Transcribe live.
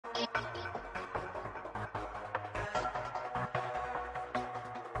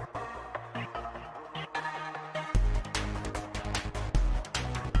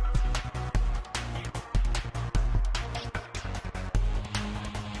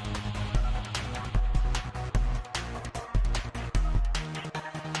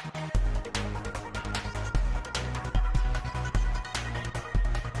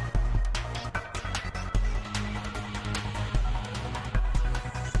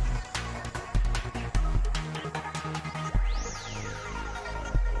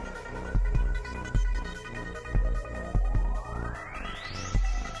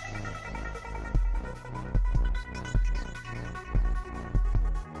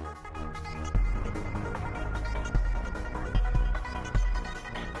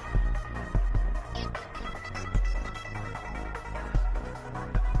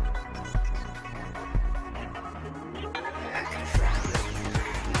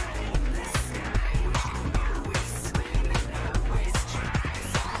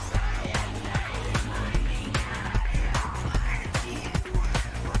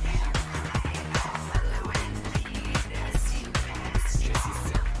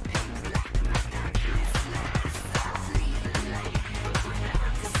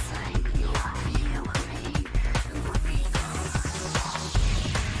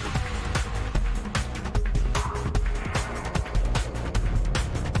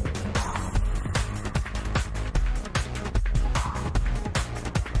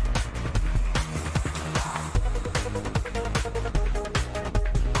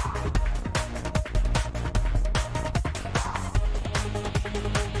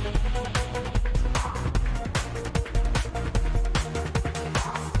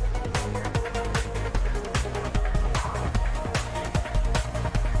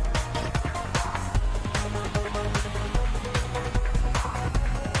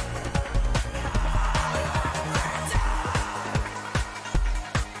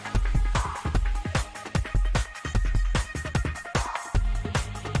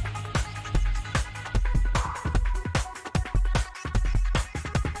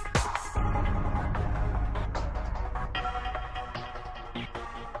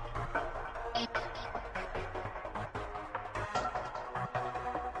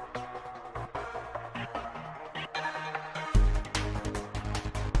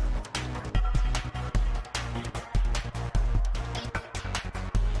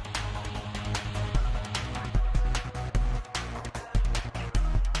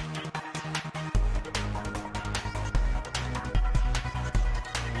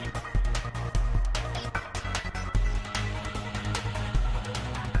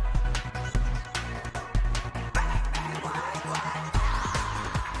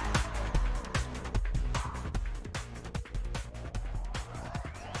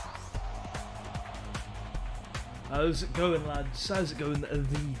How's it going, lads? How's it going, the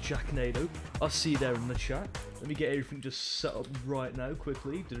Jacknado? I'll see you there in the chat. Let me get everything just set up right now,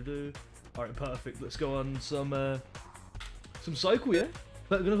 quickly. Alright, perfect. Let's go on some cycle, yeah?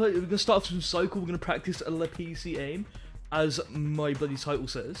 We're gonna start off some cycle. We're gonna practice a PC aim, as my bloody title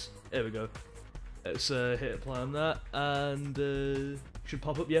says. There we go. Let's hit apply on that, and should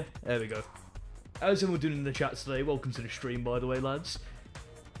pop up, yeah? There we go. How's everyone doing in the chat today? Welcome to the stream, by the way, lads.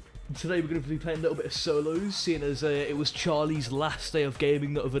 Today we're going to be playing a little bit of solos, seeing as it was Charlie's last day of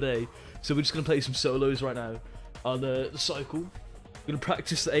gaming the other day. So we're just going to play some solos right now on the cycle. We're going to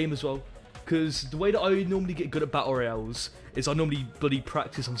practice the aim as well, because the way that I normally get good at battle royales is I normally bloody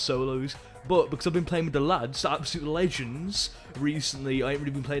practice on solos. But because I've been playing with the lads, the absolute legends, recently I ain't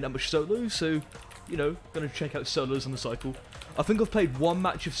really been playing that much solos, so, you know, going to check out solos on the cycle. I think I've played one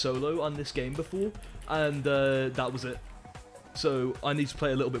match of solo on this game before, and that was it. So, I need to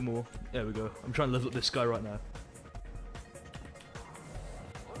play a little bit more. There we go. I'm trying to level up this guy right now.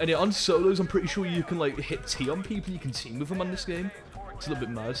 And yeah, on solos, I'm pretty sure you can, like, hit T on people. You can team with them on this game. It's a little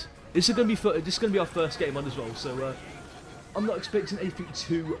bit mad. This is gonna be our first game on as well, so, I'm not expecting anything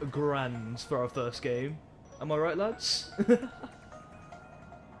too grand for our first game. Am I right, lads?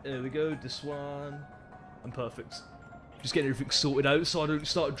 There we go. This one. I'm perfect. Just getting everything sorted out so I don't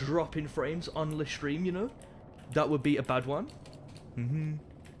start dropping frames on the stream, you know? That would be a bad one.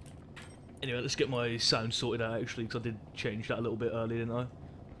 Anyway, let's get my sound sorted out, actually, because I did change that a little bit earlier, didn't I?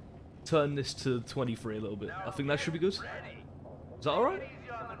 Turn this to 23 a little bit. I think that should be good. Is that alright?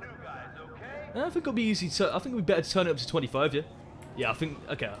 I think it'll be easy to... I think we'd better turn it up to 25, yeah? Yeah, I think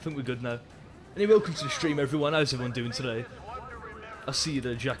we're good now. Anyway, welcome to the stream, everyone. How's everyone doing today? I see you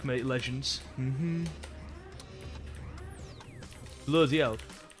there, Jackmate Legends. Bloody hell.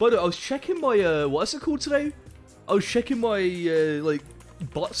 By the way, I was checking my, what's it called today? I was checking my, like,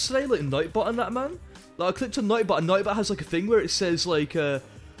 bots today, like Nightbot and that, man. Like, I clicked on Nightbot, and Nightbot has, like, a thing where it says, like,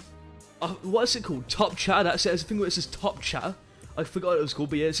 what's it called? Top Chatter. That's it. There's a thing where it says Top Chatter. I forgot what it was called,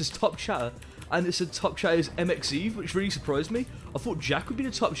 but yeah, it says Top Chatter. And it said Top Chatter is MXE, which really surprised me. I thought Jack would be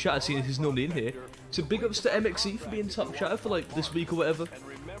the Top Chatter, seeing as he's normally in here. So big ups to MXE for being Top Chatter for, like, this week or whatever.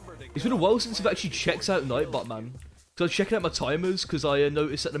 It's been a while since I've actually checked out Nightbot, man. So I was checking out my timers, because I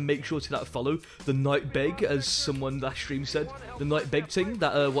noticed that to make sure to follow the night beg, as someone that stream said. The night beg thing,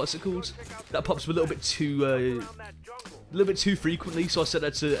 that, what's it called? That pops up a little bit too frequently, so I set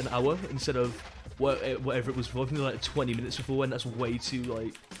that to an hour instead of whatever it was before. I think like 20 minutes before, and that's way too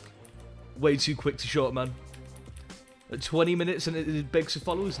quick to show up, man. At 20 minutes and it begs for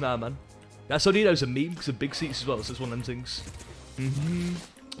followers? Nah, man. That's only as a meme, because of big seats as well, so it's one of them things.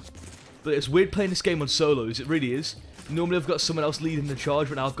 But it's weird playing this game on solos, it really is. Normally I've got someone else leading the charge,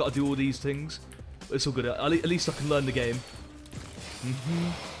 but now I've got to do all these things. But it's all good, at least I can learn the game.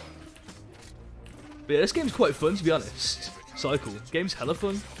 But yeah, this game's quite fun, to be honest. Cycle. Game's hella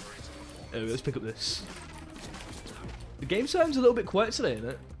fun. Anyway, let's pick up this. The game sounds a little bit quiet today, isn't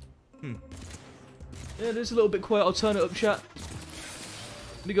it? Yeah, it is a little bit quiet. I'll turn it up, chat.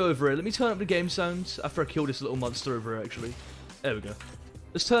 Let me go over here. Let me turn up the game sounds after I kill this little monster over here, actually. There we go.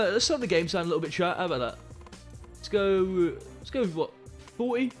 Let's turn the game sound a little bit, chat. How about that? Let's go what?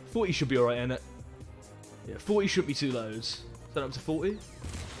 40? 40 should be alright, innit? Yeah, 40 shouldn't be too loud. Turn up to 40.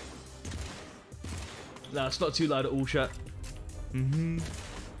 Nah, it's not too loud at all, chat.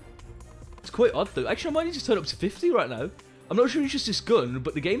 It's quite odd, though. Actually, I might need to turn up to 50 right now. I'm not sure it's just this gun,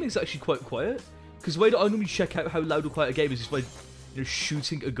 but the game is actually quite quiet. Because the way that I normally check out how loud or quiet a game is just by, you know,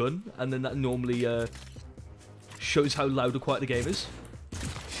 shooting a gun, and then that normally shows how loud or quiet the game is.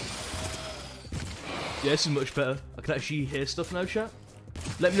 Yeah, this is much better. I can actually hear stuff now, chat.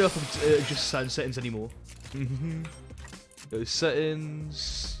 Let me know if I'm just sound settings anymore. Go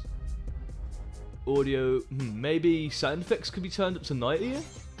settings. Audio. Maybe sound effects could be turned up to 90 here.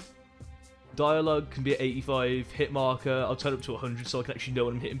 Dialogue can be at 85. Hit marker, I'll turn it up to 100 so I can actually know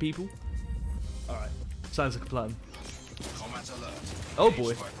when I'm hitting people. Alright. Sounds like a plan. Oh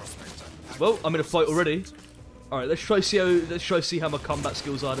boy. Well, I'm in a fight already. Alright, let's try see how my combat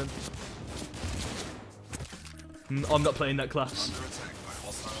skills are then. I'm not playing that class.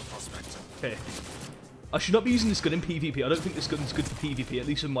 Okay. I should not be using this gun in PvP. I don't think this gun's good for PvP, at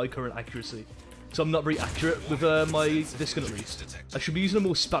least with my current accuracy. So I'm not very accurate with this gun at least. I should be using a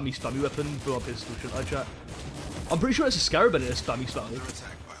more spammy weapon for my pistol, shouldn't I, chat? I'm pretty sure it's a Scarab in it, a spammy.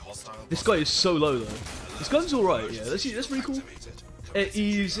 This guy is so low though. This gun's alright, yeah. That's pretty cool.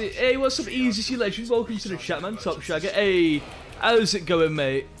 Easy. Hey, what's up, Easy Legends? Welcome to the chat, man. Top Shagger. Hey, how's it going,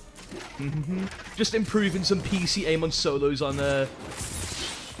 mate? Just improving some PC aim on solos on the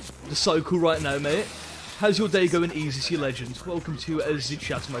cycle right now, mate. How's your day going, Easy Legends? Welcome to the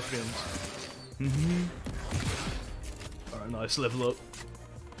chat, my friends. Alright, nice, level up.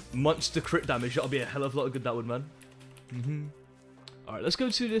 Monster crit damage, that'll be a hell of a lot of good, that would, man. Alright, let's go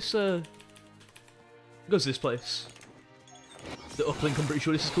to this, go to this place. The uplink, I'm pretty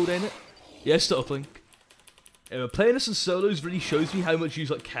sure this is called, ain't it? Yeah, it's the uplink. Anyway, playing this in solos really shows me how much you,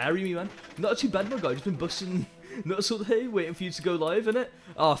 like, carry me, man. Not too bad, my guy, just been busting nuts all day, waiting for you to go live, innit?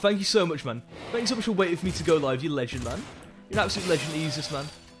 Ah, thank you so much, man. Thank you so much for waiting for me to go live, you legend, man. You're an absolute legend, easiest, man.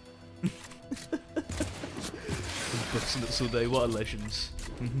 Busting nuts all day, what a legend.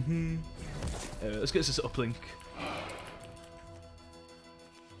 Anyway, let's get this uplink.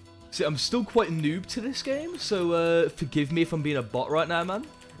 See, I'm still quite noob to this game, so forgive me if I'm being a bot right now, man.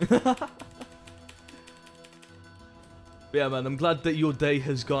 Yeah, man, I'm glad that your day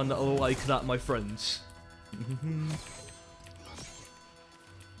has gone like that, my friends.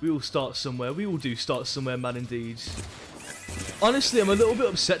 We all start somewhere. We all do start somewhere, man, indeed. Honestly, I'm a little bit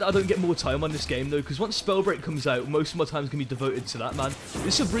upset that I don't get more time on this game, though, because once Spellbreak comes out, most of my time is going to be devoted to that, man.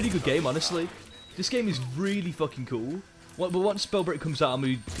 It's a really good game, honestly. This game is really fucking cool. But once Spellbreak comes out, I'm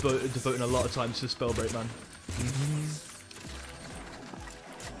going to be devoting a lot of time to Spellbreak, man.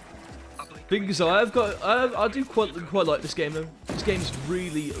 Thing is, though, I do quite like this game, though. This game is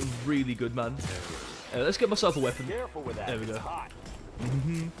really, really good, man. Let's get myself a weapon. There we go.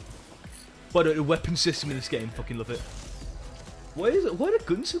 By the way, the weapon system in this game, fucking love it. Why are the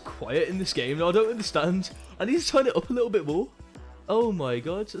guns so quiet in this game? No, I don't understand. I need to turn it up a little bit more. Oh my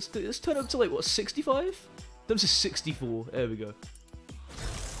god, let's turn it up to like, what, 65? Down to 64, there we go.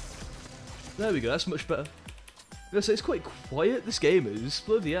 There we go, that's much better. It's quite quiet, this game is,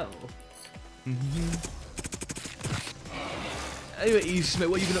 bloody hell. Anyway, Easy mate,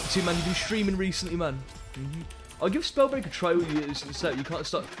 what have you been up to, man? You've been streaming recently, man. I'll give Spellbreak a try with you set. You can't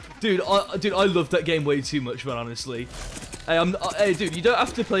start. Dude, I love that game way too much, man, honestly. Hey, dude, you don't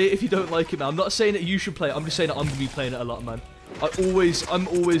have to play it if you don't like it, man. I'm not saying that you should play it. I'm just saying that I'm going to be playing it a lot, man. I'm always going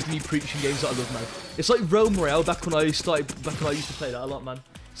to be preaching games that I love, man. It's like Realm Royale back when I used to play that a lot, man.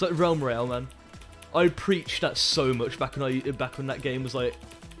 It's like Realm Royale, man. I preached that so much back when that game was like,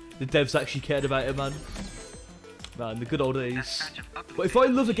 the devs actually cared about it, man. Man, the good old days. But if I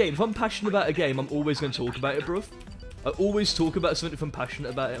love a game, if I'm passionate about a game, I'm always going to talk about it, bruv. I always talk about something if I'm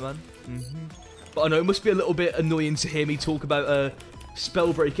passionate about it, man. But I know it must be a little bit annoying to hear me talk about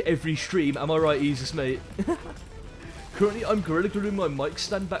Spellbreak every stream. Am I right, Easus, mate? Currently, I'm gorilla gluing my mic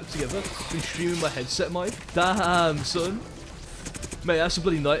stand back together. Been streaming my headset mic. Damn, son. Mate, that's a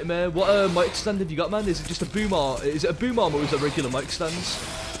bloody nightmare. What mic stand have you got, man? Is it just a boom arm? Is it a boom arm or is it regular mic stands?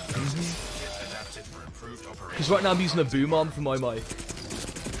 Because right now I'm using a boom arm for my mic.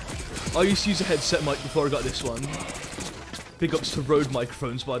 I used to use a headset mic before I got this one. Big ups to Rode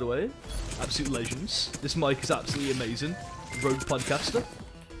microphones, by the way. Absolute legends. This mic is absolutely amazing. Rode Podcaster.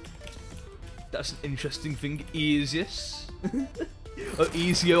 That's an interesting thing. Easius. Oh,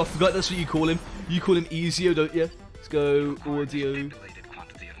 Easio. I forgot that's what you call him. You call him Easio, don't you? Let's go audio.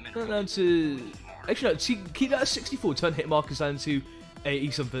 Turn down to... Actually, no. Keep that at 64. Turn hit markers down to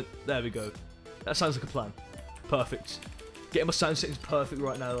 80 something. There we go. That sounds like a plan. Perfect. Getting my sound settings perfect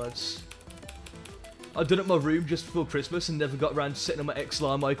right now, lads. I've done it in my room just before Christmas and never got around to setting on my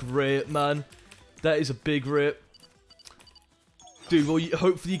XLR mic. Rip, man. That is a big rip. Dude, well,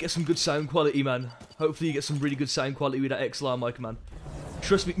 hopefully you get some good sound quality, man. Hopefully you get some really good sound quality with that XLR mic, man.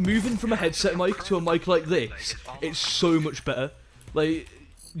 Trust me, moving from a headset mic to a mic like this, it's so much better. Like,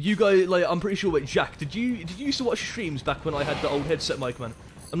 you guys, like, I'm pretty sure, wait, Jack, did you used to watch streams back when I had the old headset mic, man?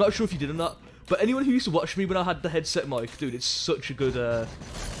 I'm not sure if you did or not. But anyone who used to watch me when I had the headset mic, dude, it's such a good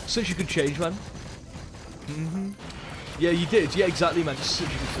change, man. Yeah, you did. Yeah, exactly, man. It's such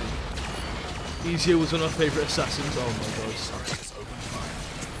a good thing. Ezio was one of my favourite assassins. Oh my god.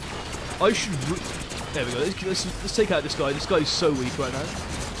 I should. There we go. Let's take out this guy. This guy is so weak right now.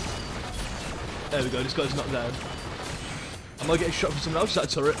 There we go. This guy's knocked down. Am I getting shot from someone else? Is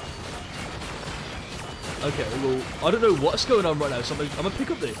that a turret? Okay, well, I don't know what's going on right now, so I'm gonna pick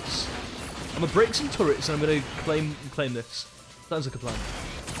up this. I'm gonna break some turrets and I'm gonna claim this. Sounds like a plan.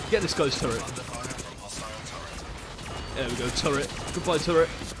 Get this guy's turret. There we go, turret. Goodbye, turret.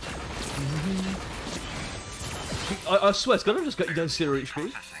 I swear, it's gonna just got you down to 0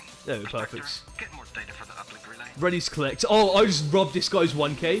 HP. There we go, perfect. Ready to collect. Oh, I just robbed this guy's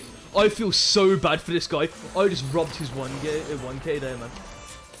 1k. I feel so bad for this guy. I just robbed his 1k there,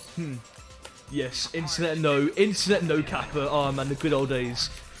 man. Yes, internet no capper. Oh man, the good old days.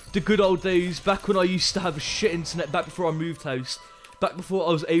 The good old days, back when I used to have a shit internet, back before I moved house, back before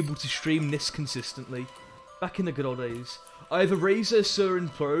I was able to stream this consistently. Back in the good old days. I have a Razer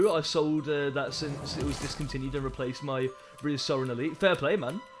Surin Pro. I sold that since it was discontinued and replaced my Razer Surin Elite. Fair play,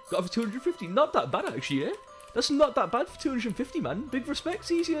 man. Got it for 250. Not that bad, actually, yeah? That's not that bad for 250, man. Big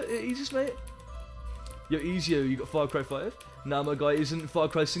respect, easiest mate. Yo, Ezio, you got Far Cry 5? Nah, my guy, isn't Far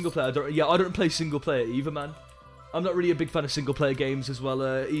Cry single player. I don't play single player either, man. I'm not really a big fan of single player games as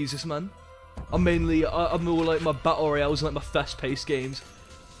well, Easiest, man. I'm more like my battle royales and like my fast-paced games.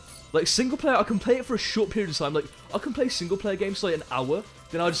 Like single player, I can play it for a short period of time. Like I can play single player games for like an hour,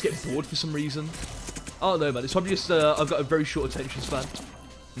 then I'll just get bored for some reason. I don't know, man. It's probably just I've got a very short attention span.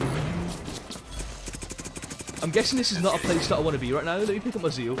 I'm guessing this is not a place that I want to be right now. Let me pick up my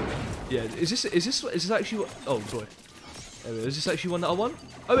Zeal. Yeah, is this actually? Oh boy, anyway, is this actually one that I want?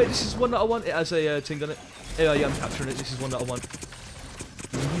 Oh wait, this is one that I want. It has a thing on it. Yeah, I'm capturing it. This is one that I want.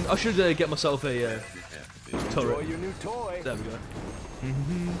 I should get myself a turret. There we go.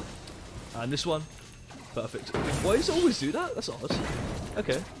 And this one. Perfect. Why does it always do that? That's odd.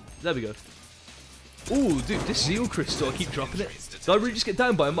 Okay, there we go. Ooh, dude, this Zeal crystal, I keep dropping it. Did I really just get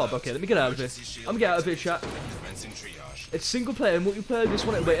down by a mob? Okay, let me get out of here. I'm gonna get out of here, chat. It's single player and multiplayer. This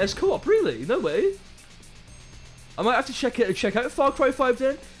one, wait, as co-op, really? No way. I might have to check out Far Cry 5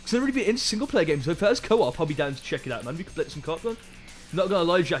 then, because I've really been into single player games. So if there's co-op, I'll be down to check it out, man. We could play some co-op, man. Not gonna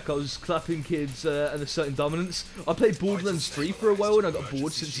lie, Jack, I was clapping kids and a certain dominance. I played Borderlands 3 for a while and I got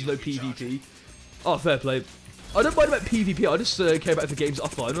bored since there's no PvP. Oh, fair play. I don't mind about PvP, I just care about the games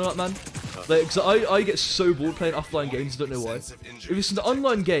offline or not, man. Like, cause I get so bored playing offline games, I don't know why. If it's an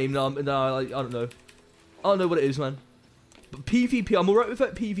online game, I don't know. I don't know what it is, man. But PvP, I'm alright with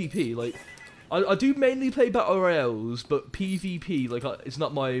that PvP, like, I do mainly play Battle Royales, but PvP, like, it's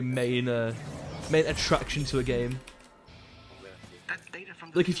not my main attraction to a game.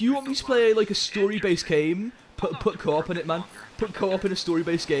 Like, if you want me to play, like, a story-based game, put co-op in it, man. Put co-op in a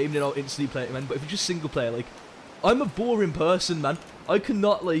story-based game, then I'll instantly play it, man. But if it's just single player, like, I'm a boring person, man. I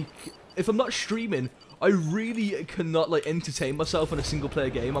cannot, like, if I'm not streaming, I really cannot, like, entertain myself on a single player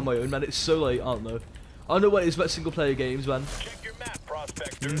game on my own, man. It's so, like, I don't know. I don't know what it is about single player games, man. Check your map,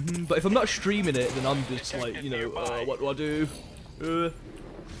 prospector. But if I'm not streaming it, then I'm just like, you know, what do I do?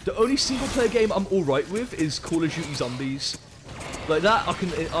 The only single player game I'm alright with is Call of Duty Zombies. Like that, I can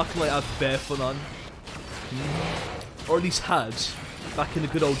like have bare fun on. Or at least had, back in the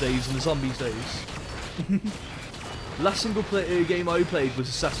good old days, in the Zombies days. Last single player game I played was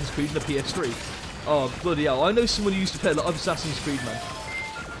Assassin's Creed on the PS3. Oh, bloody hell. I know someone who used to play a lot of Assassin's Creed, man.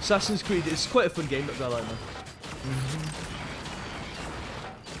 Assassin's Creed, it's quite a fun game, not gonna lie, man.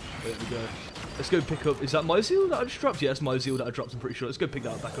 There we go. Let's go pick up, is that my Zeal that I just dropped? Yeah, that's my Zeal that I dropped, I'm pretty sure. Let's go pick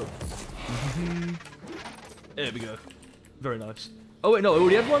that back up. There we go. Very nice. Oh wait, no, I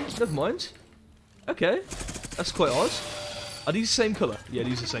already had one? Never mind. Okay. That's quite odd. Are these the same colour? Yeah,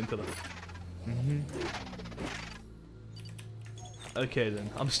 these are the same colour. Okay then.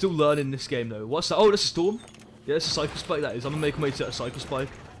 I'm still learning this game though. What's that? Oh, that's a storm. Yeah, that's a cycle spike that is. I'm gonna make my way to a cycle spike.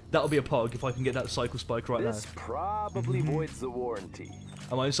 That'll be a pog if I can get that cycle spike right now. This probably voids the warranty.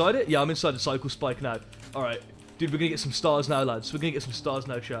 Am I inside it? Yeah, I'm inside the cycle spike now. Alright. Dude, we're gonna get some stars now, lads. We're gonna get some stars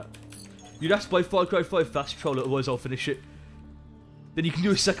now, chat. You'd have to buy Far Cry 5 Fast Troll, otherwise I'll finish it. Then you can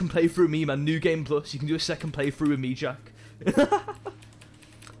do a second playthrough with me, man. New Game Plus. You can do a second playthrough with me, Jack.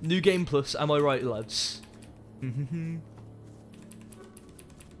 New Game Plus. Am I right, lads?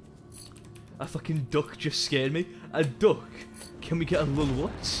 A fucking duck just scared me. A duck? Can we get a little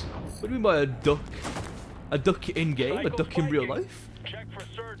what? What do you mean by a duck? A duck in game? A duck in real life? Check for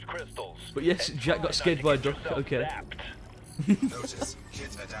surge crystals. But yes, Jack got scared by a duck. Okay. Notice,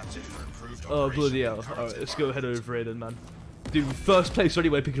 kit adapted for improved Oh, bloody hell. Alright, let's go head over here then, man. Dude, first place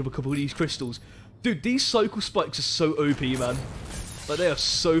anyway, picking up a couple of these crystals. Dude, these cycle spikes are so OP, man. Like, they are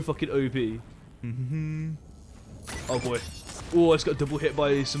so fucking OP. Oh, boy. Oh, I just got double hit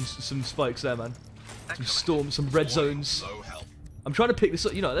by some spikes there, man. Some storms, some red zones. I'm trying to pick this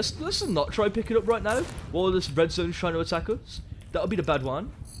up. You know, let's not try picking it up right now while this red zone's trying to attack us. That'll be the bad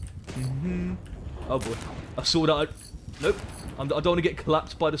one. Oh, boy. I saw that. Nope. I don't want to get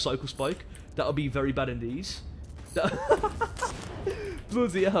collapsed by the cycle spike. That'll be very bad indeed.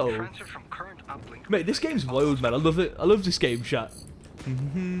 Bloody hell. Mate, this game's wild, man. I love it. I love this game, chat.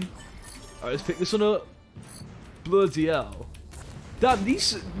 Alright, let's pick this one up. Bloody hell. Damn,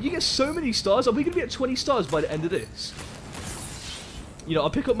 you get so many stars. Are we going to be at 20 stars by the end of this? You know,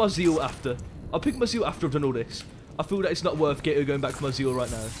 I'll pick up my Zeal after. I'll pick my Zeal after I've done all this. I feel that it's not worth going back to my Zeal right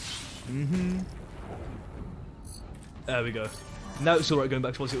now. There we go. Now it's alright going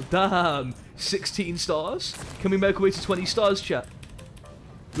back to my Zeal. Damn! 16 stars? Can we make our way to 20 stars, chat?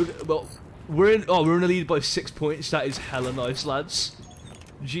 Well, we're in a lead by 6 points. That is hella nice, lads.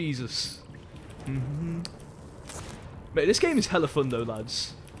 Jesus. Mate, this game is hella fun though,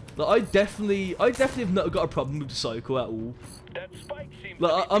 lads. Like, I definitely have not got a problem with the cycle at all. That spike seems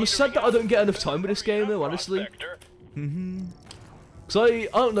Like, I'm sad that I don't get enough time with this game though, honestly. Cause I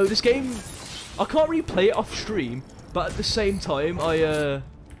don't know, this game, I can't really play it off stream, but at the same time,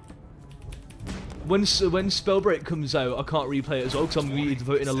 when Spellbreak comes out, I can't replay it as well because I'm going to be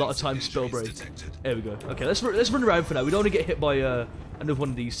devoting a lot of time to Spellbreak. There we go. Okay, let's run around for now. We don't want to get hit by another one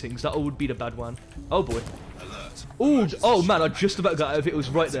of these things. That would be the bad one. Oh boy. Ooh, oh man, I just about got out of it. It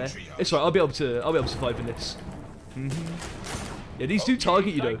was right there. It's right. I'll be able to survive in this. Yeah, these do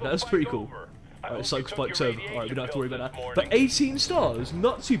target you though. That's pretty cool. Alright, Cycle Spike's over. Alright, we don't have to worry about that. But 18 stars,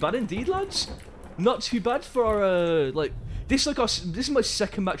 not too bad indeed, lads. Not too bad for our like. This is my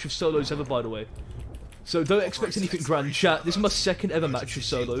second match of solos ever, by the way. So don't expect anything grand, chat. This is my second ever match of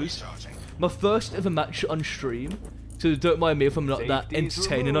solos. My first ever match on stream. So don't mind me if I'm not that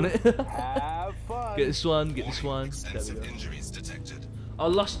entertaining on it. Get this one, get this one. There we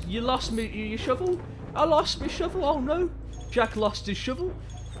go. You lost me your shovel? I lost my shovel, oh no. Jack lost his shovel.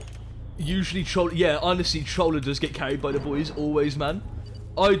 Usually yeah, honestly, Troller does get carried by the boys, always, man.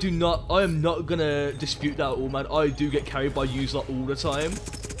 I am not gonna dispute that at all, man. I do get carried by yous lot all the time.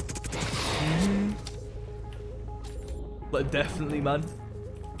 But definitely, man.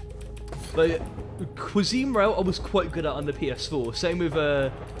 Like, Cuisine Route I was quite good at on the PS4.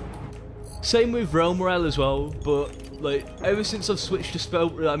 Same with Realm Morale as well. But like, ever since I've switched to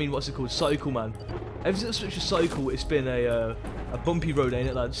Cycle, man. Ever since I've switched to Cycle, it's been a bumpy road, ain't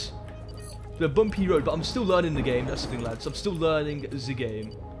it, lads? A bumpy road, but I'm still learning the game. That's the thing, lads. I'm still learning the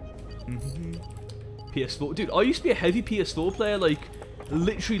game. PS4, dude. I used to be a heavy PS4 player, like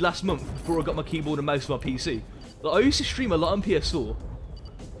literally last month before I got my keyboard and mouse for my PC. Like, I used to stream a lot on PS4.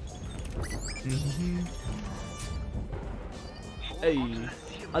 Hey,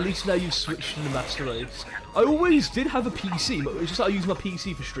 at least now you've switched to the Master Race. I always did have a PC, but it was just I used my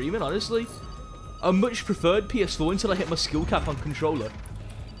PC for streaming. Honestly, I much preferred PS4 until I hit my skill cap on controller.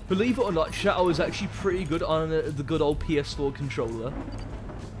 Believe it or not, chat, I was actually pretty good on the good old PS4 controller.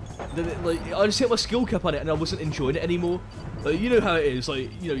 Then I just hit my skill cap on it and I wasn't enjoying it anymore. Like, you know how it is,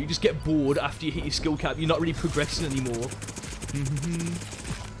 like, you know, you just get bored after you hit your skill cap, you're not really progressing anymore.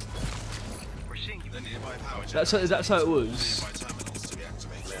 That's how it was.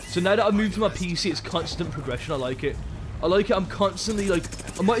 So now that I've moved to my PC, it's constant progression, I like it. I'm constantly, like,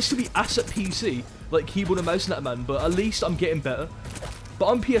 I might still be ass at PC, like keyboard and mouse and that, man, but at least I'm getting better. But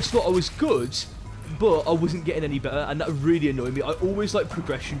on PS4 I was good, but I wasn't getting any better, and that really annoyed me. I always like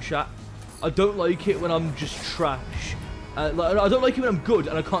progression, chat. I don't like it when I'm just trash. Like, I don't like it when I'm good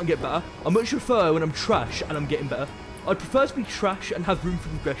and I can't get better. I much prefer when I'm trash and I'm getting better. I'd prefer to be trash and have room for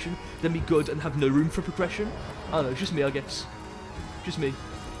progression than be good and have no room for progression. I don't know, it's just me, I guess. Just me.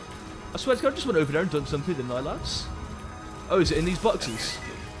 I swear to God, I just went over there and done something, didn't I, lads? Oh, is it in these boxes?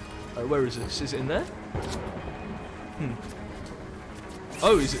 Where is this? Is it in there?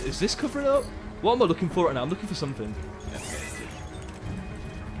 Oh, is this covering up? What am I looking for right now? I'm looking for something.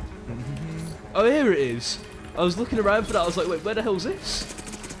 Oh, here it is. I was looking around for that. I was like, wait, where the hell is this?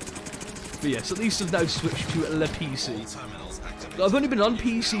 But yes, at least I've now switched to the PC. I've only been on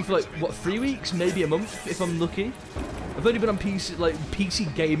PC for like, what, 3 weeks? Maybe a month, if I'm lucky. I've only been on PC, like,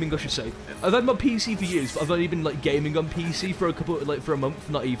 PC gaming, I should say. I've had my PC for years, but I've only been, like, gaming on PC for for a month,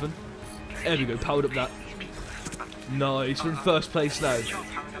 not even. There we go, powered up that. Nice, we're in first place now.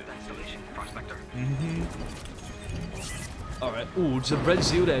 Alright, oh, there's a red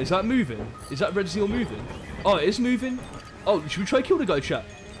seal there. Is that moving? Is that red seal moving? Oh, it is moving. Oh, should we try kill the guy, chat?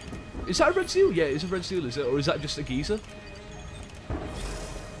 Is that a red seal? Yeah, it's a red seal, is it? Or is that just a geezer?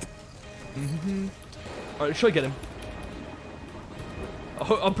 Alright, let's try get him.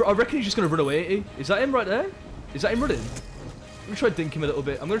 I reckon he's just going to run away, ain't he? Is that him right there? Is that him running? Let me try dink him a little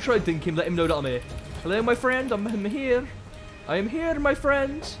bit. I'm going to try dink him, let him know that I'm here. Hello, my friend. I'm here. I am here, my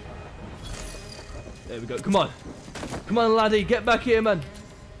friend. There we go. Come on. Come on, laddie. Get back here, man.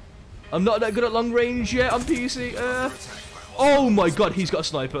 I'm not that good at long range yet on PC. Oh, my God. He's got a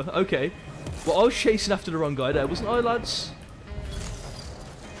sniper. Okay. Well, I was chasing after the wrong guy there, wasn't I, lads?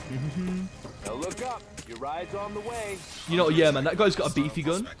 Now look up. Your ride's on the way. You know, yeah, man. That guy's got a beefy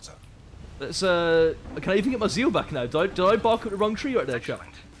gun. Let's, can I even get my zeal back now? Did I bark up the wrong tree right there, chap?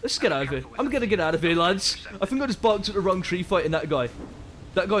 Let's get out of here. I'm gonna get out of here, lads. I think I just barked at the wrong tree fighting that guy.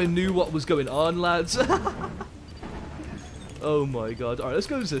 That guy knew what was going on, lads. Oh my God. Alright, let's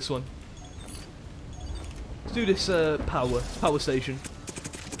go to this one. Let's do this power station.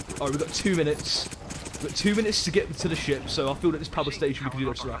 Alright, we've got 2 minutes. We've got 2 minutes to get to the ship, so I feel that this power station we can do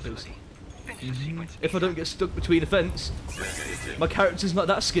those rappers. If I don't get stuck between a fence. My character's not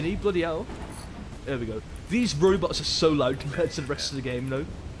that skinny, bloody hell. There we go. These robots are so loud compared to the rest of the game, though.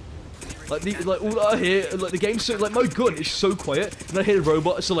 Like all I hear, like the game's so, like my gun is so quiet, and I hear the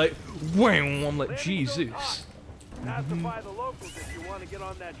robot, so like, wow, I'm like, Jesus. Pacify the locals if you want to get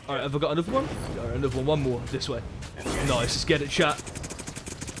on that ship. Alright, have I got another one? Alright, another one. One more, this way. Nice, let's get it, chat.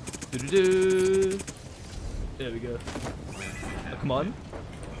 Doo-doo-doo. There we go. Oh, come on.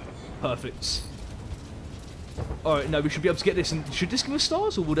 Perfect. Alright, now we should be able to get this. And should this give us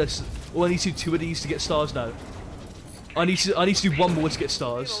stars, or will this? Or I need to do 2 of these to get stars now. I need to do 1 more to get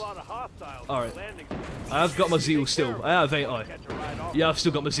stars. Alright. I have got my zeal still. I have, ain't I? Yeah, I've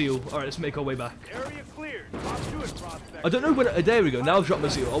still got my zeal. Alright, let's make our way back. I don't know when. There we go. Now I've dropped my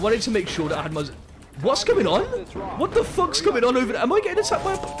zeal. I wanted to make sure that I had my. What's going on? What the fuck's going on over there? Am I getting attacked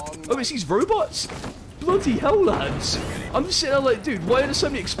by? Oh, it's these robots. Bloody hell, lads! I'm just sitting there like, dude, why are there so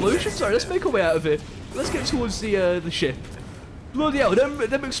many explosions? Alright, let's make our way out of here. Let's get towards the ship. Bloody hell,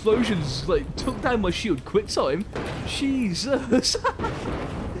 them explosions like took down my shield quick time. Jesus.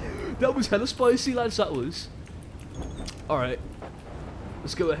 That was hella spicy, lads, that was. Alright.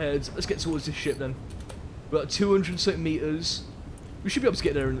 Let's go ahead. Let's get towards this ship then. We're at 200 something meters. We should be able to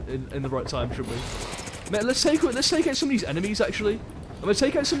get there in the right time, shouldn't we? Man, let's take out some of these enemies, actually. I'm going to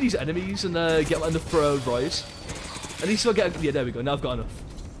take out some of these enemies and get enough for a rise. At least if I get... Yeah, there we go. Now I've got enough.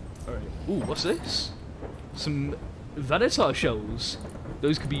 Alright. Ooh, what's this? Some Vanitar shells.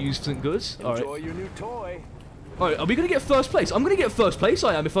 Those could be used for something good. Alright. Enjoy your new toy. Alright, are we going to get first place? I'm going to get first place,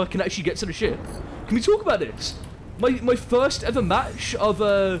 I am, if I can actually get to the ship. Can we talk about this? My first ever match of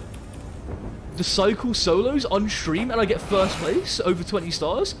the cycle solos on stream, and I get first place over 20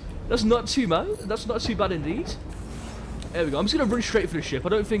 stars. That's not too bad. That's not too bad indeed. There we go. I'm just going to run straight for the ship. I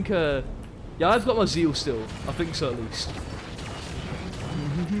don't think... yeah, I've got my zeal still. I think so, at least.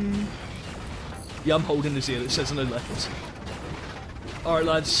 Yeah, I'm holding the zeal. It says on the left. Alright,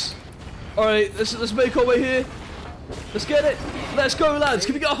 lads. Alright, let's make our way here. Let's get it. Let's go, lads.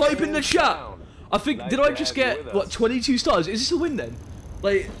 Can we get a hype in the chat? I think... Did I just get, what, 22 stars? Is this a win, then?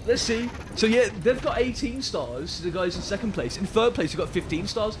 Like, let's see. So, yeah, they've got 18 stars. The guys in second place. In third place, they've got 15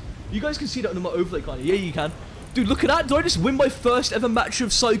 stars. You guys can see that on my overlay, can't you? Yeah, you can. Dude, look at that. Do I just win my first ever match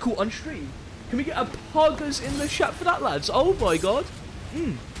of Cycle on stream? Can we get a poggers in the chat for that, lads? Oh my god.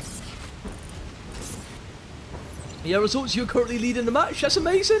 Yeah, results, you're currently leading the match. That's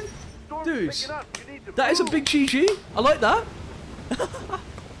amazing. Dude, that is a big GG. I like that.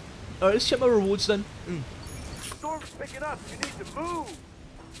 Alright, let's check my rewards then. Storm's picking up. You need to move.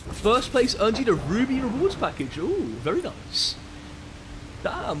 First place earns you the Ruby rewards package. Ooh, very nice.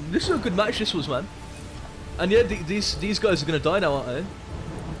 Damn, this is a good match this was, man. And yeah, these guys are going to die now, aren't they?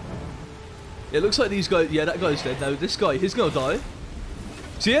 Yeah, it looks like these guys... Yeah, that guy's dead. Now, this guy, he's going to die.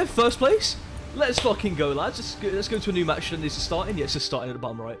 So yeah, first place. Let's fucking go, lads. Let's go to a new match. And this is starting. Yeah, it's just starting at the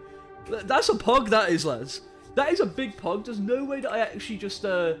bottom right. That's a pog, that is, lads. That is a big pog. There's no way that I actually just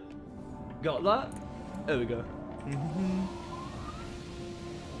got that. There we go.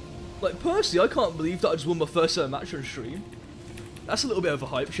 Like, personally, I can't believe that I just won my first ever match on stream. That's a little bit of a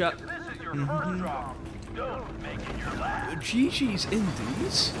hype, chat. GG's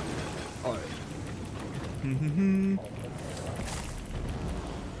indeed. Alright.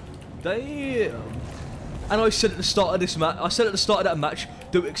 Damn. And I said at the start of this match, I said at the start of that match,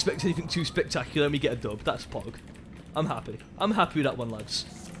 don't expect anything too spectacular and we get a dub. That's pog. I'm happy. I'm happy with that one, lads.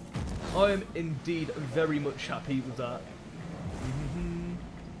 I am indeed very much happy with that.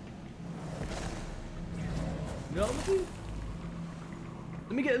 You know what I'm gonna do?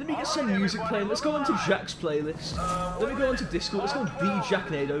 Let me get some music playing. Let's go on to Jack's playlist. Let me go on to Discord. Let's go on the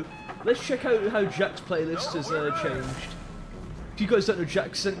Jacknado. Let's check out how Jack's playlist has changed. If you guys don't know,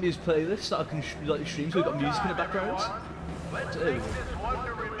 Jack sent me his playlist that I can like stream, so we've got music in the background. So,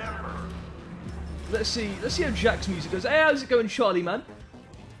 let's see how Jack's music goes. Hey, how's it going, Charlie, man?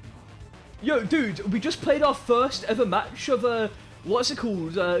 Yo, dude, we just played our first ever match of what's it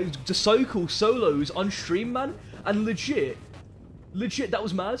called? The so-called solos on stream, man, and legit, that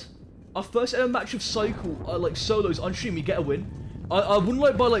was mad. Our first ever match of cycle, like solos on stream, we get a win. I won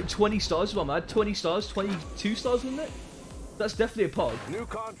like by like 20 stars if I'm mad. 20 stars, 22 stars, wasn't it? That's definitely a pod. New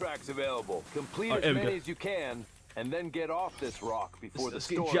contracts available. Complete as many as you can, and then get off this rock before the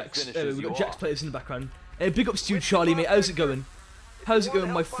storm finishes we've got Jack's players in the background. Hey, big ups to you, Charlie, mate. How's it going? How's it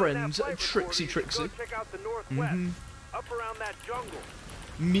going, my friend? Trixie. Check out the northwest, up around that jungle.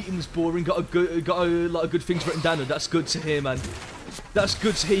 Meeting was boring. Got a lot of good things written down. That's good to hear, man. That's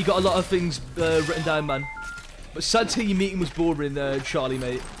good to hear. You got a lot of things written down, man. But sad to hear your meeting was boring, Charlie,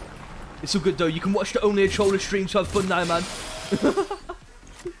 mate. It's all good though. You can watch the Only a Troller stream to have fun now, man.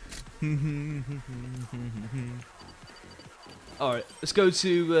 Alright, let's go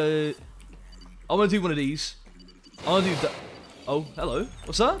to... I want to do one of these. I want to do that. Oh, hello.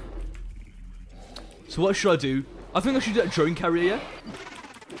 What's that? So what should I do? I think I should do that drone carrier, yeah?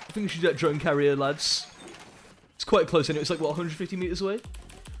 I think I should do that drone carrier, lads. It's quite close anyway. It's like, what, 150 meters away?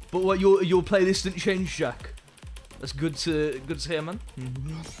 But what, your playlist didn't change, Jack? That's good to hear, man.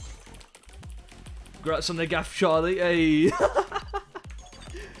 Congrats on the gaff, Charlie. Hey.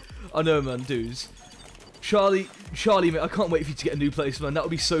 I know, man, dudes. Charlie, mate, I can't wait for you to get a new place, man. That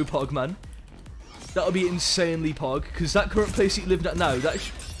would be so pog, man. That would be insanely pog. Because that current place that you live at now,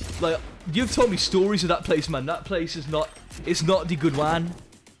 like, you've told me stories of that place, man. That place is not, it's not the good one.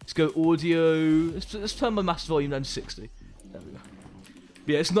 Let's go audio. Let's turn my master volume down to 60. There we go.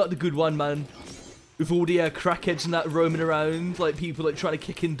 But yeah, it's not the good one, man. With all the crackheads and that roaming around, like people like trying to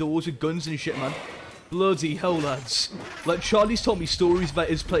kick in doors with guns and shit, man. Bloody hell, lads. Like, Charlie's told me stories about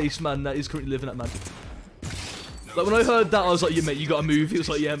his place, man, that he's currently living at, man. Like, when I heard that, I was like, yeah, mate, you gotta move. He was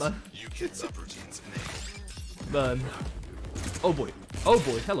like, yeah, man. Man. Oh, boy. Oh,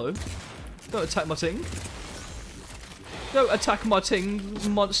 boy. Hello. Don't attack my ting. Don't attack my ting,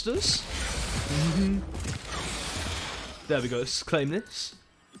 monsters. There we go. Let's claim this.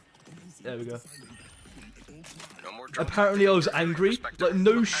 There we go. Apparently I was angry. Like,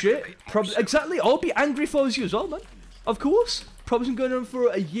 no shit. Exactly. I'll be angry if I was you as well, man. Of course. Problems been going on for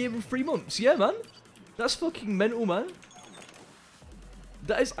a year and 3 months. Yeah, man. That's fucking mental, man.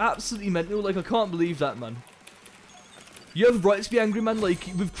 That is absolutely mental. Like, I can't believe that, man. You have a right to be angry, man. Like,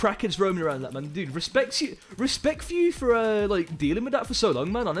 with crackheads roaming around that, man. Dude, respect for you for, like, dealing with that for so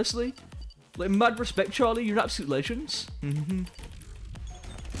long, man, honestly. Like, mad respect, Charlie. You're an absolute legend.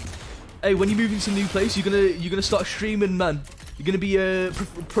 Hey, when you move into a new place, you're gonna start streaming, man. You're gonna be a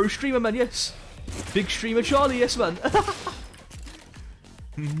pro streamer, man. Yes, big streamer, Charlie. Yes, man.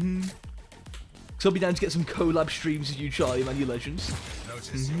 So I'll be down to get some collab streams with you, Charlie, man. You legends.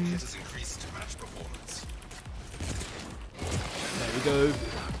 Notice your kit has increased match performance. There we go.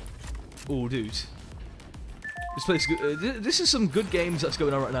 Oh, dude, this place. This is some good games that's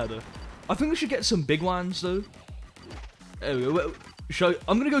going on right now, though. I think we should get some big ones, though. There we go.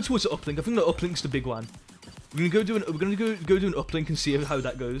 I'm gonna go towards the uplink. I think the uplink's the big one. We're gonna go do an uplink and see how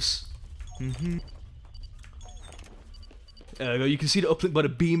that goes. There we go. You can see the uplink by the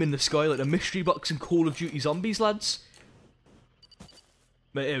beam in the sky, like the mystery box in Call of Duty Zombies, lads.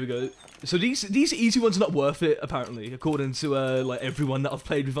 But here we go. So these easy ones are not worth it, apparently, according to like everyone that I've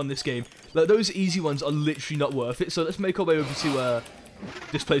played with on this game. Like, those easy ones are literally not worth it. So let's make our way over to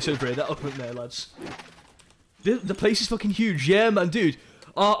this place over here, that uplink there, lads. The place is fucking huge. Yeah, man, dude.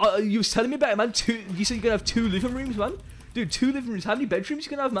 You was telling me about it, man. You said you're gonna have 2 living rooms, man. Dude, 2 living rooms. How many bedrooms you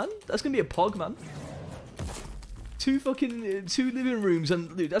gonna have, man? That's gonna be a pog, man. 2 living rooms,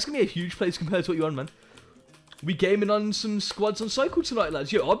 and dude, that's gonna be a huge place compared to what you're on, man. We gaming on some squads on Cycle tonight,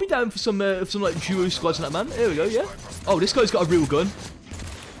 lads. Yo, I'll be down for some like duo squads on that, man. Here we go. Yeah. Oh, this guy's got a real gun.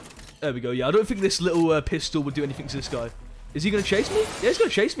 There we go. Yeah, I don't think this little pistol would do anything to this guy. Is he gonna chase me? Yeah, he's gonna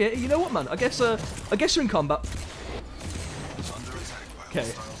chase me. You know what, man? I guess you're in combat. Okay.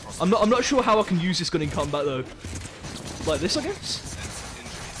 I'm not sure how I can use this gun in combat though. Like this, I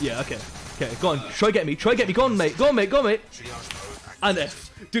guess. Yeah. Okay. Okay. Go on. Try get me. Try get me. Go on, mate. Go on, mate. Go on, mate. And F.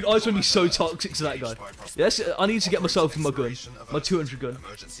 Dude, I was gonna be so toxic to that guy. Yes, I need to get myself my gun, my 200 gun.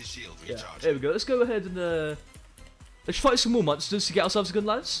 Yeah. There we go. Let's go ahead and let's fight some more monsters to get ourselves a gun,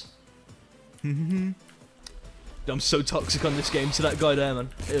 lads. I'm so toxic on this game to that guy there, man.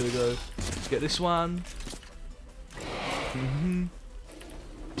 Here we go. Let's get this one.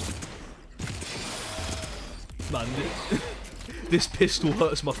 Man, this pistol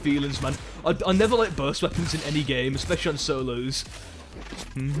hurts my feelings, man. I never like burst weapons in any game, especially on solos.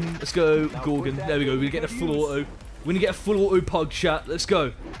 Let's go, Gorgon. There we go. We're gonna get a full auto. We're gonna get a full auto pog chat. Let's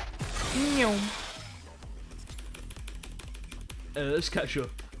go. Let's catch up.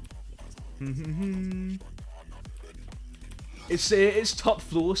 It's top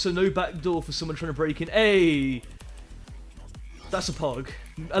floor, so no back door for someone trying to break in. Hey, that's a pog.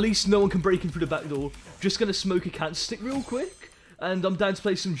 At least no one can break in through the back door. Just gonna smoke a can stick real quick, and I'm down to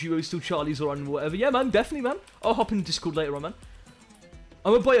play some duos till Charlie's or on whatever. Yeah, man, definitely, man. I'll hop in Discord later on, man.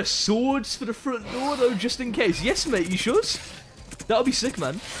 I'm gonna buy a sword for the front door though, just in case. Yes, mate, you should. That'll be sick,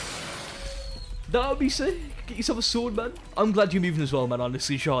 man. That'll be sick. Get yourself a sword, man. I'm glad you're moving as well, man.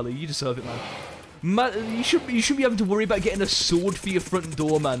 Honestly, Charlie, you deserve it, man. Man, you should be having to worry about getting a sword for your front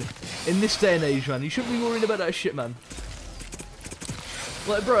door, man. In this day and age, man, you shouldn't be worrying about that shit, man.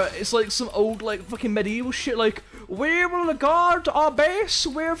 Like, bro, it's like some old, like, fucking medieval shit. Like, we will guard our base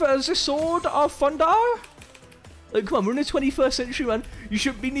with the sword of thunder. Like, come on, we're in the 21st century, man. You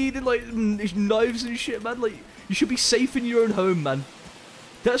shouldn't be needing, like, knives and shit, man. Like, you should be safe in your own home, man.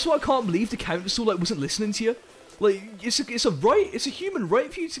 That's why I can't believe the council, like, wasn't listening to you. Like, it's a right, it's a human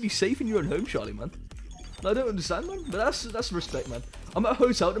right for you to be safe in your own home, Charlie, man. I don't understand, man. But that's respect, man. I'm at a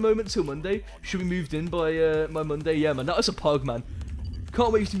hotel at the moment till Monday. Should be moved in by my Monday. Yeah, man. That was a pog, man.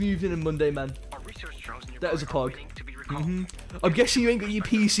 Can't wait to be moved in on Monday, man. That was a pog. I'm guessing you ain't got your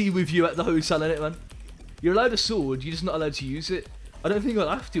PC with you at the hotel, innit, man? You're allowed a sword, you're just not allowed to use it. I don't think I'll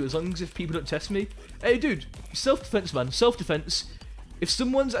have to, as long as if people don't test me. Hey, dude, self-defense, man. Self-defense. If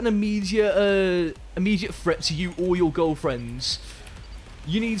someone's an immediate threat to you or your girlfriends,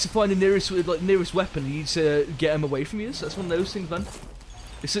 you need to find the nearest weapon. You need to get them away from you. So that's one of those things, man.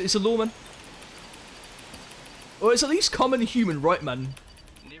 It's a law, man. Or it's at least common human right, man.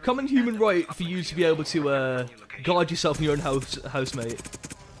 Common human right for you to be able to guard yourself in your own house, mate.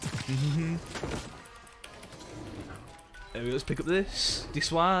 There we go. Let's pick up this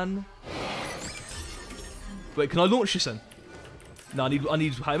one. Wait, can I launch this then? No, I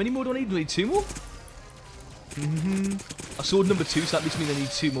need. How many more do I need? Do I need 2 more? I sword number 2, so that means I need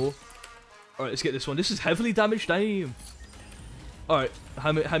 2 more. All right, let's get this one. This is heavily damaged. Damn. All right,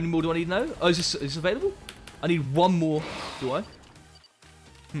 how many more do I need now? Oh, is this available? I need 1 more. Do I?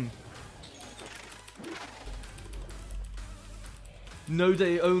 No,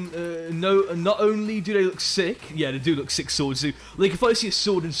 not only do they look sick, yeah, they do look sick swords too. Like, if I see a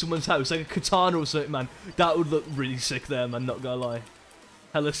sword in someone's house, like a katana or something, man, that would look really sick there, man, not gonna lie.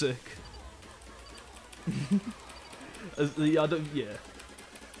 Hella sick. Yeah.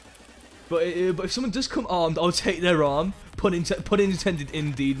 But if someone does come armed, I'll take their arm. Pun intended,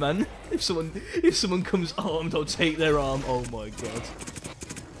 indeed, man. If someone comes armed, I'll take their arm. Oh my god.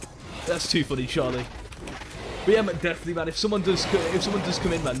 That's too funny, Charlie. But yeah, man, definitely, man. If someone does come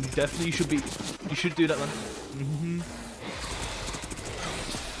in, man, definitely you should do that, man.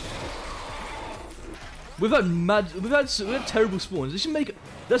 We've had terrible spawns. This should make.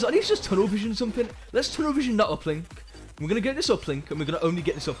 I need to just tunnel vision something. Let's tunnel vision that uplink. We're gonna get this uplink, and we're gonna only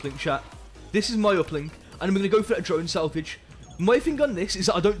get this uplink, chat. This is my uplink, and I'm gonna go for that drone salvage. My thing on this is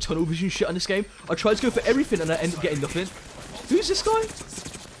that I don't tunnel vision shit on this game. I try to go for everything, and I end up getting nothing. Who's this guy?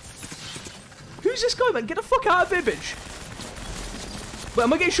 Who's this guy, man? Get the fuck out of here, bitch. Wait,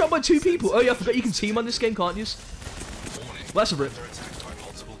 am I getting shot by 2 people? Oh yeah, I forgot you can team on this game, can't you? Well, that's a rip.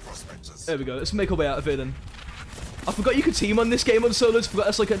 There we go. Let's make our way out of here then. I forgot you could team on this game on solos. Forgot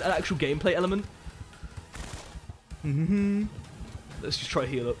that's like an actual gameplay element. Let's just try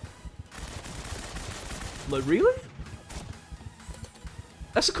to heal up. Like, really?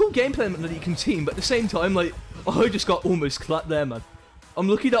 That's a cool gameplay element that you can team, but at the same time, like, I just got almost clapped there, man. I'm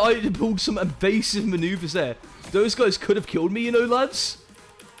lucky that I pulled some evasive maneuvers there. Those guys could have killed me, you know, lads.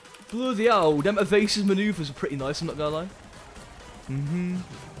 Bloody hell, them evasive maneuvers are pretty nice, I'm not gonna lie.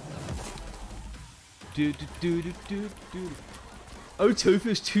 Oh, Tofu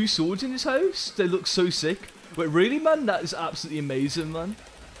has 2 swords in his house? They look so sick. Wait, really, man? That is absolutely amazing, man.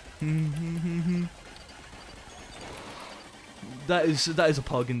 That is a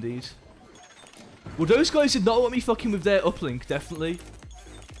pog indeed. Well, those guys did not want me fucking with their uplink, definitely.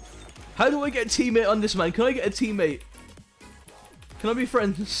 How do I get a teammate on this, man? Can I get a teammate? Can I be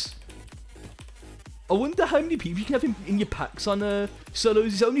friends? I wonder how many people you can have in your packs on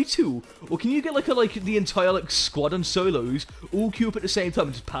solos. Is it only 2? Or can you get like the entire squad on solos, all queue up at the same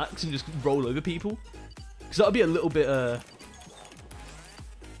time, just packs and just roll over people? Because that would be a little bit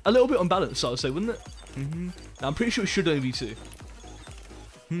unbalanced, I would say, wouldn't it? Now, I'm pretty sure it should only be 2.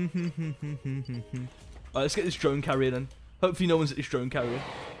 Alright, let's get this drone carrier then. Hopefully no one's at this drone carrier.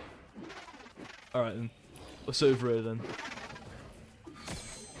 Alright then. What's over here then?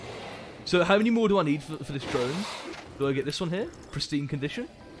 So how many more do I need for this drone? Do I get this one here? Pristine condition?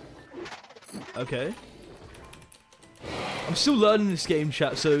 Okay. I'm still learning this game,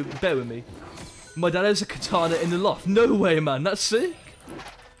 chat, so bear with me. My dad has a katana in the loft. No way, man. That's sick.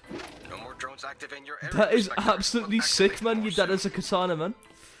 No more drones active in your area. That is absolutely sick, man. Your dad has a katana, man.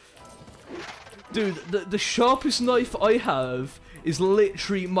 Dude, the sharpest knife I have is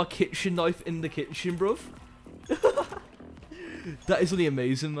literally my kitchen knife in the kitchen, bruv. That is really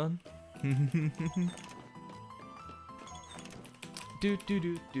amazing, man.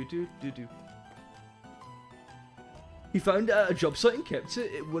 He found a job site and kept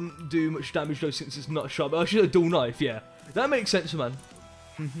it. It wouldn't do much damage though since it's not sharp. Oh, she's a dual knife, yeah. That makes sense, man.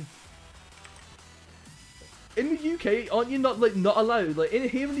 In the UK, aren't you not allowed? Like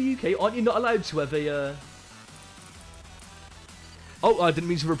here in the UK, aren't you not allowed to have a? Oh, I didn't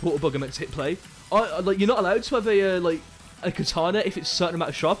mean to report a bug. I meant to hit play. Like you're not allowed to have a katana if it's a certain amount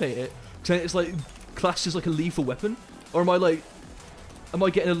of sharp, ain't it? Because it's like classed as like a lethal weapon. Or am I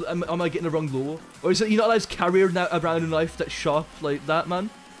getting the wrong law? Or is it you're not allowed to carry around a knife that's sharp like that,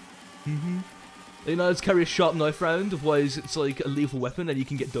 man? You're not allowed to carry a sharp knife around, otherwise it's like a lethal weapon and you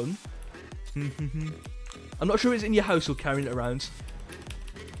can get done. I'm not sure if it's in your house or carrying it around.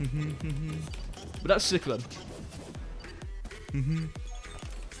 But that's sick, man.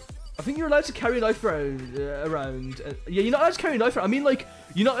 I think you're allowed to carry a knife around. Yeah, you're not allowed to carry a knife around. I mean, like,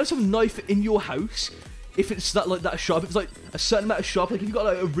 you're not allowed to have a knife in your house if it's that sharp. If it's like a certain amount of sharp, like if you've got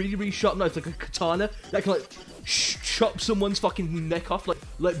like a really sharp knife, like a katana, that can like chop someone's fucking neck off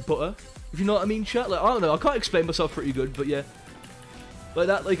like butter. If you know what I mean, chat. Like, I don't know. I can't explain myself pretty good, but yeah, like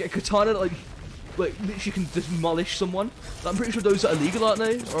that, like a katana, that, like literally can demolish someone. I'm pretty sure those are illegal, aren't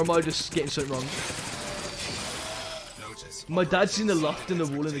they? Or am I just getting something wrong? My dad's in the loft in the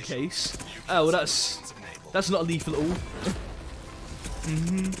wall in the case. Oh, well, that's not lethal at all.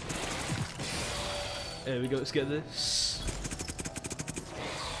 There we go. Let's get this.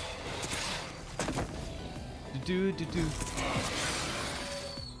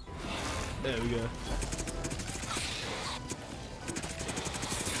 There we go.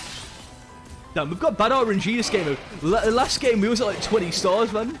 Damn, we've got bad RNG this game. The last game we was at like 20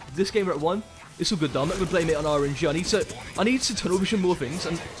 stars, man. This game we're at 1. It's all good though. I'm not gonna blame it on RNG. I need to tunnel vision more things.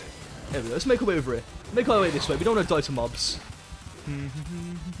 And there we go. Let's make our way over here. Make our way this way. We don't want to die to mobs.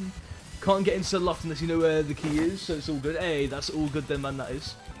 Can't get into the loft unless you know where the key is, so it's all good. Hey, that's all good then, man. That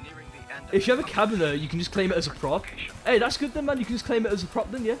is. If you have a cabinet, you can just claim it as a prop. Hey, that's good then, man. You can just claim it as a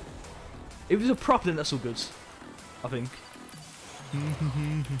prop then, yeah. If it's a prop, then that's all good. I think.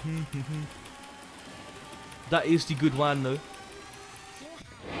 That is the good one, though.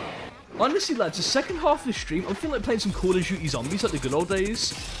 Honestly, lads, the second half of the stream, I'm feeling like playing some Call of Duty Zombies like the good old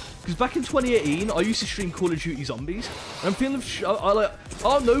days. Because back in 2018, I used to stream Call of Duty Zombies. And I'm feeling, I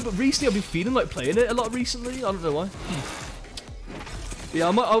don't know, but recently I've been feeling like playing it a lot recently. I don't know why. Yeah,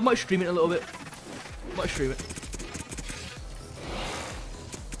 I might stream it a little bit. Might stream it.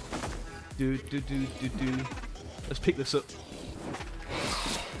 Let's pick this up.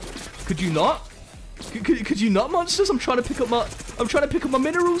 Could you not? Could you not, monsters? I'm trying to pick up my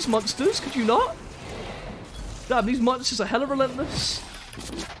minerals, monsters. Could you not? Damn, these monsters are hella relentless.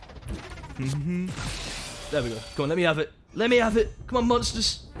 There we go. Come on, let me have it. Let me have it. Come on,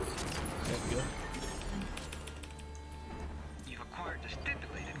 monsters. There we go.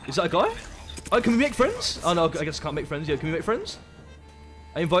 Is that a guy? Oh, can we make friends? Oh no, I guess I can't make friends. Yeah, can we make friends?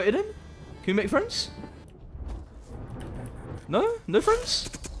 I invited him. Can we make friends? No? No friends?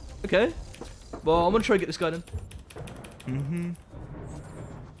 Okay. Well, I'm gonna try to get this guy then.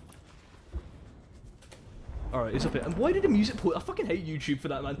 Alright, it's up here. And why did the music pause? I fucking hate YouTube for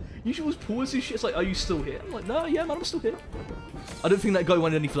that, man. YouTube was pausing shit. It's like, are you still here? I'm like, no, yeah, man, I'm still here. I don't think that guy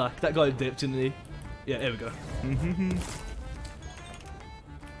wanted any flack. That guy dipped, didn't he? Yeah, there we go.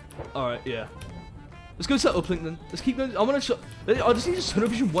 Alright, yeah. Let's go set uplink then. Let's keep going. I just need to tunnel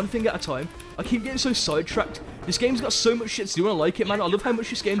vision one thing at a time. I keep getting so sidetracked. This game's got so much shit to do and I like it, man. I love how much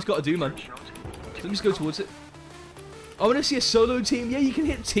this game's got to do, man. Let me just go towards it. I want to see a solo team. Yeah, you can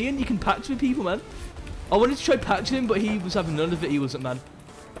hit T and you can pact with people, man. I wanted to try pacting him, but he was having none of it. He wasn't, man.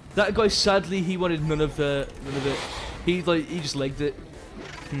 That guy, sadly, he wanted none of it. He just legged it.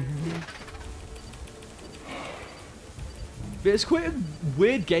 But it's quite a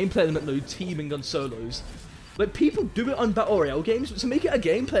weird gameplay element, though, teaming on solos. Like, people do it on Battle Royale games, but to make it a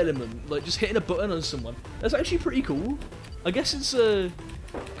gameplay element, like just hitting a button on someone, that's actually pretty cool. I guess it's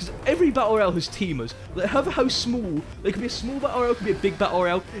because every Battle Royale has teamers. Like, however how small, there could be a small Battle Royale, it could be a big Battle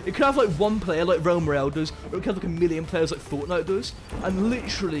Royale. It could have like one player like Realm Royale does, or it could have like a million players like Fortnite does. And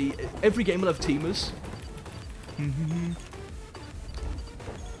literally, every game will have teamers.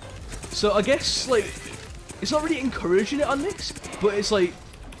 So I guess, like, it's not really encouraging it on this, but it's like,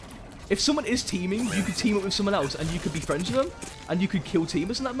 if someone is teaming, you could team up with someone else, and you could be friends with them, and you could kill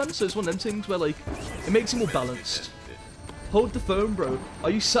teamers in that, man. So it's one of them things where, like, it makes it more balanced. Hold the phone, bro. Are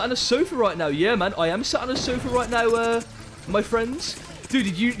you sat on a sofa right now? Yeah, man, I am sat on a sofa right now, my friends. Dude,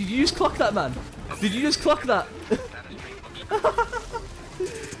 did you just clock that, man? Did you just clock that?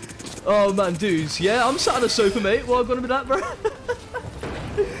 Oh, man, dudes. Yeah, I'm sat on a sofa, mate. What gonna be that, bro?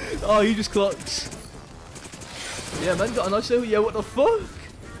 Oh, he just clocked. Yeah, man, got a nice sofa. Yeah, what the fuck?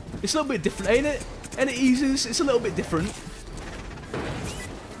 It's a little bit different, ain't it? And it eases. It's a little bit different.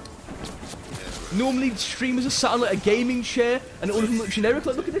 Normally, streamers are sat on like a gaming chair, and all of them look generic.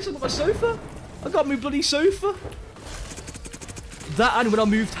 Like, look at this, I got my sofa. I got my bloody sofa. That, and when I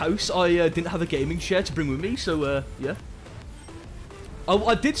moved house, I didn't have a gaming chair to bring with me, so yeah.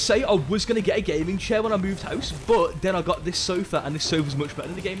 I did say I was gonna get a gaming chair when I moved house, but then I got this sofa, and this sofa's much better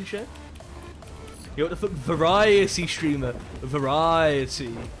than the gaming chair. Yo, what the fuck? Variety streamer.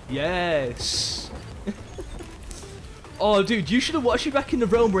 Variety. Yes. Oh, dude, you should have watched me back in the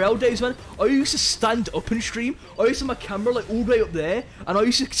Realm Royale days, man. I used to stand up and stream. I used to have my camera, like, all the way up there, and I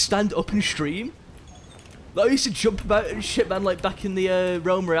used to stand up and stream. Like, I used to jump about and shit, man, like back in the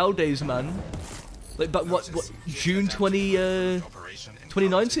Realm Royale days, man. Like back what June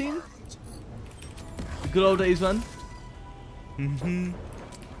 2019? The good old days, man.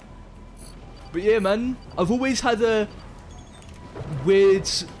 But yeah, man, I've always had a weird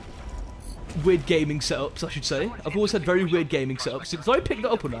gaming setups, I should say. I've always had very weird gaming setups. Since I picked it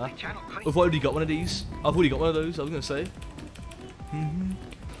up on that, I've already got one of these. I've already got one of those, I was gonna say.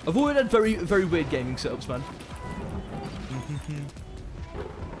 I've always had very, very weird gaming setups, man.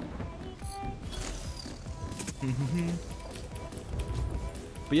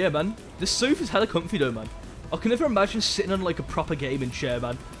 But yeah, man, this sofa's hella comfy though, man. I can never imagine sitting on like a proper gaming chair,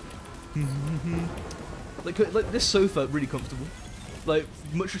 man. like this sofa, really comfortable. Like,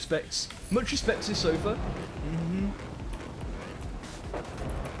 much respect to this sofa.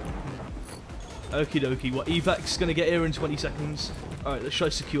 Okie dokie, what, evac's gonna get here in 20 seconds. Alright, let's try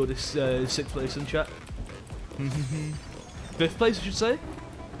to secure this 6th place in chat. 5th place, I should say.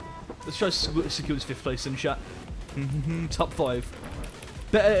 Let's try to secure this 5th place in chat. Top 5.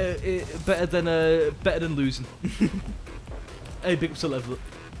 Better than losing. Hey, big up to level up.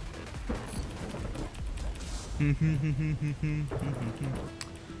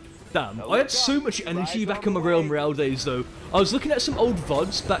 Damn, I had so much energy back in my Realm Royale days though. I was looking at some old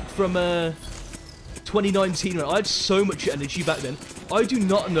VODs back from 2019, I had so much energy back then. I do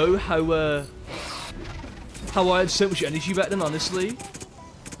not know how I had so much energy back then, honestly.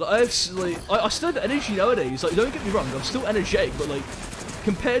 Like, I still have energy nowadays, like, don't get me wrong, I'm still energetic, but like,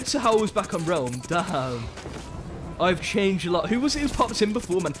 compared to how I was back on Realm, damn. I've changed a lot. Who was it who popped in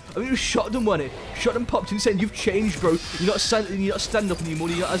before, man? I mean, it was Shotgun, wasn't it? Shotgun popped in saying, "You've changed, bro. You're not standing up anymore.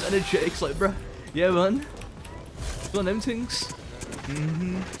 You're not as energetic." It's like, bro, yeah, man. One of them things.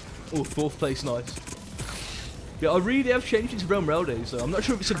 Oh, 4th place, nice. Yeah, I really have changed into Realm Royale days, though. I'm not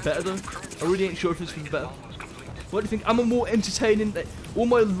sure if it's for better, though. I really ain't sure if it's for better. What do you think? Am I more entertaining? All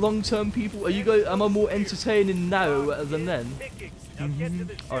my long-term people, are you guys? Am I more entertaining now than then?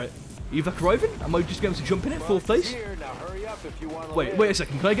 All right. Evac arriving? Am I just going to jump in it? 4th place? Wait a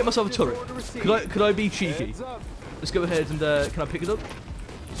second. Can I get myself a turret? Could I be cheeky? Let's go ahead and can I pick it up?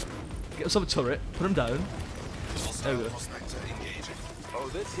 Get myself a turret. Put him down. There we go.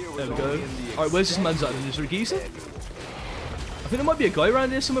 There we go. All right, where's this man's at? Is there a geezer? I think there might be a guy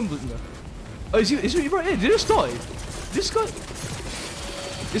around here somewhere. Oh, is he right here? Did he just die? This guy?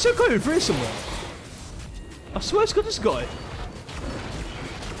 Is there a guy over here somewhere? I swear it's got this guy.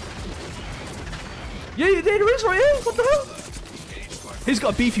 Yeah, there is right here. What the hell? He's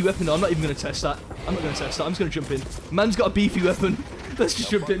got a beefy weapon. No, I'm not even going to test that. I'm not going to test that. I'm just going to jump in. Man's got a beefy weapon. Let's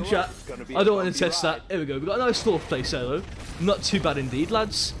just jump in, chat. I don't want to test that. Here we go. We've got a nice 4th place there, though. Not too bad indeed,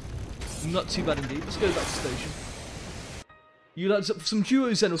 lads. Not too bad indeed. Let's go back to station. You lads up for some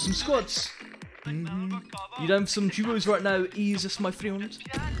duos then, or some squads? You down for some duos right now? Ease us, my friend.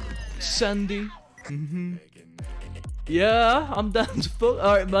 Sandy. Yeah, I'm down to fuck.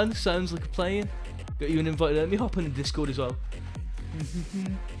 Alright, man. Sounds like a plan. Got you an invite. Let me hop on the Discord as well. Let's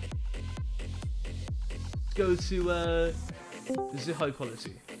go to this is high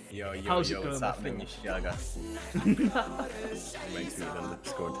quality. How's it going, what's happening, you shagas?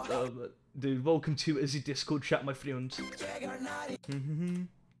 Dude, welcome to Izzy Discord chat, my friend.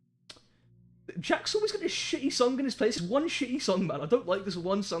 Jack's always got this shitty song in his playlist. One shitty song, man. I don't like this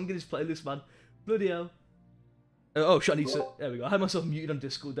one song in his playlist, man. Bloody hell. Oh shit, I need to... There we go. I had myself muted on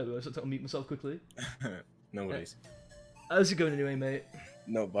Discord. There we go. So I'll mute myself quickly. No worries. How's it going anyway, mate?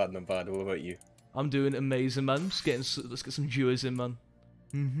 Not bad, not bad. What about you? I'm doing amazing, man. Just getting... Let's get some duos in, man.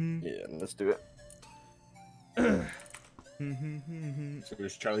 Yeah, let's do it. So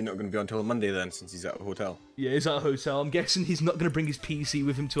is Charlie not going to be on until Monday then, since he's at a hotel? Yeah, he's at a hotel. I'm guessing he's not going to bring his PC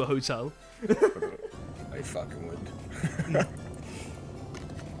with him to a hotel. I fucking would.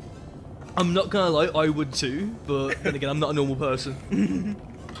 I'm not gonna lie, I would too, but then again, I'm not a normal person.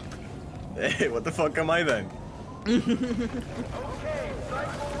 Hey, what the fuck am I then?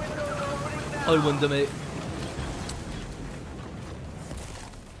 I wonder, mate.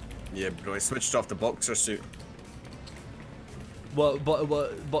 Yeah, bro, I switched off the boxer suit. What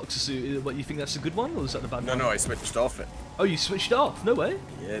boxer suit? What, you think that's a good one, or is that the bad one? No, I switched off it. Oh, you switched off? No way.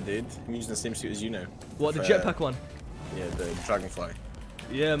 Yeah, dude. I'm using the same suit as you now. What, the jetpack one? Yeah, the Dragonfly.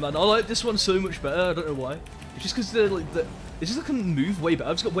 Yeah, man, I like this one so much better. I don't know why. It's just because it's just like I can move way better.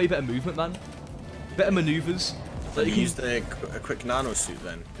 I've just got way better movement, man. Better maneuvers. Like you use a quick nano suit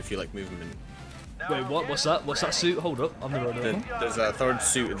then, if you like movement. Wait, what? What's that? What's that suit? Hold up, I've never heard of that. There's a third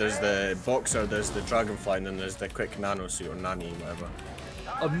suit. There's the boxer. There's the Dragonfly, and then there's the quick nano suit or nanny, whatever.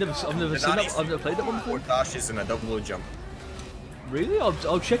 I've never seen that. I've never played that one before. 4 dashes and a double jump. Really?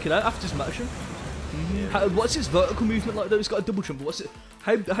 I'll check it out after this match. What's his vertical movement like though? He's got a double jump. But what's it?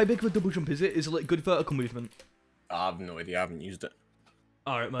 How big of a double jump is it? Is it like good vertical movement? I have no idea. I haven't used it.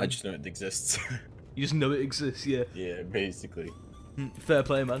 Alright, man. I just know it exists. You just know it exists, yeah. Yeah, basically. Fair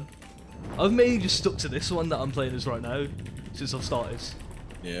play, man. I've mainly just stuck to this one that I'm playing as right now since I've started.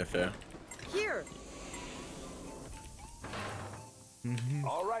 Yeah, fair. Here.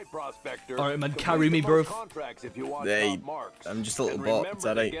 All right, prospector. All right, man, carry me, bro. Hey, I'm just a little bot. Is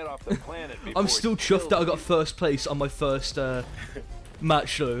that right? I'm still chuffed that I got first place on my first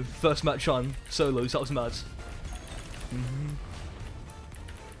match, though. First match on solos. That was mad.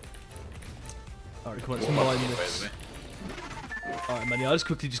 All right, come on, let's mine this. All right, man. Yeah, I just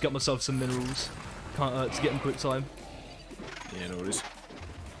quickly got myself some minerals. Can't hurt to get in quick time. Yeah, no worries.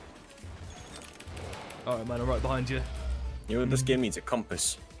 All right, man. I'm right behind you. You know, this game needs a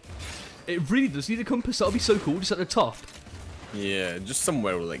compass. It really does need a compass. That'll be so cool, just at the top. Yeah, just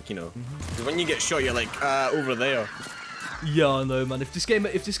somewhere where, like, you know, 'cause when you get shot, you're like, over there. Yeah, I know, man. If this game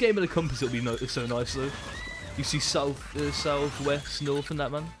had a compass, it'll be so nice though. You see south, west, north, and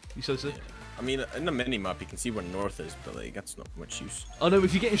that, man. You so sick. I mean, in the mini map, you can see where north is, but like that's not much use. I know.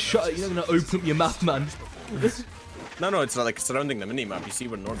 If you're getting shot, you're not gonna open up your map, man. No, it's like surrounding the mini map. You see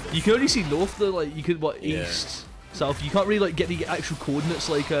where north is. You can only see north though. Like you could east. South, you can't really like get the actual coordinates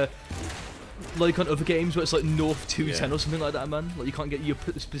like on other games where it's like north 210 or something like that, man. Like you can't get your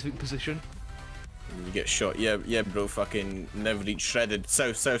specific position. You get shot, yeah, bro. Fucking never eat shredded.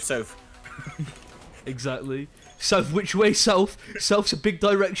 South. Exactly. South, which way? South. South's a big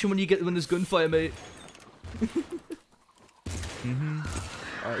direction when there's gunfire, mate.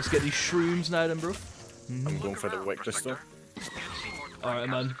 Alright, let's get these shrooms now, then, bro. I'm going for the white crystal. Alright,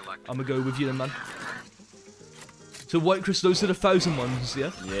 man. I'm gonna go with you, then, man. So white crystal, those are the 1,000 ones,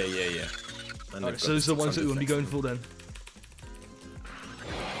 yeah? Yeah. Alright, so those are the ones that we want to be going for then.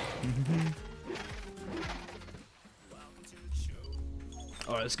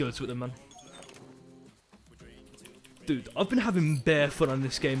 Alright, let's go to it then, man. Dude, I've been having bare fun on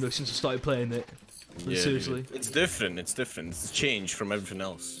this game though since I started playing it. Like, seriously. Dude. It's different. It's a change from everything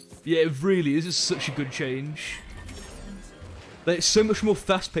else. Yeah, it really is. It's such a good change. Like, it's so much more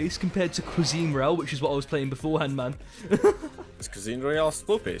fast-paced compared to Cuisine Royale, which is what I was playing beforehand, man. Is Cuisine Royale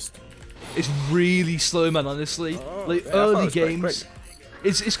slow-paced? It's really slow, man, honestly. Like, early games...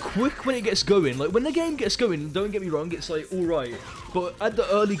 It's quick when it gets going. Like, when the game gets going, don't get me wrong, it's, like, alright. But at the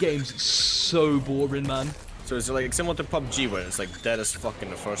early games, it's so boring, man. So is it, like, similar to PUBG, where it's, like, dead as fuck in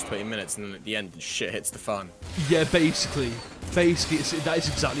the first 20 minutes, and then at the end, shit hits the fan? Yeah, basically. That is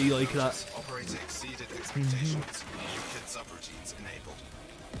exactly like that. Operator exceeded expectations. New kid subroutines enabled.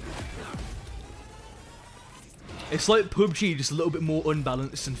 It's like PUBG, just a little bit more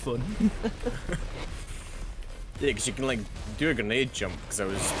unbalanced and fun. Yeah, because you can, like, do a grenade jump, because I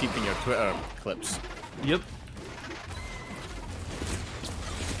was peeping your Twitter clips. Yep.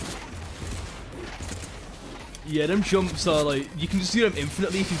 Yeah, them jumps are, like, you can just do them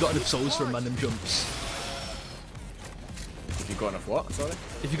infinitely if you've got enough souls for them, man, them jumps. If you've got enough what, sorry?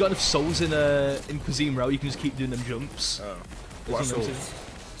 If you've got enough souls in Cuisine Royale, you can just keep doing them jumps. Oh. What souls?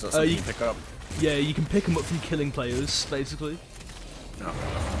 Is that something you pick up? Yeah, you can pick them up from killing players, basically. No.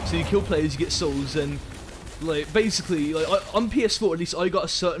 So you kill players, you get souls, and like basically, like on PS4 at least, I got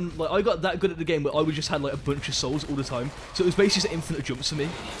I got that good at the game, but I would just had like a bunch of souls all the time. So it was basically just infinite jumps for me.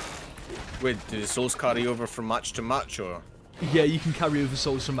 Wait, do the souls carry over from match to match, or? Yeah, you can carry over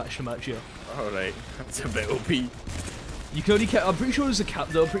souls from match to match. Yeah. Alright, that's a bit OP. You can only carry. I'm pretty sure there's a cap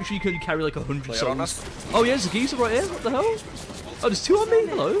though. I'm pretty sure you can only carry like 100 souls. Honest? Oh yeah, there's a geezer right here. What the hell? Oh, there's two on me.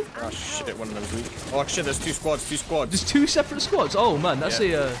 Hello. Oh shit, one of them's weak. Oh shit, there's two squads. There's two separate squads. Oh man, that's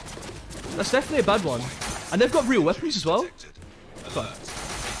that's definitely a bad one. And they've got real weapons as well.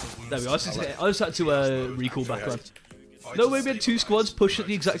 There we go. I just had to recall back on. No way, we had two squads push at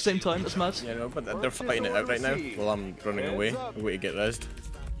the exact same time. That's mad. Yeah, no, but they're fighting it out right now while I'm running away. Wait to get rezzed.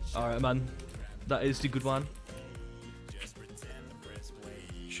 Alright, man. That is the good one.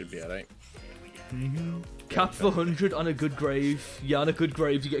 Should be alright. Cap for 100 on a good grave. Yeah, on a good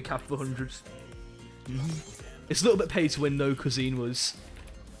grave you get a cap for 100. It's a little bit pay to win though, Cuisine was.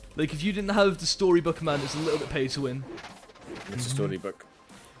 Like, if you didn't have the storybook, man, it's a little bit pay to win. It's a storybook.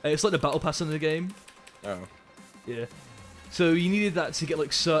 It's like the battle pass in the game. Oh. Yeah. So you needed that to get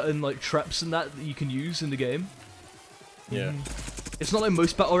like certain like traps and that you can use in the game. Yeah. It's not like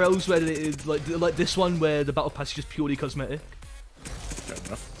most battle royales where it, like this one where the battle pass is just purely cosmetic. Fair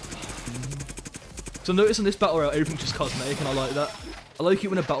enough. So notice in this battle royale everything's just cosmetic, and I like that. I like it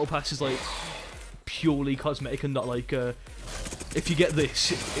when a battle pass is like purely cosmetic and not like if you get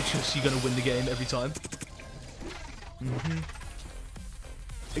this, it's just you're gonna win the game every time.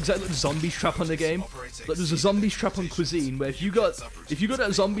 exactly like the zombies trap on the game. Like there's a zombies trap on Cuisine where if you got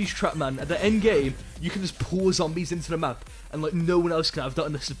that zombies trap, man, at the end game you can just pour zombies into the map and like no one else can have that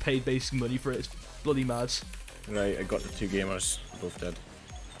unless they paid basic money for it. It's bloody mad. Right, I got the 2 gamers, both dead.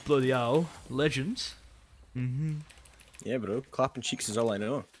 Bloody hell, legends. Yeah, bro, clapping cheeks is all I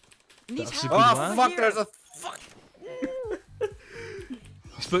know. That's a good Oh man. fuck! There's a fuck.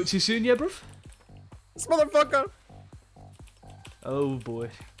 You spoke too soon, yeah, bruv? This motherfucker. Oh boy.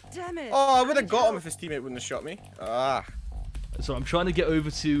 Damn it. Oh, I would have got him if his teammate wouldn't have shot me. Ah. So I'm trying to get over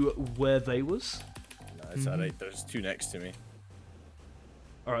to where they was. No, it's alright. There's 2 next to me.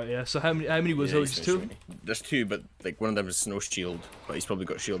 All right, yeah. So how many was there? he's Just gonna 2? shoot me. There's 2, but like one of them is no shield, but he's probably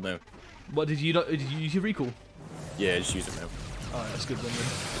got shield now. What did you not? Did you use your recall? Yeah, just use it now. All right, that's good then.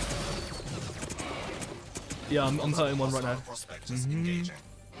 Yeah, I'm hurting one right now. Prospectors engaging.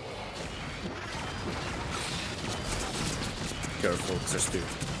 Careful, because there's 2.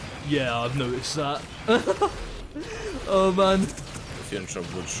 Yeah, I've noticed that. Oh man. If you're in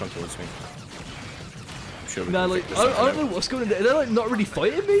trouble, just run towards me. I'm sure we Nah, can like figure I this don't out. know what's going on. They're like not really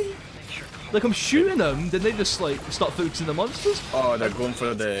fighting me. Like I'm shooting them, then they just like start focusing the monsters. Oh, they're going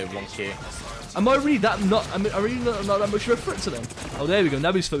for the 1k. Am I really that not? I mean, I really not that much of a threat to them. Oh, there we go.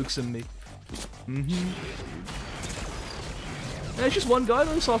 Now he's focusing me. Yeah, it's just one guy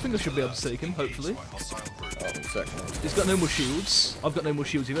though, so I think I should be able to take him. Hopefully. Oh, 1 second. He's got no more shields. I've got no more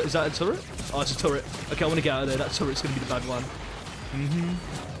shields either. Is that a turret? Oh, it's a turret. Okay, I want to get out of there. That turret's going to be the bad one. Warning.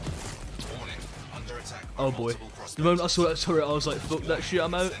 Under attack. Oh boy. The moment I saw that turret, I was like, fuck that shit,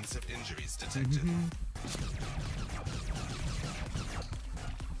 I'm out. Extensive injuries detected.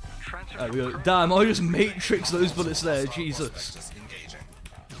 There we go. Damn, I just matrix those bullets there. Jesus. Prospectors engaging.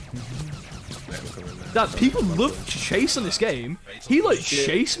 Right, I'm coming now. That people love to chase on this game. He like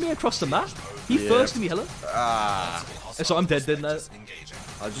chased me across the map. He Yeah. firsted me hella. Ah. So I'm dead now. Engaging.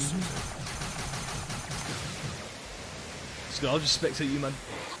 I'll just. So I'll just spectate you, man.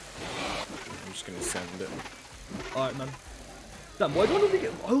 I'm just gonna send it. Alright, man. Damn, why do I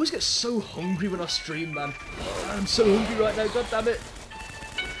always get so hungry when I stream, man. I'm so hungry right now, god damn it.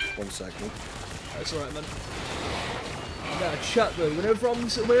 1 second. That's alright, man. Yeah, chat though, whenever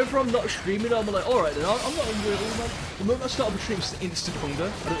I'm not streaming, I'm like, alright then, I'm not hungry at all, man. The moment I start up a stream, it's instant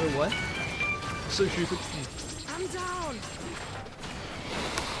hunger. I don't know why. So stupid. I'm down.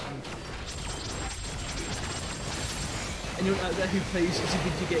 Anyone out there who plays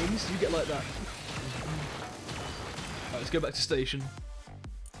video games, do you get like that? Alright, let's go back to station.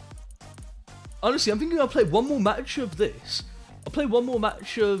 Honestly, I'm thinking I'll play one more match of this. I'll play one more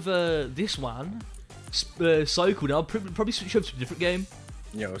match of this one. Cycle, and I'll probably switch over to a different game.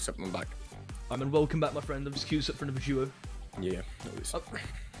 Yeah, what's up? I'm back. Alright, man, welcome back, my friend. I'm just queued up for another duo. Yeah, no worries.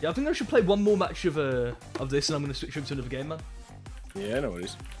 Yeah, I think I should play one more match of this, and I'm going to switch over to another game, man. Yeah, no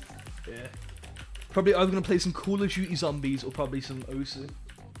worries. Yeah. Probably either going to play some Call of Duty Zombies or probably some OC.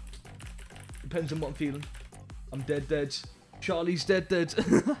 Depends on what I'm feeling. I'm dead. Charlie's dead.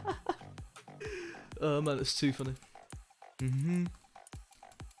 Oh man, that's too funny.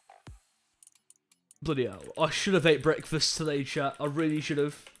 Bloody hell. I should have ate breakfast today, chat. I really should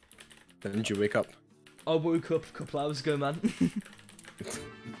have. Didn't you wake up? I woke up a couple hours ago, man.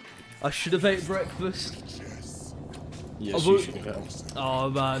 I should have ate breakfast. Yes, woke- you should have. Oh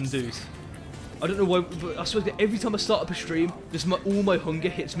man, dude. I don't know why, but I swear that every time I start up a stream, just all my hunger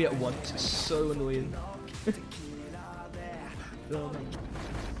hits me at once. It's so annoying. Oh, man.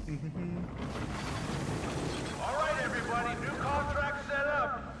 All right, everybody, new contract set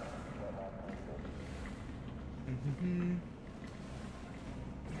up.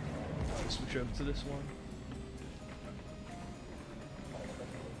 Let's switch over to this one.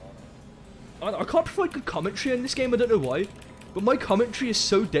 I can't provide good commentary in this game, I don't know why. But my commentary is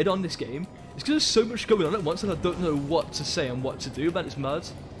so dead on this game. It's because there's so much going on at once and I don't know what to say and what to do, man. It's mad.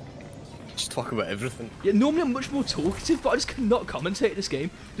 Just talk about everything. Yeah, normally I'm much more talkative, but I just cannot commentate this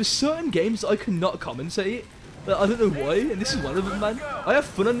game. There's certain games that I cannot commentate. Like, I don't know why, and this is one of them, man. I have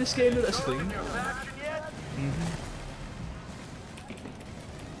fun on this game, though, that's the thing.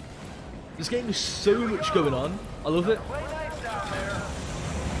 This game is so much going on. I love it.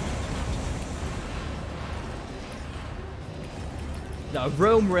 Now,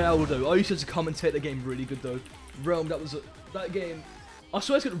 Realm Royale, though, I used to commentate the game really good, though. Realm, that game. I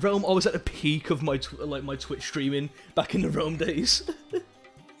swear to God, Realm, I was at the peak of my my Twitch streaming back in the Realm days.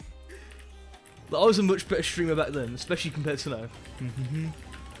 But I was a much better streamer back then, especially compared to now.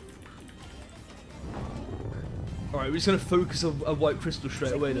 Alright, we're just going to focus on a white crystal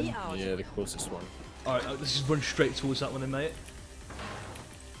straight away then. Yeah, the closest one. Alright, let's just run straight towards that one then, mate.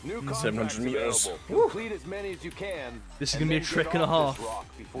 New 700 meters. available. Complete as many as you can. This is gonna be a trick and a half.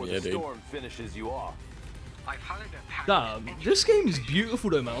 Before Yeah, the dude. storm finishes you off. Damn, this game is beautiful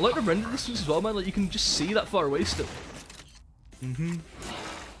though, man. I like the render distance as well, man. Like you can just see that far away still.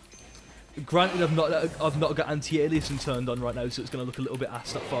 Granted, I've not got anti-aliasing turned on right now, so it's gonna look a little bit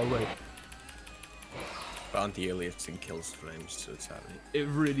ass that far away. But anti-aliasing kills frames, so it's happening. It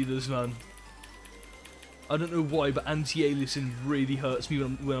really does, man. I don't know why, but anti-aliasing really hurts me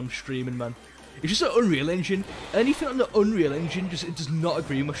when I'm streaming, man. It's just an Unreal Engine. Anything on the Unreal Engine, it does not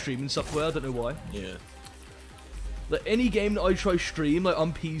agree with my streaming software. I don't know why. Yeah. Like any game that I try stream like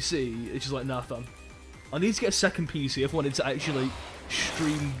on PC, it's just like nah, fam. I need to get a second PC if I wanted to actually like,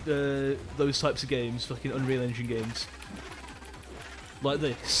 stream those types of games, fucking Unreal Engine games. Like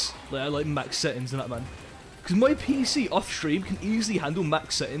this, like I like max settings and that, man. Because my PC off stream can easily handle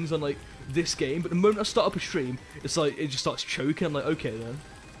max settings on like this game, but the moment I start up a stream, it's like it just starts choking. I'm like, okay then.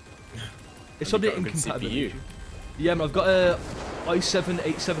 It's probably incompatible. Yeah, man, I've got a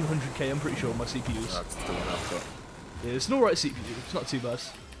i7-8700K. I'm pretty sure on my CPUs. That's the one I've got. Yeah, it's an alright CPU. It's not too bad.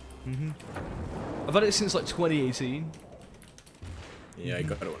 I've had it since like 2018. Yeah, I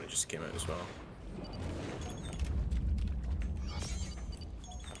got it when it just came out as well.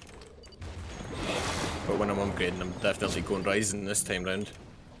 But when I'm upgrading, I'm definitely going Ryzen this time round.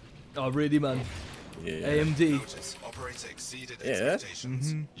 Oh, really, man? Yeah. AMD. Notice, operator exceeded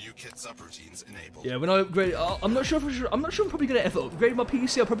expectations. New kit subroutines enabled. Yeah, when I upgrade, I'm not sure if I'm probably gonna ever upgrade my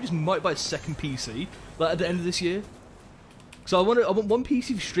PC. I probably just might buy a second PC, like at the end of this year. So I want one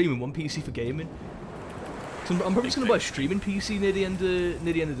PC for streaming, one PC for gaming. So I'm probably just gonna buy a streaming PC near the end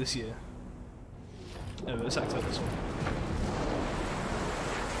of this year. Anyway, let's activate this one.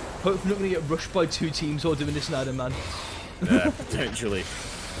 Hopefully not gonna get rushed by 2 teams while doing this now, then, man. Yeah, potentially.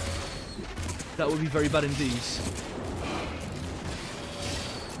 That would be very bad indeed.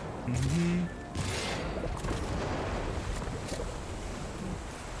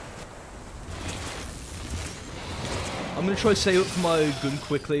 I'm gonna try to save up for my gun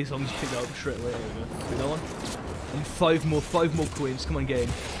quickly, so I'm just pick that up straight away. There we go. Pick that one. And 5 more coins. Come on, game.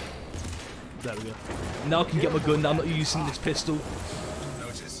 There we go. Now I can get my gun. Now I'm not using this pistol.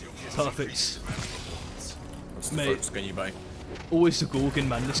 Perfect. What's the Mate. first gun you buy? Always the Gorgon,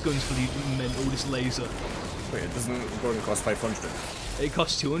 man. This gun's fully mental. This laser. Wait, it doesn't Gorgon cost 500? It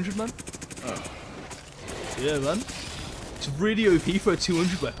costs 200, man. Oh. Yeah, man. It's really OP for a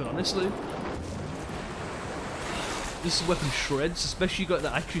 200 weapon, honestly. This weapon shreds, especially you got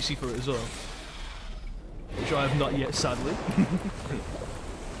the accuracy for it as well. Which I have not yet, sadly.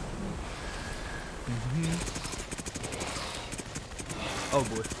 Oh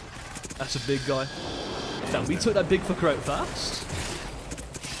boy. That's a big guy. Damn, we took that big fucker out fast.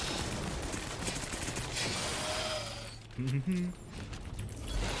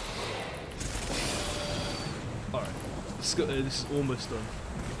 Alright, let's go. This is almost done.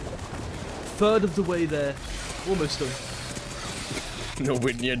 Third of the way there. Almost done.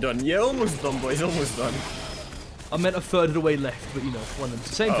 Nowhere near done. Yeah, almost done, boys. Almost done. I meant a third of the way left, but you know, one of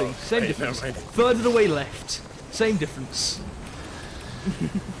them. Same thing, same right, difference. never mind. Third of the way left, same difference.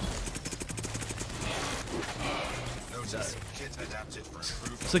 Notice, kit adapted for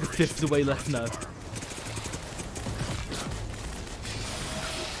improved It's like a fifth of the way left now.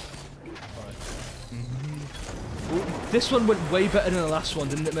 Ooh, this one went way better than the last one,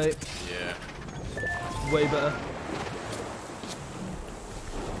 didn't it, mate? Yeah. Way better.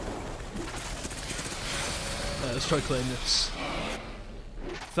 Let's try clearing this.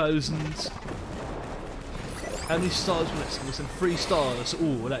 Thousands. How many stars were this? Listen, 3 stars.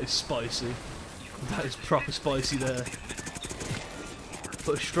 Ooh, that is spicy. That is proper spicy there.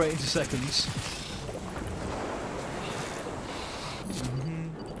 Put us straight into seconds.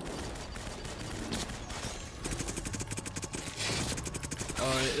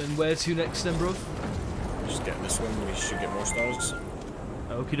 Alright, then where to next then, bro? Just get this one, we should get more stars.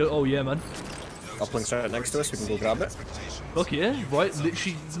 Okay, oh yeah, man. Uplink's right next to us, we can go grab it. Look, yeah, right,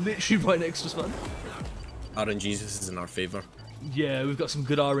 literally right next to us, man. RNG's is in our favour. Yeah, we've got some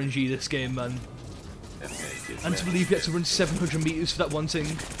good RNG this game, man. And to believe you had to run 700 meters for that one thing.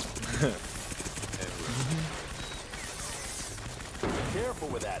 Careful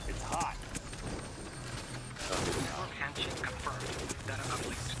with that, it's hot.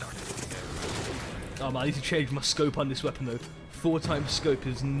 Oh man, I need to change my scope on this weapon though. 4 times scope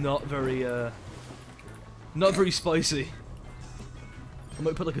is not very spicy. I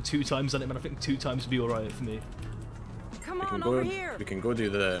might put like a 2 times on it, man. I think 2 times would be alright for me. Come on, over here. We can go do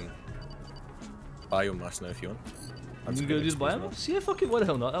the biomass now if you want. I'm gonna go do the biomass? Yeah, fuck it, why the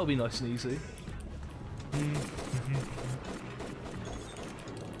hell not? That'll be nice and easy.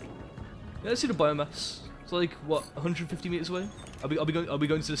 Yeah, let's see the biomass. It's like what, 150 meters away? Are we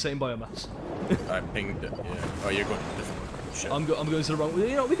going to the same biomass? I pinged it. Yeah. Oh, you're going to different one. Shit. I'm going to the wrong.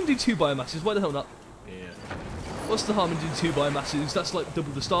 You know, we can do 2 biomasses. Why the hell not? Yeah. What's the harm in doing 2 biomasses? That's like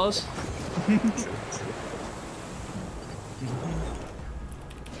double the stars. True.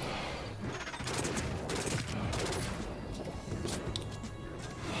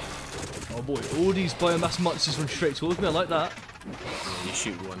 Oh boy, all these biomass monsters run straight towards me. I like that. Yeah, you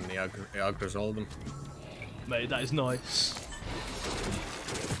shoot one, the aggros all of them. Mate, that is nice.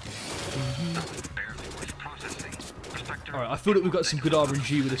 Alright, I feel that we've got some good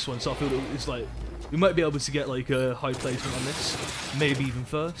RNG with this one, so I feel that it's like we might be able to get like a high placement on this, maybe even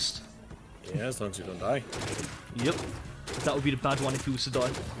first. Yeah, as long as you don't die. Yep, that would be the bad one if he was to die.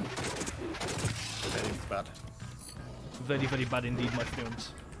 Very bad. Very, very bad indeed, my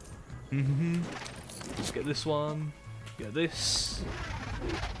friends. Let's get this one. Get this.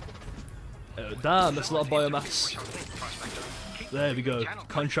 Oh, damn, that's a lot of biomass. There we go.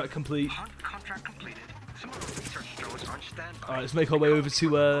 Contract complete. Alright, let's make our way over to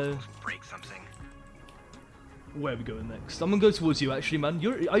where are we going next? I'm gonna go towards you actually, man.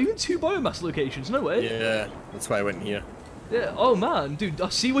 Are you in 2 biomass locations? No way. Yeah, that's why I went here. Yeah, oh man, dude, I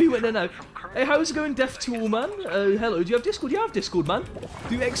see where you went there now. Hey, how's it going, Death Tool, man? Hello, do you have Discord? You have Discord, man.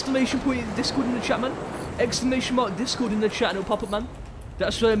 Do exclamation point Discord in the chat, man. Exclamation mark Discord in the chat and it'll pop up, man.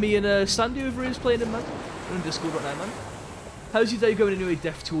 That's where me and Sandy over here is playing in, man. We're on Discord right now, man. How's your day going anyway,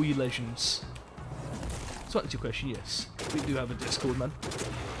 Death Tool, you legends? So that's your question, yes. We do have a Discord, man.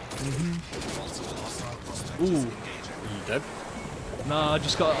 Ooh. Are you dead? Nah, I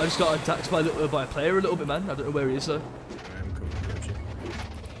just got attacked by a player a little bit, man. I don't know where he is though. I'm coming towards you.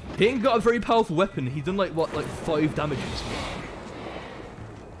 He ain't got a very powerful weapon. He done like what, like 5 damages.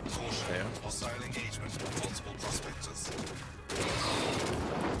 Yeah. Hostile engagement with multiple prospectors.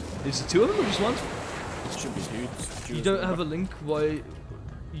 Is there 2 of them or just 1? It should be dudes. You don't have a link. Why?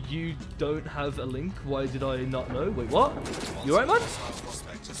 You don't have a link. Why did I not know? Wait, what? You alright, man? Hostile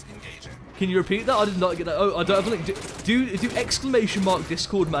prospectors engaging. Can you repeat that? I did not get that. Oh, I don't have a link. Do exclamation mark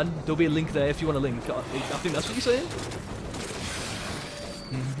Discord, man. There'll be a link there if you want a link. I think that's what you're saying.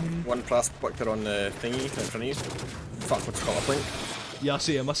 One prospector on the thingy in front of you. Fuck, what's it called? Blink? Yeah, I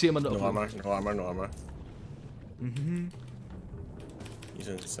see him. I see him on the No armor, no armor, no armor. He's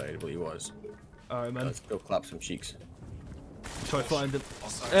inside, well he was. Alright, man. Let's go clap some cheeks. Try to find him.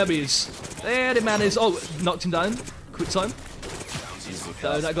 There he is. There the man is. Oh, knocked him down. Quick time.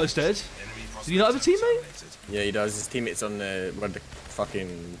 That guy's dead. Did you not have a teammate? Yeah, he does. His teammate's on the where the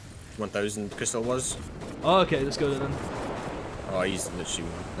fucking 1000 crystal was. Oh, okay, let's go there then. Oh, he's literally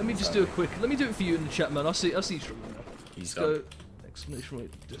one. Let me just do a quick. Let me do it for you in the chat, man. I'll see you shortly. He's Let's done. go. Exclamation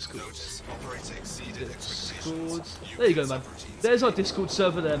point Discord. Notice operator exceeded Discord. expectations. There you go, man. There's our Discord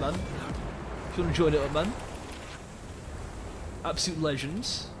server there, man. If you want to join it up, man. Absolute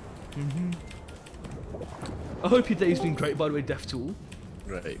legends. I hope your day's been great, by the way, Death Tool.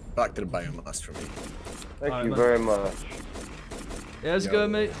 Right, back to the biomass for me. Thank Alright, you man. very much. Yeah, how's it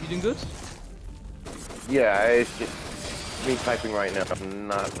going, mate? You doing good? Yeah, it's just me typing right now. I'm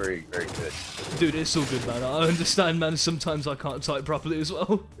not very good. Dude, it's all good, man. I understand, man. Sometimes I can't type properly as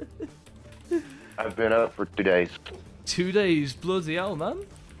well. I've been up for 2 days. 2 days, bloody hell, man.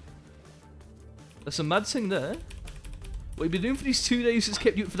 That's a mad thing there. What you been doing for these 2 days that's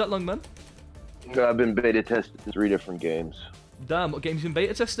kept you up for that long, man? I've been beta testing 3 different games. Damn, what games you been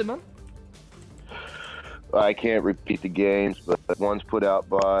beta testing, man? I can't repeat the games, but one's put out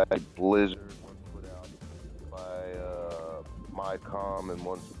by Blizzard, one's put out by Mycom, and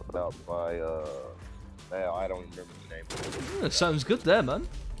one's put out by I don't remember the name. Yeah, sounds good there, man.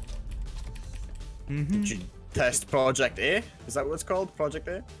 Did you test Project A? Is that what it's called? Project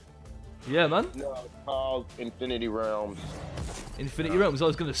A? Yeah, man. No, it's called Infinity Realms. Infinity Realms, I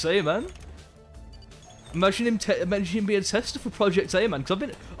was gonna say, man. Imagine him being a tester for Project A, man. Cause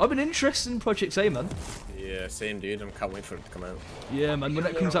I've been interested in Project A, man. Yeah, same dude. I can't wait for it to come out. Yeah, man. When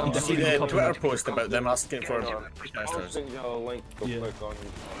that comes out, I'm Did you see definitely the gonna Twitter copy it. post about them asking for I'll testers? send you a link real Yeah. quick on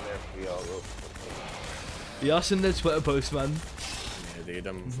there for y'all. Yeah, I seen their Twitter post, man. Yeah, dude,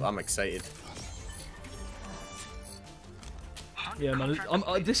 I'm excited. Yeah, man.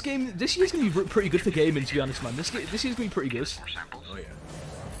 This year's gonna be pretty good for gaming, to be honest, man. This year's gonna be pretty good. Oh yeah.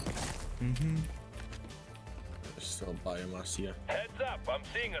 There's still biomass here. Heads up, I'm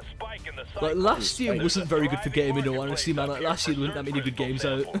seeing a spike in the Like cycle. last year wasn't very good for gaming, in all honesty, man. Like last year there wasn't that many good games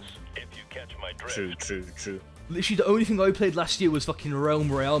out. If you catch my drift. True. Literally, the only thing I played last year was fucking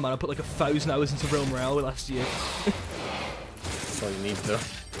Realm Royale, man. I put like 1,000 hours into Realm Royale last year. That's all you need though.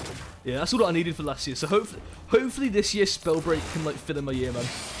 Yeah, that's all I needed for last year. So hopefully this year Spellbreak can like fill in my year, man.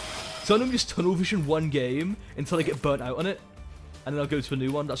 So I normally just tunnel vision one game until I get burnt out on it, and then I'll go to a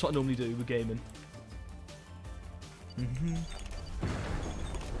new one. That's what I normally do with gaming.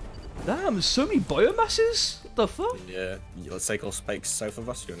 Damn, there's so many biomasses. What the fuck? Yeah, Cycle Spike's south of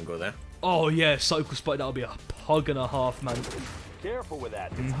us. You wanna go there? Oh yeah, Cycle Spike. That'll be a pug and a half, man. Careful with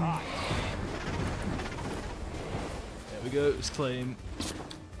that. It's hot. There we go. Let's claim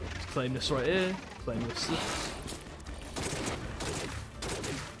this right here. Claim this.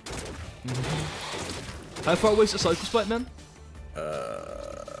 How far away is the Cycle Spike, man?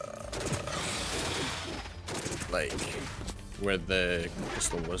 Like where the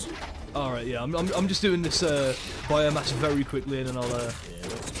pistol was. All right, yeah. I'm just doing this biomass very quickly, and then I'll Yeah,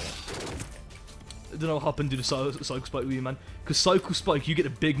 that's good. then I'll hop and do the Cycle Spike with you, man. Because Cycle Spike, you get the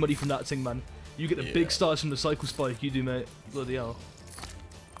big money from that thing, man. You get the big stars from the Cycle Spike. You do, mate. Bloody hell.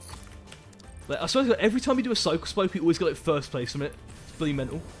 Like I swear to God, every time you do a Cycle Spike, you always get like first place from it. It's bloody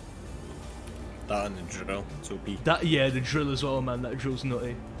mental. That and the drill. It's OP. That yeah, the drill as well, man. That drill's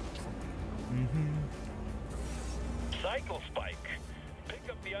nutty. Cycle Spike. Pick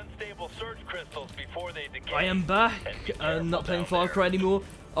up the unstable surge crystals before they decay. I am back and not playing Far Cry anymore.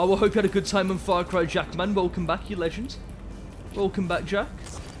 I will hope you had a good time on Far Cry, Jack, man. Welcome back, you legend. Welcome back, Jack.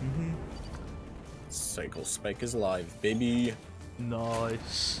 Cycle Spike is live, baby.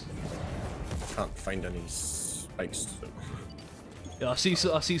 Nice. Can't find any spikes. Yeah, I see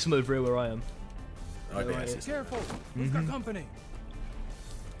some over here where I am. Okay, I see. Careful, we've got company.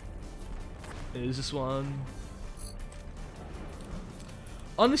 Here's this one.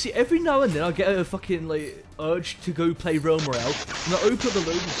 Honestly, every now and then I get a fucking like urge to go play Realm Royale, and I open up the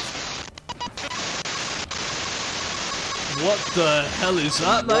loaders. What the hell is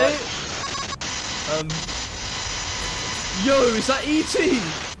that, mate? Yo, is that E.T.?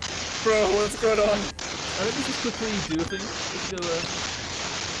 Bro, what's going on? Let me just quickly do a thing.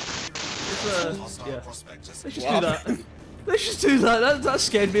 Let's go, yeah. Let's just do that. Let's just do that. That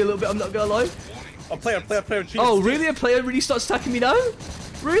scared me a little bit, I'm not gonna lie. Oh, player. Oh, really? A player really starts attacking me now?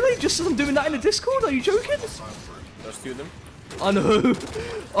 Really? Just as I'm doing that in the Discord? Are you joking? There's two of them. I know.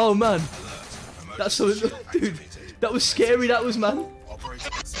 Oh, man. That's so... Dude, that was scary, that was, man.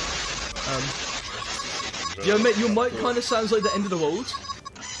 Yo, mate, your mic kind of sounds like the end of the world.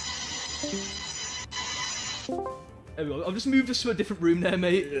 There we go. I've just moved us to a different room there,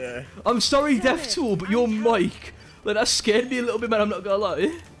 mate. Yeah. I'm sorry, DevTool, but your mic... Like, that scared me a little bit, man, I'm not gonna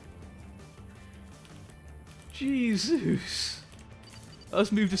lie. Jesus. I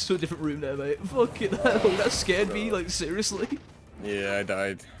just moved us to a different room there, mate. Fucking hell, that scared me, like, seriously. Yeah, I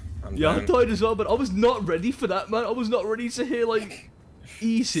died. I'm Yeah, down. I died as well, but I was not ready for that, man. I was not ready to hear, like,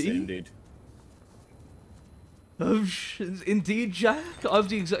 easy. Same, dude. Oh, indeed, Jack. I have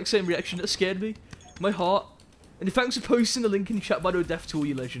the exact same reaction that scared me. My heart. And thanks for posting the link in chat, by the way, DevTool,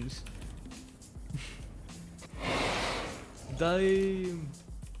 you legends. Damn.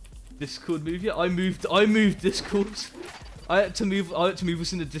 Discord move, yeah. I moved Discord. I had to move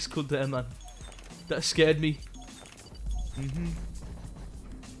us in the Discord there, man. That scared me.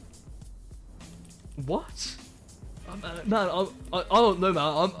 What? Man, I don't know, man.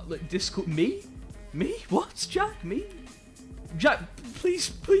 I'm like Discord. Me? What? Jack? Me? Jack,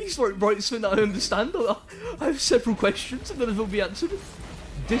 please write something that I understand. I have several questions and none of them will be answered.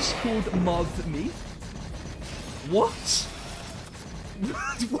 Discord mobbed me? What?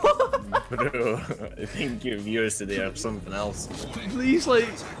 What? Bro, I think your viewers today are something else. Please, like...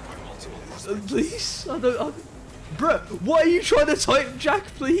 please? I don't... Bruh, what are you trying to type, Jack,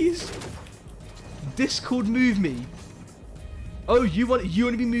 please? Discord move me. Oh, you want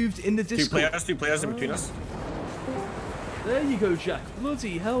to be moved in the Discord? Two players in between us. There you go, Jack.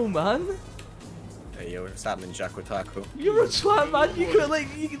 Bloody hell, man. Hey, yo, what's happening, Jack Otaku? You're a twat, man. You could, like...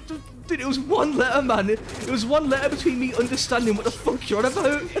 dude, it was one letter, man. It was one letter between me understanding what the fuck you're on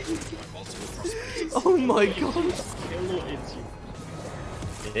about. Oh my god.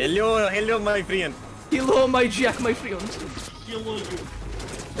 Hello, my friend. Hello, my Jack, my friend.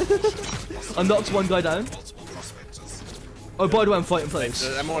 I knocked one guy down. Oh, by the way, I'm fighting players.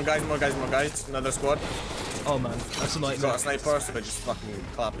 More guys. Another squad. Oh man, that's a He's nightmare. got a sniper, so I just fucking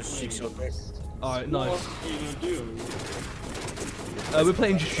clap his cheeks real quick. Alright, nice. We're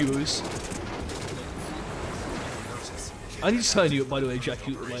playing just duos. I need to turn you up, by the way, Jack.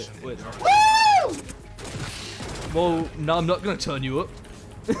 Wait. Woo! Well, no, I'm not gonna turn you up.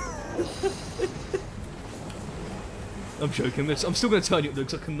 I'm joking. I'm still gonna turn you up though,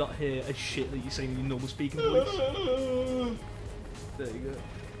 because I cannot hear a shit that you're saying in your normal speaking voice. There you go.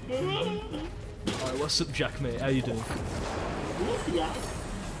 Alright, what's up, Jack, mate? How you doing? Yeah.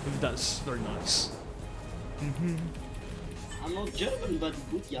 That's very nice. I'm not German, but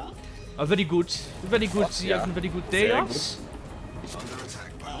good, yeah. A very good, you have a very good day, yes? Under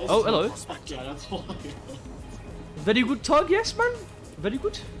attack by Oh, hello. Yeah, that's why. Very good tag, yes, man. Very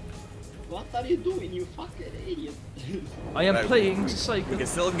good. What are you doing, you fucking idiot? I am Right, playing We Psycho. can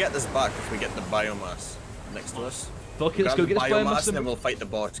still get this back if we get the biomass next to us. Fuck it, let's go Grab get the this biomass biomass. and then we'll fight the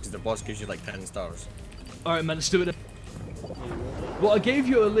boss, because the boss gives you like 10 stars. Alright, man, let's do it. Well, I gave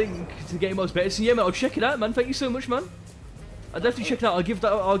you a link to the game I was better, so yeah, man, I'll check it out, man. Thank you so much, man. I'll definitely check it out.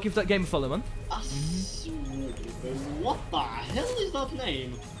 I'll give that game a follow, man. What the hell is that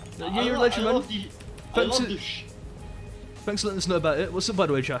name? Yeah, you're a legend, man. Thanks for letting us know about it. What's up, by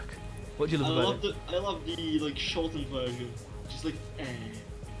the way, Jack? What do you love about it? I love the like shortened version. Just like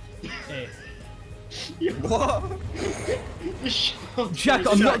Eh. What? Jack,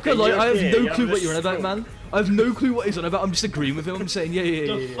 I'm not gonna lie, I have no clue what you're on stroke. about, man. I have no clue what he's on about. I'm just agreeing with him. I'm saying, yeah.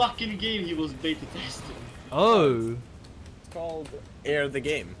 The fucking game he was beta testing. Oh. It's called Air the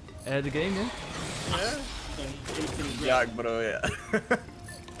Game. The game, yeah. Jack, bro, yeah.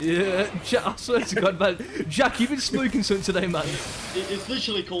 Yeah, Jack, I swear to God, man. Jack, you've been smoking something today, man. It's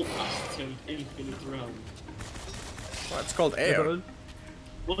literally called Ascent Infinite Realm. Well, it's called Air.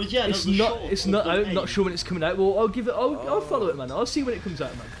 Well, yeah, It's not. I'm not sure when it's coming out. Well, I'll give it. I'll follow it, man. I'll see when it comes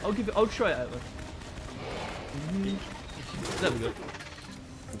out, man. I'll try it out, man. There we go.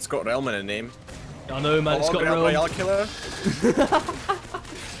 It's got Realm in the name. I know, man. It's got Realm. Royale Killer.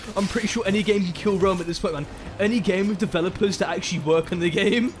 I'm pretty sure any game can kill Realm at this point, man. Any game with developers that actually work on the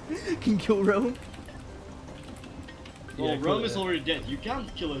game can kill Realm. Well, Yeah, Realm cool, is yeah. already dead. You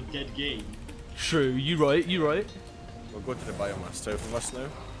can't kill a dead game. True. You right. We'll go to the biomass south of us now.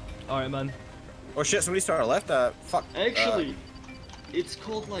 All right, man. Oh shit, somebody started left. Fuck. Actually, it's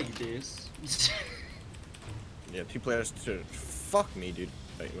called like this. Yeah, 2 players to. Fuck me, dude.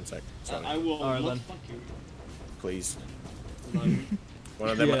 Wait, 1 sec. Sorry. I will Alright, not then. fuck you. Please. No. One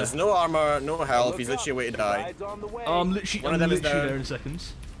of them Yeah. has no armor, no health. He's literally a way to die. Ride's on the way. I'm literally One of them is there down. in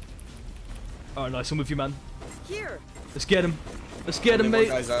seconds. All right, nice. I'm with you, man. Here. Let's get him. Let's get him, Only one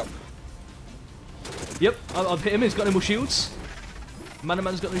mate. guy's up. Yep, I've hit him. He's got no more shields.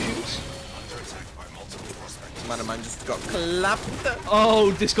 Man's got no shields. Under attack by multiple prospectors. Man just got clapped.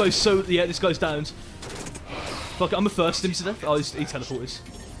 Oh, this guy's so... Yeah, this guy's downed. Fuck it, I'm a first him to death. Oh, he teleported.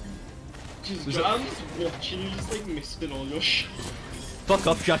 I'm just watching you just like missing all your shit. Fuck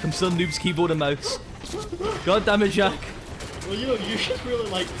off, Jack. I'm still noob's keyboard and mouse. God damn it, Jack. Well, you know, you should really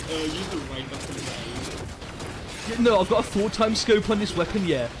like use the right button. No, I've got a 4x scope on this weapon,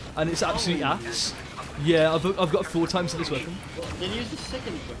 yeah. And it's absolute axe. Yeah, I've got 4 times to this weapon. Well, then use the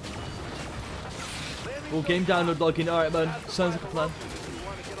second weapon. Well, game download login. Alright, man. Sounds like a plan.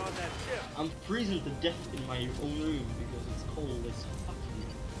 I'm freezing to death in my own room because it's cold as fucking.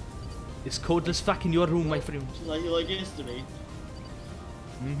 It's cold as fuck in your room, my friend. Like yesterday.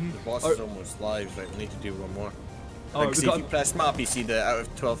 The boss is almost live. Right, we need to do one more. Alright, Like, we see, got... if you press map, you see that out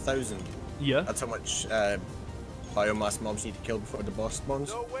of 12,000. Yeah. That's how much biomass mobs need to kill before the boss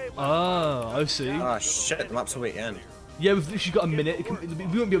spawns. Ah, I see. Ah shit, the map's away end. Yeah, we've literally got a minute.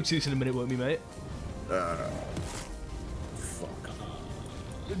 We won't be able to do this in a minute, won't we, mate? Fuck.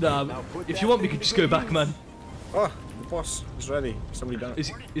 Nah, if you want, we could just go back, man. Oh, the boss is ready. Somebody done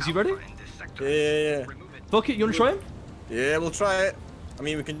it. Is he ready? Yeah. Fuck it, you wanna try him? Yeah, we'll try it. I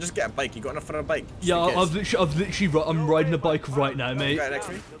mean, we can just get a bike. You got enough for a bike? Just Yeah, in case. I'm riding a bike right now, mate. Right next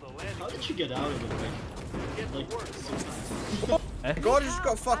to me. How did you get out of it? Like so fast? God, he's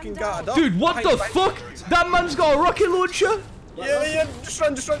got fucking guarded up. Dude, what the Behind fuck? That man's got a rocket launcher? Yeah, just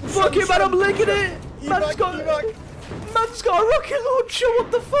run. Fuck it, man, I'm licking it! Man's got a rocket launcher,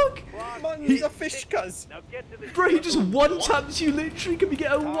 what the fuck? Man, he's a fish, cuz. Bro, he just one-taps you literally. Can we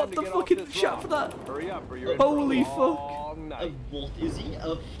get a what the fuck in the chat for that? Hurry up, or you're in Holy for a fuck. long night. What is he?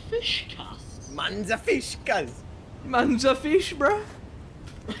 A fish cast? Man's a fish, cuz. Man's a fish, bruh.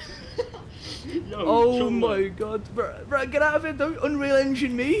 Yo, Oh Chola, my god, bruh, get out of it, don't Unreal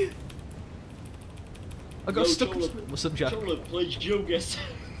Engine me. I got Yo, stuck. Chola, What's up, Jack? Chola, play GeoGuessr.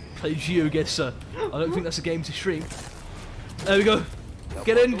 Play GeoGuessr. I don't think that's a game to stream. There we go.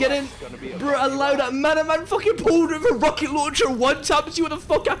 Get in. Bro, allow that man fucking pulled with a rocket launcher one tap. See what the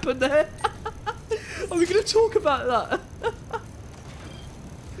fuck happened there? Are we gonna talk about that?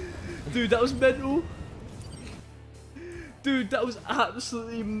 Dude, that was mental. Dude, that was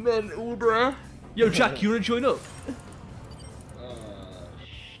absolutely mental, bruh. Yo, Jack, you wanna join up?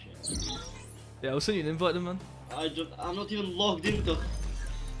 Shit. Yeah, I'll send you an invite then, man. I'm not even logged into.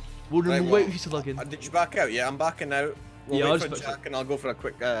 We'll Right, wait well, for you to log in. Did you back out? Yeah, I'm backing out. We'll Yeah, I'll wait for just back Jack and I'll go for a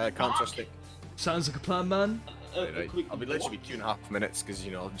quick counter stick. Sounds like a plan, man. Right. Quick, I'll be literally 2.5 minutes because,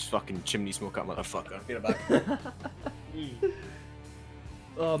 you know, I'll just fucking chimney smoke that motherfucker. Be right back.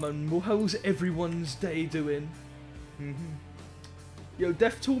 Oh man, well, how's everyone's day doing? Yo,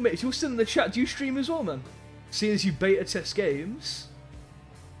 Death Tool, mate, if you're still in the chat, do you stream as well, man? Seeing as you beta test games.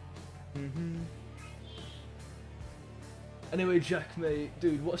 Anyway, Jack, mate,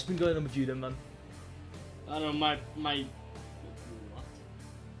 dude, what's been going on with you then, man? I don't know, my...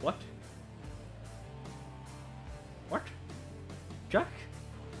 What? What? Jack?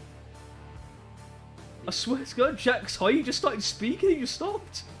 I swear to God, Jack's high, you just started speaking and you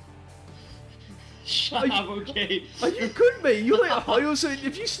stopped. Shut up, okay? Are you good, mate? You're like high or something.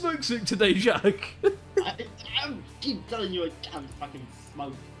 If you smoke something today, Jack. I keep telling you I can't fucking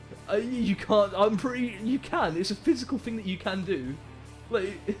smoke. You can't. I'm pretty. You can. It's a physical thing that you can do.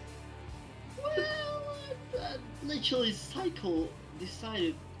 Like. Well, literally, Cycle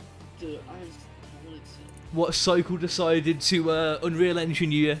decided to. What Cycle decided to Unreal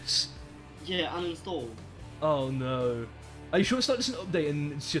Engine US? Yeah, uninstall. Oh no. Are you sure it's not just an update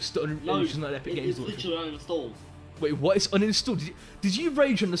and it's just it's not Epic Games? It's literally uninstalled. Wait, what? It's uninstalled? Did you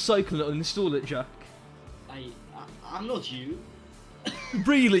rage on the Cycle and uninstall it, Jack? I'm not you.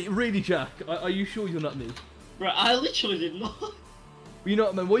 Really, Jack? Are you sure you're not me? Bro, I literally did not. You know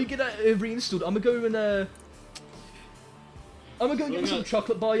what, man? While you get that reinstalled, I'm gonna go and get me some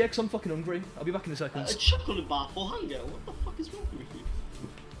chocolate bar, yeah, 'cause I'm fucking hungry. I'll be back in a second. A chocolate bar for hunger? What the fuck is wrong with you?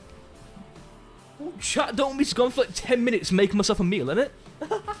 Well, chat, don't want me to go on for like 10 minutes making myself a meal, innit?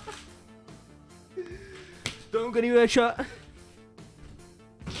 Don't go anywhere, chat.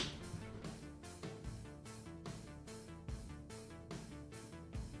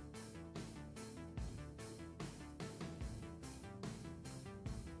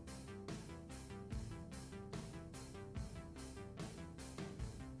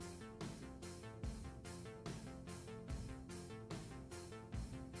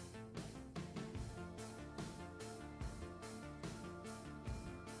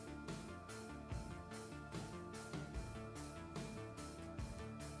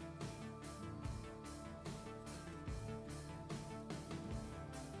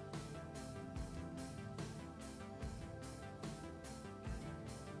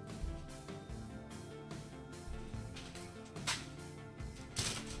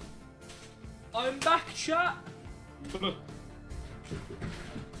 I'm back, chat.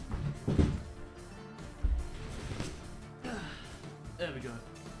 There we go.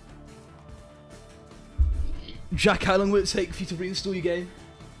 Jack, how long will it take for you to reinstall your game?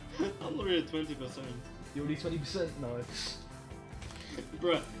 I'm already at 20%. You're already 20%? Nice.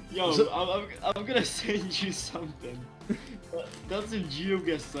 Bruh, yo, so, I'm gonna send you something. That's in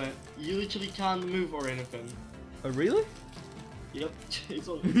GeoGuessr. You literally can't move or anything. Oh, really? Yep, it's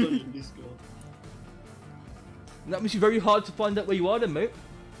on your Discord. That makes it very hard to find out where you are then, mate.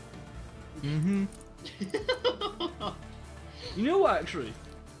 You know what, actually?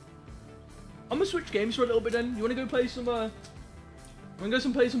 I'm gonna switch games for a little bit then. You wanna go play some,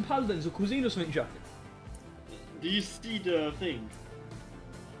 play some Paladins or Cuisine or something, Jack? Do you see the thing?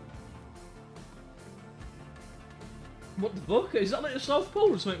 What the fuck? Is that like the South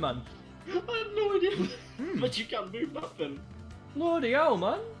Pole or something, man? I have no idea. But you can't move nothing. Bloody hell,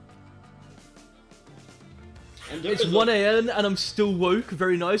 man. It's 1 AM and I'm still woke.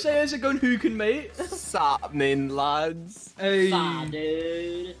 Very nice. Hey, how's it going, Hookin, mate? Sapnin, lads. Hey.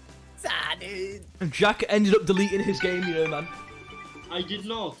 Dude. And Jack ended up deleting his game, you know, man. I did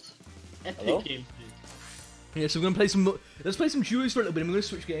not. Epic Games did. Yeah, so we're gonna play some. Let's play some duos for a little bit and we're gonna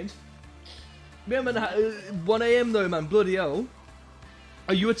switch games. Yeah, man, 1 AM though, man. Bloody hell.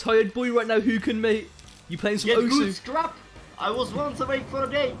 Are you a tired boy right now, Hookin, mate? You playing some Osu? Good scrap! I was once awake for a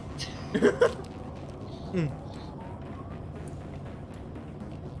day!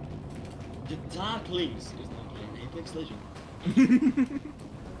 The Dark Links is not an Apex Legend.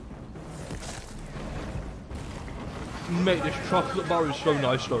 Mate, this chocolate bar is so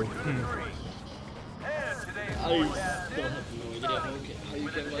nice, though. I still have no idea how you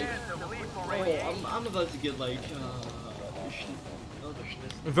get like... Oh, I'm about to get like...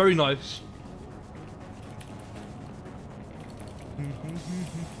 Very nice.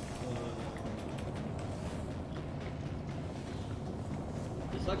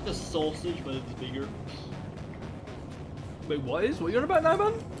 It's like the sausage, but it's bigger. Wait, what are you on about now,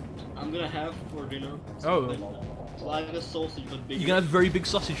 man? I'm gonna have for dinner. Oh. Like a sausage, but bigger. You're gonna have a very big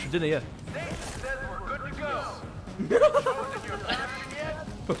sausage for dinner, yeah? We're good to go.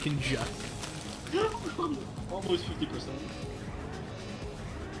 Fucking Jack. Almost 50%.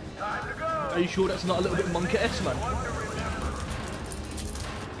 Time to go. Are you sure that's not a little bit Monka-esque, man?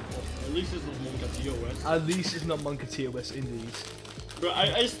 At least it's not Monka TOS. At least it's not Monka TOS, indeed. Bro,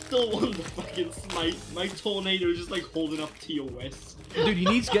 I still want the fucking smite. My tornado is just like holding up TOS. Dude, you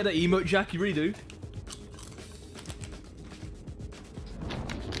need to get that emote, Jack. You really do.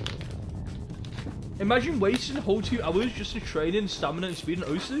 Imagine wasting a whole 2 hours just to train in stamina and speed and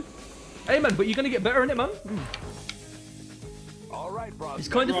Osu. Hey man, but you're gonna get better in it, man. It's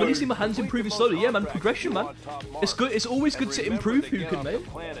kind of funny seeing my hands improving slowly. Yeah, man, progression, man. It's good. It's always good to improve who can, mate.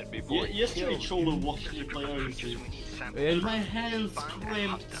 Yesterday, Chola watched me play Osu. And my hands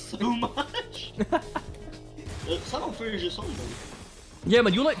cramped so much. Someone finish your song, though. Yeah,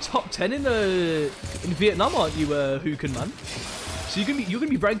 man, you're like top 10 in Vietnam, aren't you, Hukin, man? So you're gonna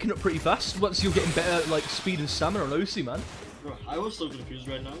be ranking up pretty fast once you're getting better at like speed and stamina on OC, man. Bro, I was so confused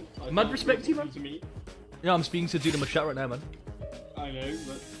right now. Mad respect to you, man. Yeah, I'm speaking to dude in my chat right now, man. I know,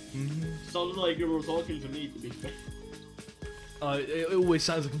 but sounds like you were talking to me, to be fair. It always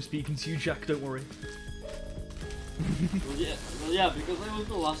sounds like I'm speaking to you, Jack. Don't worry. Well, yeah, because I was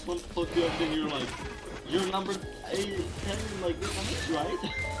the last one to talk to you, and then you're like, you're number 8, 10, like Vietnamese,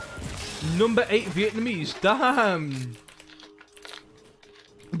 right? Number 8 Vietnamese. Damn.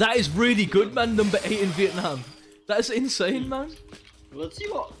 That is really good, man. Number 8 in Vietnam. That is insane, man. Let's see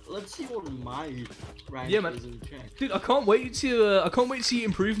what my rank is in Czech. Dude, I can't wait to see you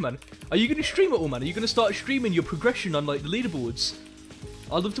improve, man. Are you gonna stream it all, man? Are you gonna start streaming your progression on like the leaderboards?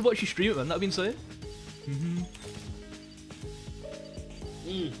 I'd love to watch you stream it, man. That'd be insane.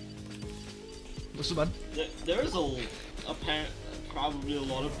 What's up, man? There's probably a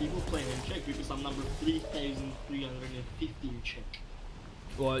lot of people playing in Czech because I'm number 3,350 in Czech.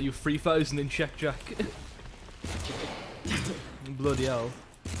 Well, you're 3,000 in Czech, Jack. Bloody hell.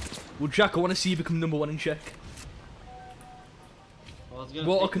 Well, Jack, I want to see you become number 1 in Czech.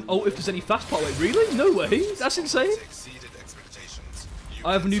 Well, I can ult if there's any fast part. Wait, really? No way. That's insane.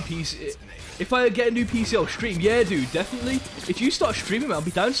 I have a new PC. If I get a new PC, I'll stream. Yeah, dude, definitely. If you start streaming, man, I'll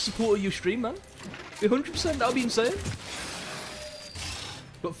be down to support your stream, man. 100%. That'll be insane.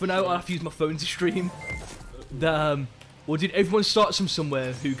 But for now, I have to use my phone to stream. Damn. Well, dude, everyone starts from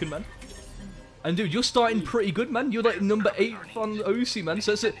somewhere, Hukin, man. And dude, you're starting pretty good, man. You're like number 8 on OC, man.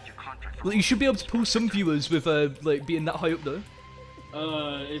 So it's it. Well, you should be able to pull some viewers with like being that high up, though.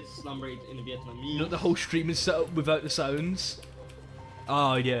 It's number 8 in Vietnamese. Not the whole stream is set up without the sounds.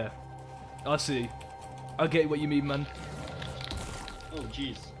 Oh yeah, I see. I get what you mean, man. Oh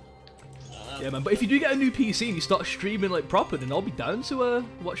jeez. Yeah, man. But if you do get a new PC and you start streaming like proper, then I'll be down to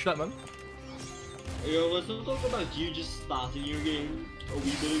watch that, man. Yo, let's not talk about you just starting your game a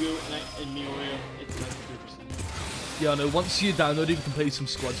wee bit ago, and me already, it's 93%. Yeah, I know. Once you download it, you can play some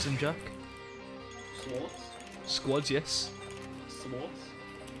squads in, Jack. Squads? Squads, yes. Squads?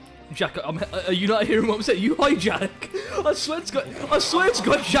 Jack, are you not hearing what I'm saying? You hijack. I swear to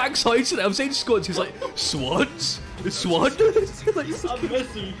God, Jack's hiding it. I'm saying squads. He's like, swads? Swad? Like, I'm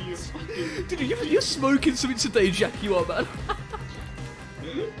messing with you. Dude, you're smoking something today, Jack. You are, man.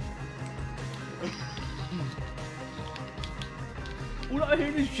 All I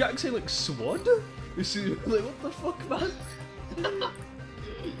hear is Jack saying like swad? This is like what the fuck, man?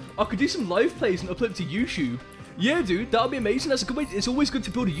 I could do some live plays and upload to YouTube. Yeah, dude, that'll be amazing. That's a good way. It's always good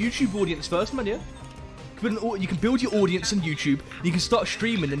to build a YouTube audience first, man. Yeah. You can build your audience on YouTube. You can start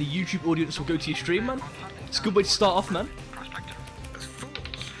streaming, and the YouTube audience will go to your stream, man. It's a good way to start off, man.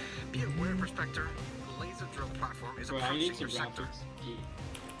 Bro, I need some graphics.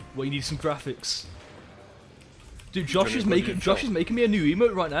 Well, you need some graphics. Dude, Josh is making me a new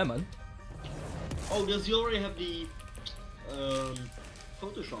emote right now, man. Oh, does he already have the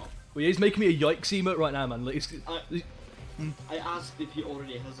Photoshop? Well, yeah, he's making me a yikes emote right now, man. Like, I asked if he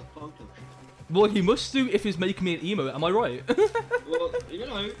already has a Photoshop. Well, he must do if he's making me an emote. Am I right? Well, you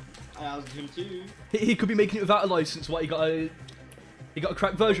know, I asked him too. He could be making it without a license. What, he got a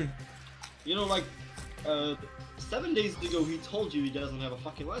cracked version? You know, like 7 days ago, he told you he doesn't have a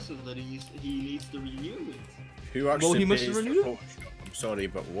fucking license, that he needs to renew it. Who actually well, he must pays have for renewed Photoshop? I'm sorry,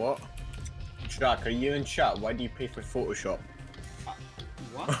 but what? Jack, are you in chat? Why do you pay for Photoshop?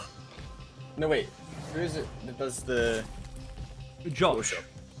 What? No, wait. Who is it that does the... Josh. Photoshop?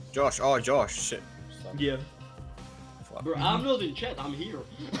 Josh. Oh, Josh. Shit. Yeah. Fuck. Bro, I'm not in chat. I'm here.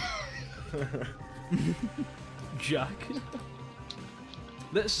 Jack.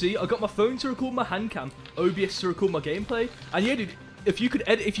 Let's see. I got my phone to record my hand cam, OBS to record my gameplay, and yeah, dude. If you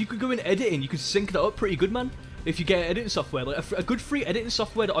could go in editing, you could sync that up pretty good, man. If you get editing software, like a good free editing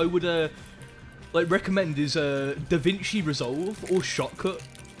software that I would like recommend is DaVinci Resolve or Shotcut.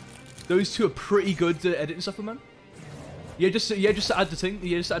 Those two are pretty good editing software, man. Yeah, just to add the thing.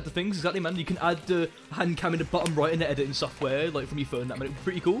 Yeah, just to add the things. Exactly, man. You can add the hand cam in the bottom right in the editing software, like from your phone. That man, it'd be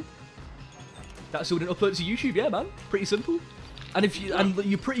pretty cool. That's all then upload to YouTube. Yeah, man. Pretty simple. And if you and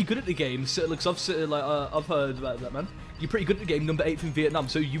you're pretty good at the game, so like I've heard about that, man. You're pretty good at the game, number 8 in Vietnam,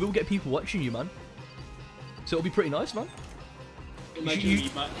 so you will get people watching you, man. So it'll be pretty nice, man. You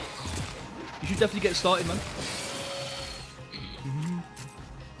should definitely get started, man.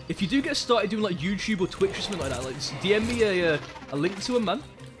 If you do get started doing like YouTube or Twitch or something like that, like just DM me a link to him, man.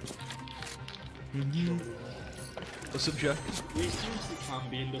 What's up, Jack? We seriously can't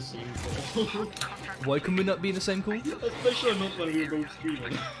be in the same call. Why can we not be in the same call? Especially not when we're both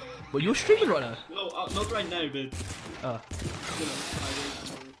streaming. Well, you're streaming right now? No, not right now, but... Ah.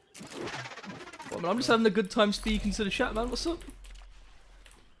 Well, man, I'm just having a good time speaking to the chat, man. What's up?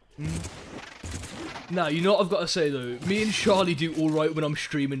 Nah, you know what I've got to say, though? Me and Charlie do alright when I'm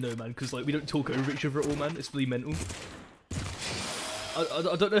streaming, though, man. Because, like, we don't talk over each other at all, man. It's really mental.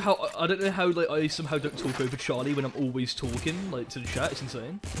 I don't know how like I somehow don't talk over Charlie when I'm always talking like to the chat. It's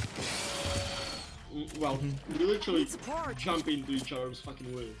insane. Well, we literally jump into each other's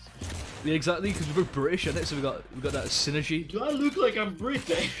fucking words. Yeah, exactly, because we're both British, innit? So we got that synergy. Do I look like I'm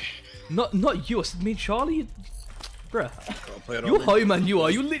British? Not you. I said me and Charlie. Bruh, you're high, man. You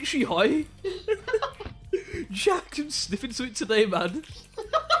are. You're literally high. Jack's sniffing something today, man.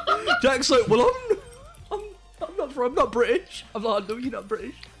 Jack's like, well, I'm not British. I'm like, no, you're not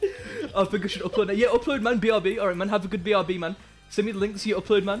British. I think I should upload it. Yeah, upload, man. BRB. Alright, man. Have a good BRB, man. Send me the link to your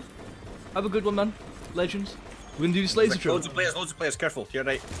upload, man. Have a good one, man. Legends. We're gonna do this laser drill. Loads of players. Careful. You're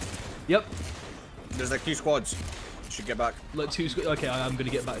right. Yep. There's like 2 squads. You should get back. Like 2 squads. Okay, I am gonna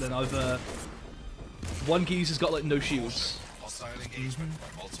get back then. I've one geese has got like no shields. Hostile engagement by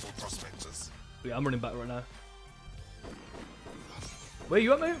multiple prospectors. Yeah, I'm running back right now. Where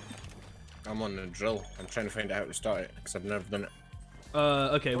you at, mate? I'm on the drill. I'm trying to find out how to start it because I've never done it.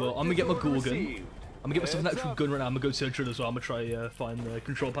 Okay, well, I'm gonna get my ghoul gun. I'm gonna get myself an actual gun right now. I'm gonna go to the drill as well. I'm gonna try find the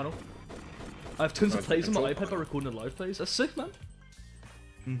control panel. I have tons of plays on my iPad by recording the live plays. That's sick, man.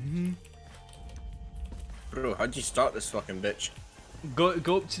 Bro, how'd you start this fucking bitch? Go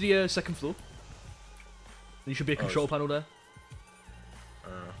up to the 2nd floor. There should be a control panel there.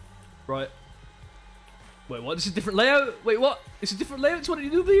 Right. Wait, what? This is a different layout? Wait, what? It's a different layout to what you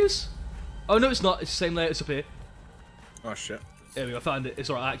do these? Oh, no, it's not. It's the same layout. It's up here. Oh, shit. There we go. I found it. It's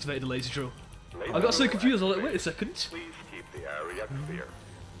alright. I activated the laser drill. I got so confused. I was like, wait a second. Please keep the area clear.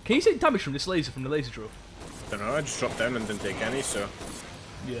 Can you take damage from this laser, from the laser drill? Don't know. I just dropped down and didn't take any, so...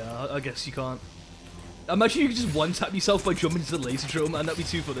 Yeah, I guess you can't. Imagine you could just one-tap yourself by jumping into the laser drill, man. That'd be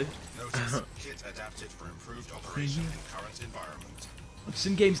too funny. Notice, kit adapted for improved operation in current environment. I've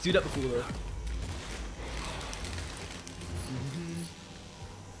seen games do that before, though.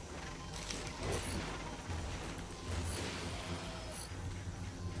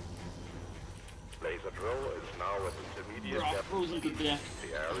 Laser drill is now at intermediate depth. Frozen to death.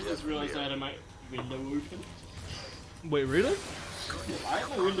 I just realized I had my window open. Wait, really? I have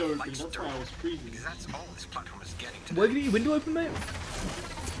my window open, that's why I was freezing. Why did you get your window open, mate?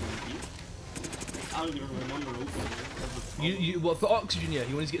 I don't even remember opening it. What, for oxygen, yeah?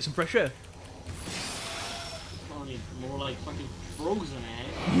 You wanted to get some fresh air? Probably more like fucking frozen air.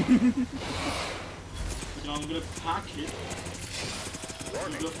 You know, I'm gonna pack it.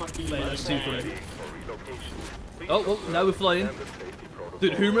 I'm gonna fucking mate, that's too funny. Oh, well, now we're flying.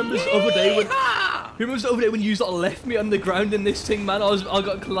 Dude, who remembers the other day when... Who remembers the other day when you lot left me on the ground in this thing, man? I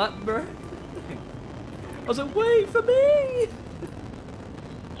got clapped, bro. I was like, wait for me!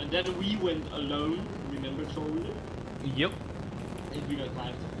 And then we went alone, remember, Charlie? Yep. And we got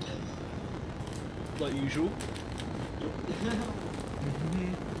clapped. Like usual. Yep.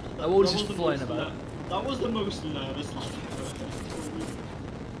 I was just flying about. That was the most nervous laugh.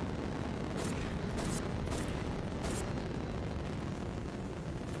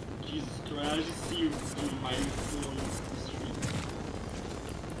 Jesus Christ, I just see you doing my phone on the street.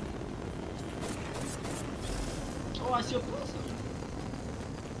 Oh, I see a person.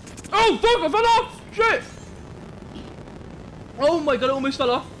 Oh fuck, I fell off! Shit! Oh my god, I almost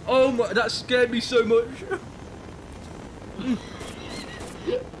fell off. Oh my, that scared me so much.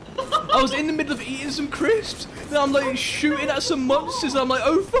 I was in the middle of eating some crisps, then I'm like shooting at some monsters, and I'm like,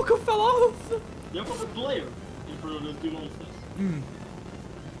 oh fuck, I fell off! There was a player in front of those 2 monsters.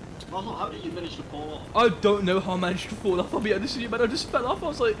 Also, how did you manage to fall off? I don't know how I managed to fall off, I'll be honest with you, man. I just fell off.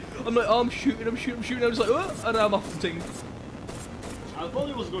 I'm like, oh, I'm shooting. I'm just like, oh, and now I'm off the thing. I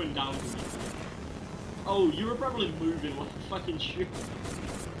probably was going down to me. Oh, you were probably moving like a fucking shit.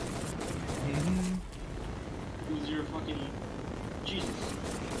 Because you're fucking... Jesus.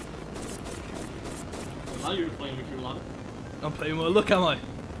 Well, now you're playing with your luck. I'm playing with my luck, am I?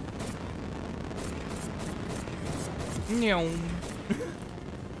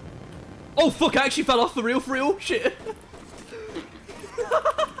 Oh fuck, I actually fell off for real, shit.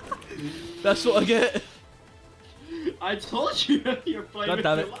 That's what I get. I told you you're playing God with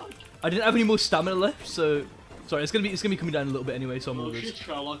damn your it. luck. I didn't have any more stamina left, so sorry. It's gonna be coming down a little bit anyway, so I'm all Oh good. shit,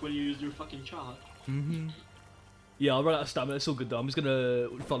 Sherlock, when you used your fucking chart. Yeah, I'll run out of stamina. It's all good though. I'm just gonna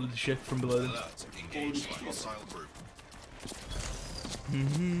follow the ship from below. Alert. Engaged by hostile group.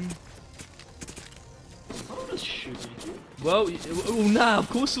 Someone was shooting at you. Well, nah. Of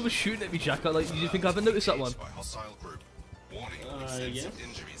course, someone's shooting at me, Jack. Like, you think I haven't noticed that one? By hostile group. Warning. Yes.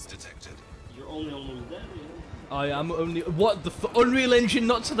 Injuries detected. You're only almost dead, yeah. I am only. What the Unreal Engine?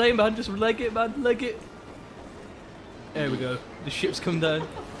 Not today, man. Just leg it, man. Leg it. There we go. The ship's come down.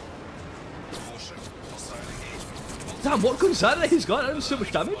 Caution. Hostile engagement. Damn, what gun's that? He's got that was so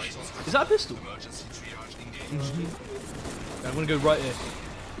much damage. Is that a pistol? Emergency triage engaged. I'm gonna go right here.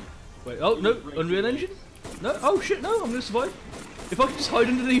 Wait, oh no, Unreal Engine? No, oh shit, no, I'm gonna survive. If I can just hide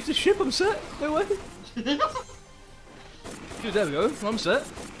underneath the ship, I'm set. No way. Dude, there we go, I'm set.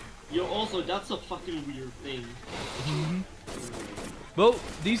 Yo, also, that's a fucking weird thing. Well,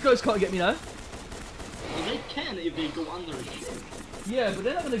 these guys can't get me now. Well, they can if they go under a ship. Yeah, but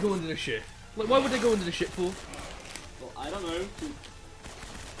they're not gonna go under the ship. Like, why would they go under the ship for? Well, I don't know.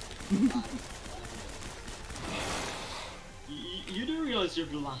 You do realize you're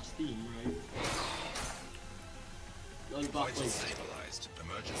the last team, right? Like, Vitals stabilized.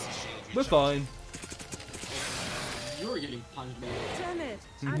 Emergency shield We're fine. You're getting punched, man. Damn it.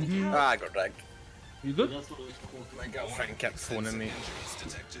 Ah, I got dragged. You good? That's what it's called. My girlfriend kept phoning me. Injuries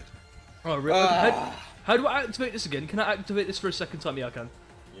detected. Oh, really? How do I activate this again? Can I activate this for a second time? Yeah, I can.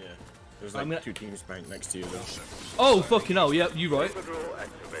 Yeah. There's like 2 teams right next to you though. Oh, fucking hell, yeah, you right.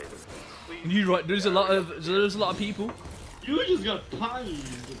 You right, there's a lot of people. You just got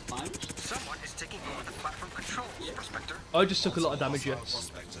punched. Someone is taking over the platform controls, Prospector. I just took a lot of damage, yes.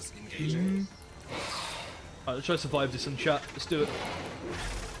 Prospectors engaging. Alright, let's try to survive this in chat. Let's do it.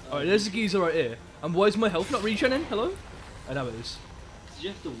 Alright, there's the geezer right here. And why is my health not regening? Hello? I know it is. You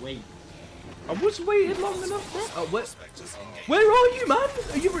have to wait. I was waiting long enough, bro. Oh, Prospectors engaged. where are you, man?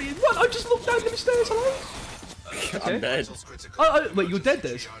 Are you really? What? I just looked down the stairs. Hello? I'm dead. Vitals critical. Wait, you're dead,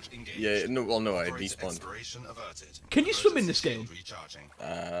 Des? Triage engaged. Yeah, no, well, no, I Operator despawned. expiration averted. Can you swim in this Emergency game? shield recharging.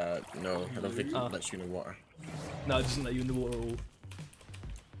 No, I don't think it lets you in the water. No, it doesn't let you in the water at all.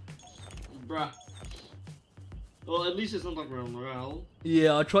 Bruh. Well, at least it's not like Realm Morale.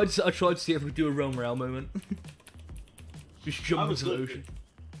 Yeah, I tried to see if we could do a Realm Rail moment. Just jump into the ocean.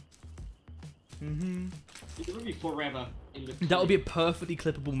 It's gonna be forever in the That would be a perfectly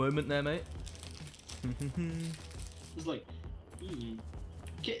clippable moment there, mate. It's like, can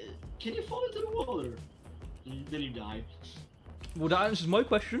you fall into the water? And then you die. Well, that answers my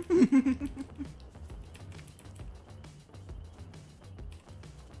question.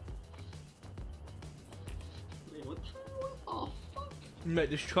 Wait, what the fuck? Mate,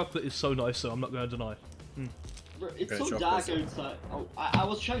 this chocolate is so nice, though, I'm not going to deny. Bro, it's Okay, so chocolate. dark outside. Oh, I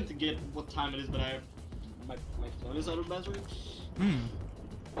was trying to get what time it is, but my phone is out of battery.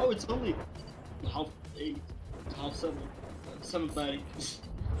 Oh, it's only 8:30, 7:30.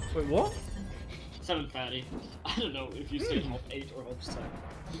 Wait, what? 7:30. I don't know if you say 8 or 7.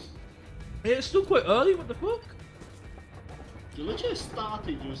 Yeah, it's still quite early, what the fuck? You literally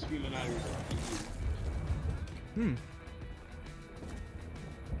started your streaming hours.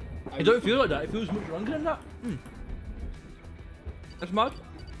 It don't feel like that, it feels much longer than that. That's mad.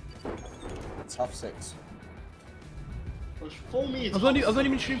 It's 6:30. For me, it's I've only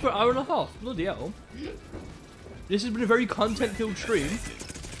been streaming for an hour and a half. Bloody hell. This has been a very content-filled stream.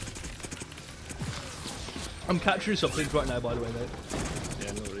 I'm capturing something right now, by the way, mate.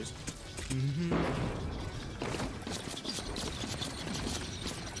 Yeah, no worries.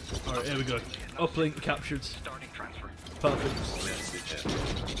 Alright, here we go. Uplink captured. Starting transfer. Perfect.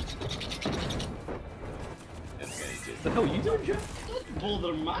 What the hell are you doing, Jeff? Don't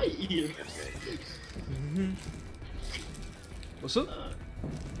bother my ear. What's up? Huh?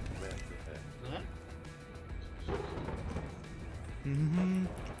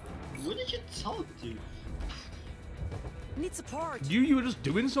 What did you talk to? Need support. You were just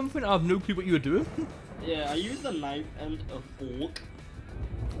doing something? I have no clue what you were doing. Yeah, I used a knife and a fork.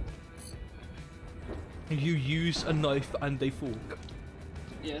 You use a knife and a fork.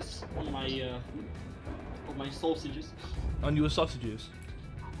 Yes, on my sausages. On your sausages.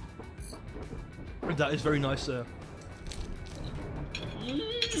 That is very nice, sir.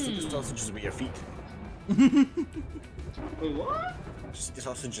 Just eat the sausages with your feet. Wait, what? Just eat the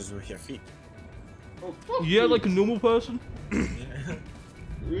sausages with your feet. Oh, fuck Yeah, you. like a normal person.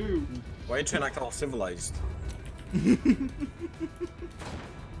 Ew. Why are you trying to act all civilized?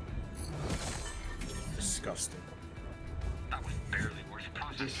 Disgusting. That was barely worth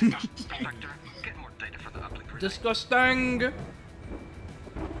processing. Inspector, get more data for the uplink relay. Disgusting!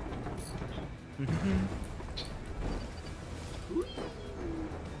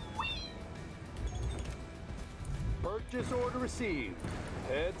 Purchase order received.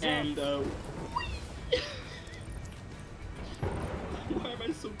 Heads up. And why am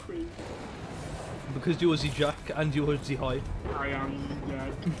I so crazy? Because you're Aussie Jack and you're Aussie High. I am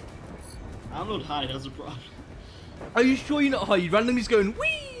Jack. I'm not high, that's a problem. Are you sure you're not high? You randomly just going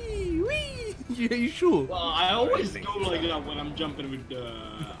wee wee. Are you sure? Well, I always go like that when I'm jumping with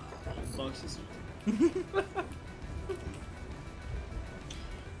boxes.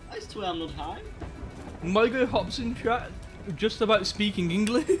 I swear I'm not high. Mygo hops in chat just about speaking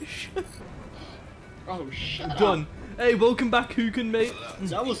English. Oh, shut Done. up. Hey, welcome back, Hooken, mate.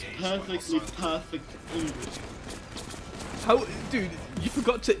 That was perfectly perfect English. How, dude? You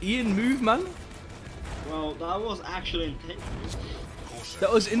forgot to Ian move, man. Well, that was actually intentional.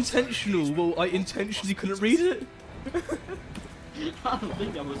 That was intentional. Well, I intentionally couldn't read it. I don't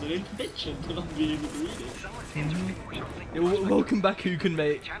think that was an intention to not be able to read it. Yeah, welcome back, Hooken,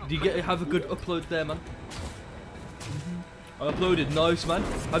 mate. Do you have a good upload there, man? I uploaded. Nice, man.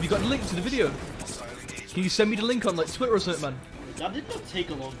 Have you got a link to the video? Can you send me the link on like Twitter or something, man? That did not take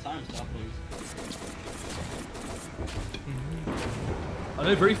a long time to upload. I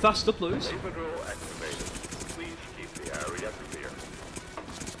know, very fast uploads. Please keep the area clear.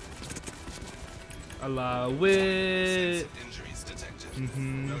 Allow it. Injuries detected.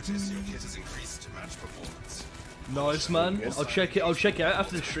 Notice your kit has increased to match performance. Nice, man. I'll check it. I'll check it out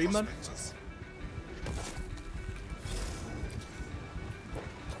after the stream, man.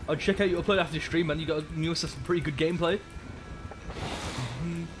 I'll check out your upload after the stream, man. You must have some pretty good gameplay.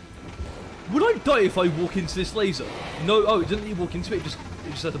 Would I die if I walk into this laser? No. Oh, it doesn't let you walk into it. It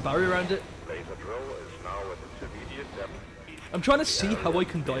just has a barrier around it. Laser drill is now at its immediate depth. I'm trying to see how I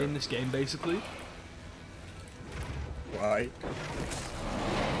can die in this game, basically. Why?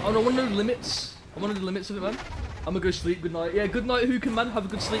 Oh no, I want to know the limits. I want to know the limits of it, man. I'm gonna go sleep. Good night. Yeah, good night, Hooken, man. Have a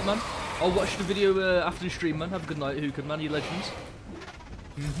good sleep, man. I'll watch the video after the stream, man. Have a good night, Hooken, man. You legends.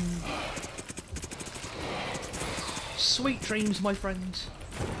 Sweet dreams, my friends.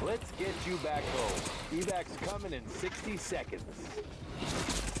 Let's get you back home. Evac's coming in 60 seconds.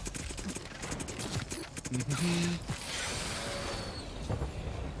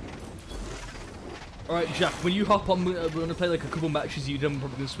 Alright, Jack, when you hop on, we're gonna play like a couple matches. You then we're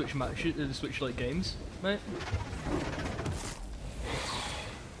probably gonna switch like games, mate.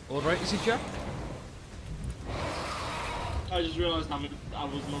 Alright, is it Jack? I just realized I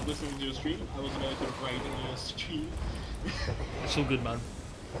was not listening to your stream. I was about to write in your stream. It's all good, man.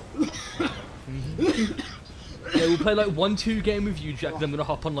 Yeah, we'll play like 1-2 game with you, Jack. Then I'm gonna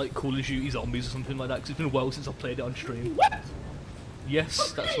hop on like Call of Duty Zombies or something like that. Cause it's been a while since I played it on stream. What?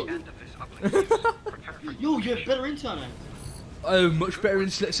 Yes, that's what. Yo, you have better internet. Oh, much better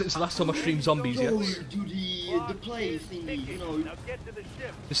internet since the last time I streamed Zombies. Yo, Yes. do the play thingy, you know. Now get to the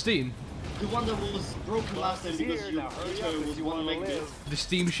ship. The Steam. The one that was broken last time because your internet was one megabit. The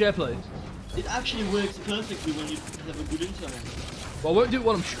Steam share play. It actually works perfectly when you have a good internet. Well, I won't do it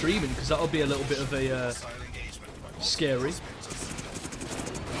while I'm streaming because that'll be a little bit of a scary.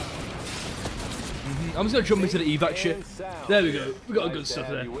 I'm just gonna jump into the evac ship. There we go. We got good stuff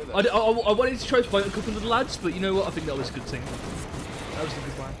there. I wanted to try to fight a couple of the lads, but you know what? I think that was a good thing. That was a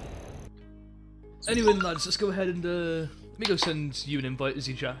good plan. Anyway, lads, let's go ahead and let me go send you an invite,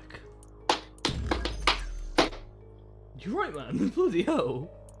 Izzy Jack. You're right, man. Bloody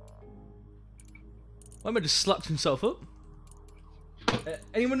hell. My man just slapped himself up.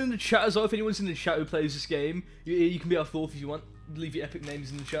 Anyone in the chat as well? If anyone's in the chat who plays this game, you can be our fourth if you want. Leave your epic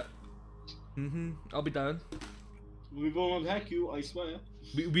names in the chat. I'll be down. We won't hack you, I swear.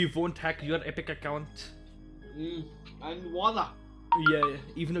 We won't hack your epic account. And voila. Yeah,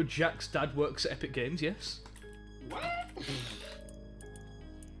 even though Jack's dad works at Epic Games, yes. What?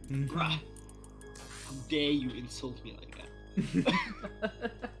 Bruh. How dare you insult me like that?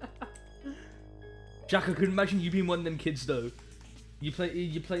 Jack, I could imagine you being one of them kids though. You play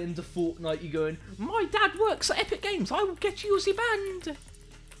into Fortnite, you going, my dad works at Epic Games, I will get you the band.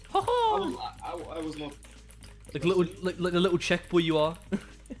 Ha ha! I was not. Like the little Czech boy you are.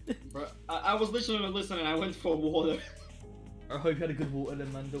 Bruh, I was literally not listening, I went for water. I hope you had a good water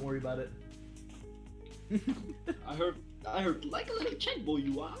then, man, don't worry about it. I heard like a little Czech boy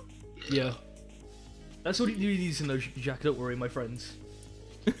you are. Yeah. That's all you need to know, Jack, don't worry, my friends.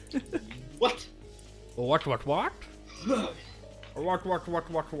 What? What? What?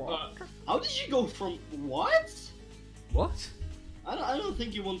 How did you go from what? What? I don't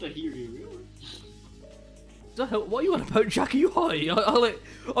think you want to hear you, really. The hell? What are you on about, Jack? Are you high?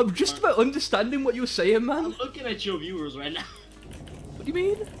 I'm just about understanding what you're saying, man. I'm looking at your viewers right now. What do you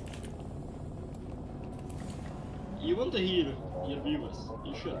mean? You want to hear your viewers?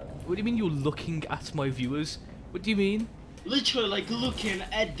 You should. What do you mean you're looking at my viewers? What do you mean? Literally, like looking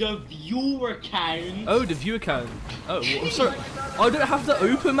at the viewer count. Oh, the viewer count. Oh, well, I'm sorry. I don't have that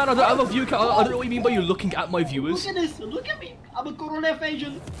open, man. I don't have a viewer count. I don't know what you mean by you're looking at my viewers. Look at this. Look at me. I'm a Korolev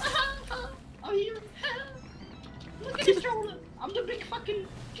agent. I'm here. Look at this shoulder. I'm the big fucking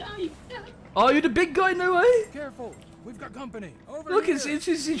guy. Oh, you're the big guy? No way. Careful. We've got company. Over Look, here.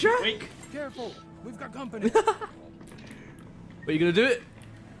 it's Jack. Wait. Careful. We've got company. Are you gonna do it?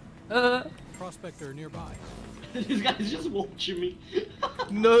 Prospector nearby. This guy's just watching me.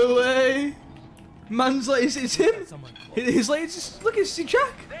 No way. Man's like, it's him. He's like, look, it's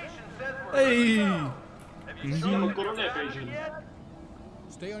Jack. Hey. I'm a Korolev agent.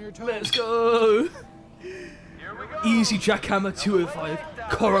 Stay on your toes. Let's go. Easy Jackhammer 205.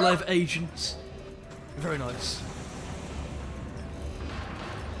 Korolev agents. Very nice.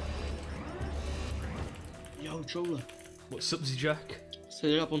 Yo, Troller. What's up, Jack? Set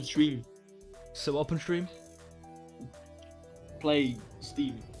it up on stream. So up on stream? Play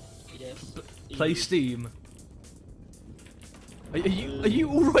Steam. Yes. Play Steam. Are you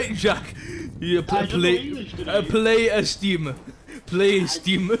alright, Jack? Yeah, play a Steam. Play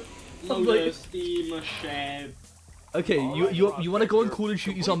Steam. Load Steam share. Okay, you want to go on Call of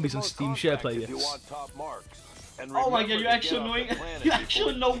Duty Zombies on Steam share playlist? Oh my god, you actually knowing you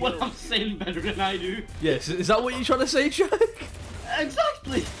actually know what I'm saying better than I do. Yes, is that what you're trying to say, Jack?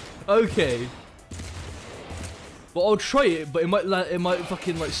 Exactly. Okay. Well, I'll try it, but it might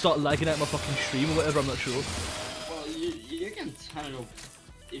fucking like start lagging out my fucking stream or whatever. I'm not sure. Well, you can turn it off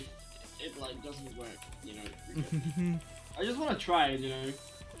if it like doesn't work. You know. I just want to try it. You know,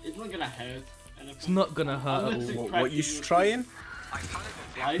 it's not gonna hurt. It's not gonna hurt. What you trying?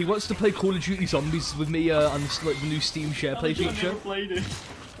 He wants to play Call of Duty Zombies with me on like the new Steam share play feature. Never played it.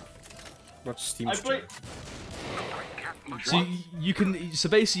 What's Steam? So so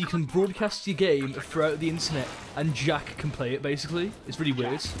basically you can broadcast your game throughout the internet and Jack can play it basically. It's really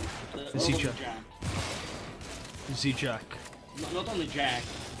weird. See Jack. See Jack. Not only Jack.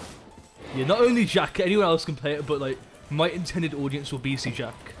 Yeah, not only Jack, anyone else can play it, but like my intended audience will be See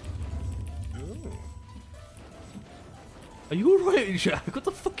Jack. Are you alright, Jack? What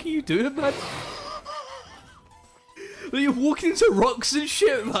the fuck are you doing, man? Are you walking into rocks and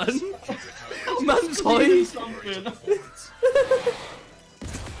shit, man? Man's high.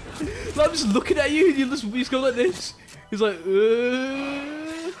 Like, I'm just looking at you and he's going like this. He's like,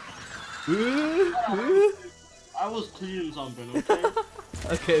 I was cleaning something, okay?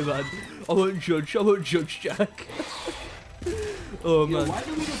 Okay, man. I won't judge, Jack. Oh, man. Why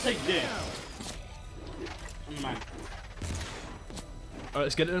don't we just take this? Man. Alright,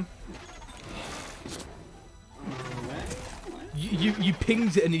 let's get it in. You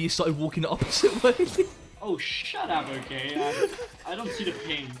pinged it and then you started walking the opposite way. Oh, shut up, okay? I don't see the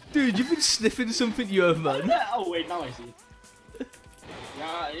ping. Dude, you've been sniffing something you have, man. Oh, wait, now I see.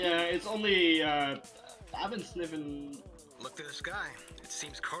 Yeah, it's only, I've been sniffing... Look to the sky. It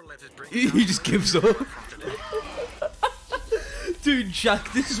seems Korolev is bringing... He just gives up. Dude,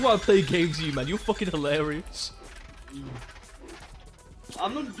 Jack, this is why I play games with you, man. You're fucking hilarious.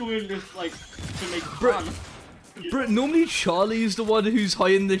 I'm not doing this, like, to make fun. Bro, normally Charlie is the one who's high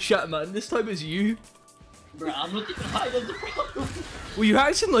in the chat, man. This time it's you. Bro, I'm not even high on the problem. Well, you're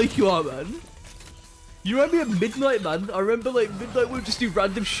acting like you are, man. You remember at midnight, man? I remember, like, midnight we would just do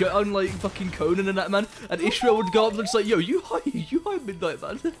random shit on, like, fucking Conan and that, man. And Israel would go up and just like, yo, you high midnight,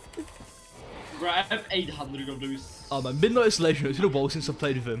 man. Bro, I have 800 of those. Oh, man, Midnight is legend. It's been a while since I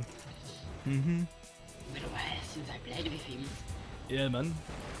played with him. Been a while since I played with him. Yeah, man.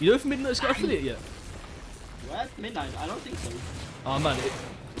 You know if Midnight's got affiliate yet? What? Midnight? I don't think so. Oh, man.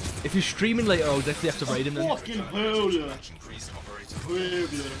 If you're streaming later, I'll definitely have to raid him then. Fucking hell, yeah.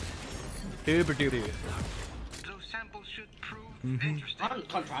 Those samples should prove interesting.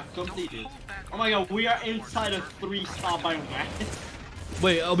 Contract completed. Oh my god, we are inside a 3-star biomass.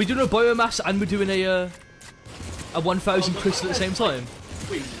 Wait, are we doing a biomass and we're doing a 1,000 crystal at the same time?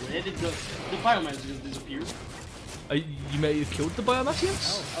 Wait, where did the biomass just disappear? You may have killed the biomass,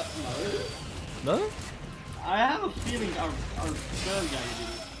 yes? No? No? I have a feeling our third guy did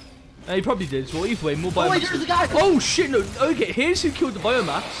it. He probably did, so either way, more biomass. Oh wait, there's a guy! Oh shit, no, okay, here's who killed the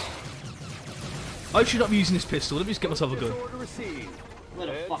biomass. I should not be using this pistol, let me just get myself a gun. Where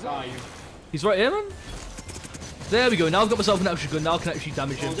the fuck are you? He's right here, man. There we go, now I've got myself an extra gun, now I can actually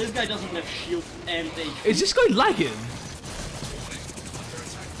damage him. Oh, this guy doesn't have shield and Is this guy lagging?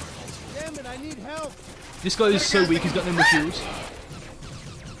 Damn it, I need help. This guy is so weak, he's got no more shields.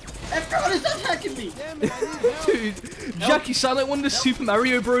 Everyone is attacking me! Dude, Jack, you sound like one of the Super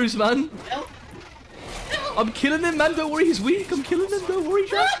Mario Bros, man. Help. I'm killing him, man. Don't worry, he's weak. I'm killing him. Don't worry,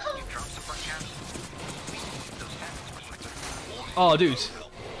 Jack. Oh, dude.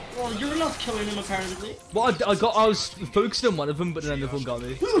 Well, you're not killing him, apparently. Well, I was focusing on one of them, but then another one got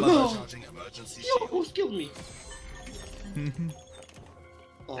me. Yo, who's killed me?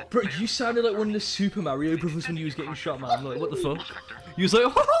 Bro, you sounded like one of the Super Mario Brothers when you was getting shot, man. Like, what the fuck? You was like, ha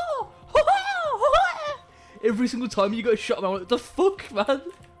ha, ha ha, ha ha. Every single time you got shot, man. What the fuck, man?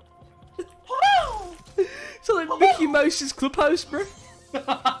 So like Mickey Mouse's clubhouse, bro.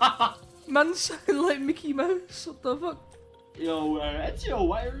 Man sounding like Mickey Mouse. What the fuck? Yo, Ezio,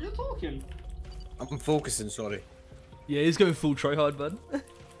 why are you talking? I'm focusing, sorry. Yeah, he's going full tryhard, man.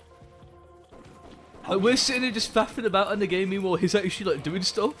 Like, we're sitting here just faffing about in the game, meanwhile he's actually like doing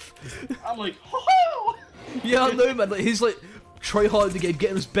stuff. I'm like, ho-ho! Yeah, I know, man. Like he's like tryhard in the game,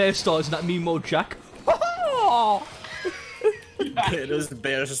 getting us bear stars, and that meanwhile Jack. Getting us the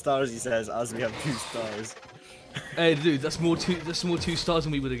bear stars, he says, as we have 2 stars. Hey, dude, that's more 2 stars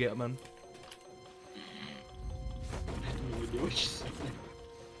than we would have get, man.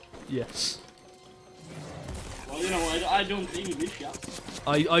 Yes. Well, you know, I don't English, yeah.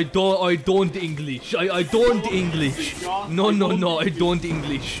 I don't English. I don't English. No, I don't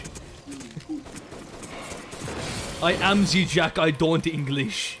English. I am the Jack, I don't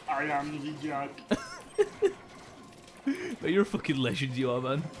English. I am the Jack. You're a fucking legend, you are,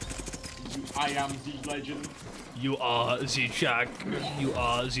 man. I am the legend. You are the Jack. You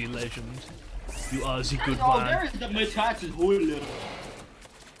are the legend. You are the good Oh, man. there is the mutated Huller.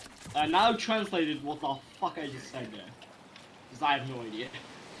 Now translated what the fuck I just said there. Because I have no idea.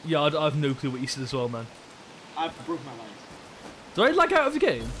 Yeah, I have no clue what you said as well, man. I broke my legs. Did I lag out of the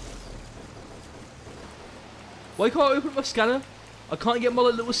game? Why can't I open my scanner? I can't get my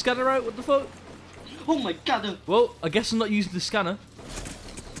little scanner out, what the fuck? Oh my god! Well, I guess I'm not using the scanner.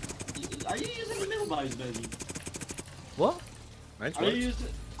 Are you using the middle bars, baby? What? Are you using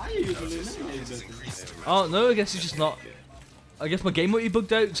the middle bars? Oh, no, I guess it's just not. I guess my game might be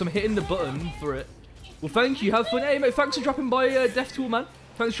bugged out because I'm hitting the button for it. Well, thank you, have fun. Hey, mate, thanks for dropping by, Death Tool, man.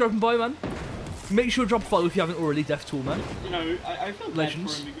 Thanks for dropping by, man. Make sure to drop a follow if you haven't already, Death Tool, man. You know, I felt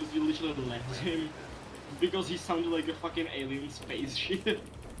Legends. bad for him because you literally left him. Because he sounded like a fucking alien spaceship.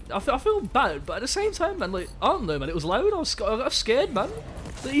 I feel bad, but at the same time, man, like, I don't know, man, it was loud, I got scared, man.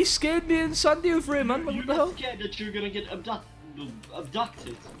 Like, he scared me and Sandy over here, man, like, what the hell? You're scared that you're gonna get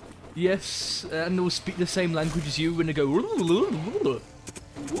abducted. Yes, and they'll speak the same language as you when they go.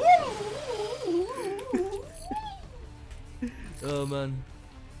 Oh man.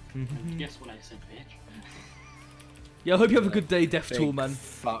 Guess what I said, bitch. Yeah, I hope you have a good day, Death Tool, man.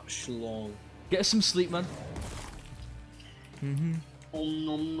 Fat schlong. Get some sleep, man. Om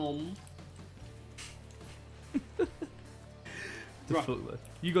nom nom. The fuck, man.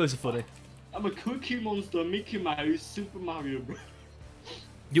 You guys are funny. I'm a Cookie Monster, Mickey Mouse, Super Mario Bros.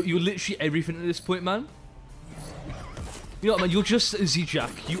 You're literally everything at this point, man. You know what, man? You're just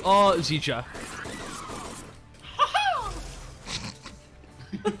Z-Jack. You are Z-Jack.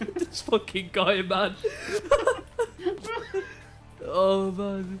 This fucking guy, man. Oh,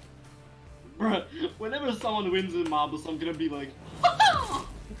 man. Bruh, whenever someone wins in Marbles, I'm gonna be like,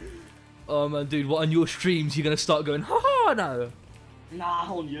 oh, man, dude, what, on your streams, you're gonna start going, ha-ha, now?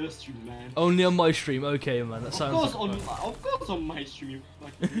 nah, on your stream, man. Only on my stream, okay, man, that sounds like Of course on my stream, you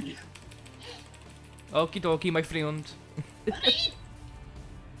fucking Okie dokie, my friend.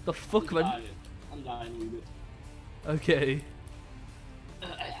 The fuck, man? I'm dying with it. Okay.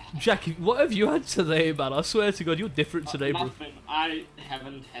 Jack, what have you had today, man? I swear to God, you're different today, bro. Nothing. I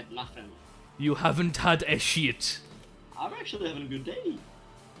haven't had nothing. You haven't had a shit. I'm actually having a good day.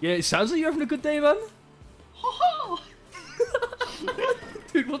 Yeah, it sounds like you're having a good day, man.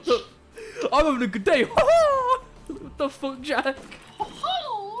 Dude, what the? I'm having a good day. What the fuck, Jack?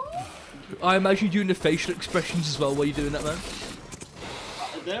 I imagine you doing the facial expressions as well while you're doing that, man.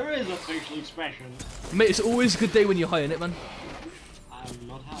 There is a facial expression. Mate, it's always a good day when you're high in it, man. I'm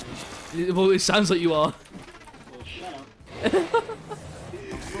not high. Well, it sounds like you are. Well, shut up.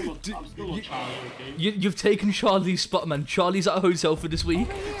 I'm still not Charlie, okay? You've taken Charlie's spot, man. Charlie's at a hotel for this week,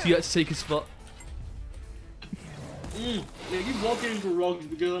 so you had to take his spot. Yeah, you walk into rocks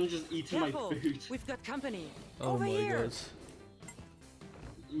because I'm just eating Careful. my food. We've got company. Oh Over my here. God.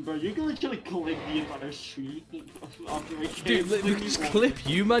 Bro, you can literally clip the entire street after I Dude, we can just clip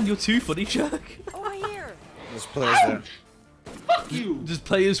you, man. You're too funny, Jack. Over here. There's players there. Fuck you! There's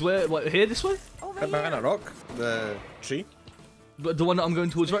players where? What, here, this way? Over Behind here. a rock, the tree. But the one that I'm going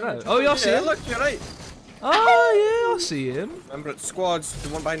towards right now. Oh, yeah, I see Yeah, it. look, you're right. Oh yeah, I see him. Remember at squads, the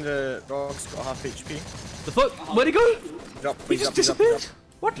one behind the rocks got half HP. The fuck? Where'd he go? He just disappeared.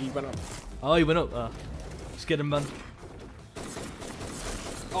 What? He went up. Oh, he went up. Let's get him, man.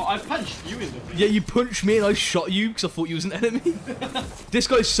 Oh, I punched you in the face. Yeah, you punched me and I shot you because I thought you was an enemy. This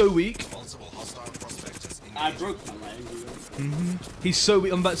guy's so weak. I broke my leg. He's so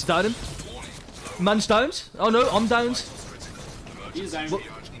weak. I'm about to down him. Man's downed. Oh no, I'm downed. He's down.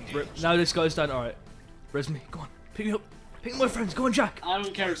 Now this guy's down. Alright. Res me. Go on. Pick me up. Pick my friends. Go on, Jack. I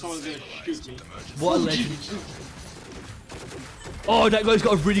don't care if someone's gonna shoot me. What a legend. Oh, that guy's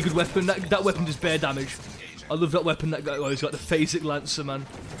got a really good weapon. That weapon does bare damage. I love that weapon. That guy's got the Phasic Lancer, man.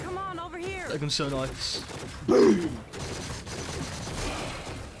 Come on over here. That gun's so nice. Boom!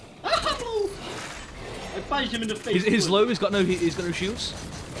 I punched him in the face. He's low. He's got no shields.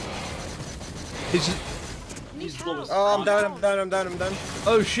 He's low. Oh, I'm down.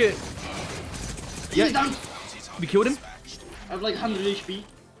 Oh shit. He's down. We killed him. I have like 100 HP.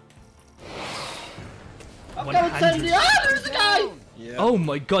 I'm 100. coming 70. Ah, there's a guy! Yeah. Oh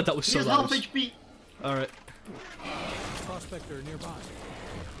my god, that was so He's loud. half HP. Alright. Prospector nearby.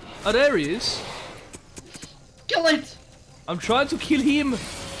 Oh, there he is. Kill it! I'm trying to kill him.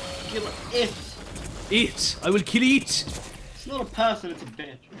 Kill it. It. I will kill it. It's not a person, it's a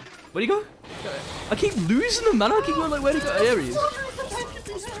bitch. Where'd he go? I keep losing him, man. I keep going like, where'd he go? There he is.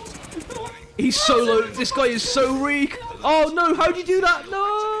 He's so low. This guy is so weak. Oh no, how'd you do that?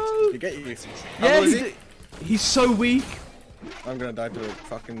 No. Did he get you? Yeah, he's so weak. I'm gonna die to a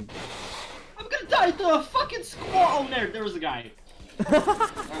fucking... I'm gonna die to a fucking squad. Oh, there was a guy.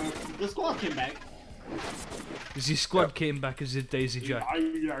 The squad came back. His squad came back as a Daisy Jack. I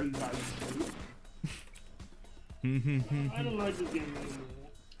don't like this game anymore.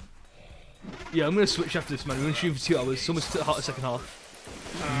 Yeah, I'm gonna switch after this, man. We're gonna shoot for 2 hours. It's almost the second half.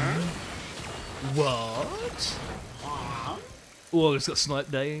 What? Oh, it's got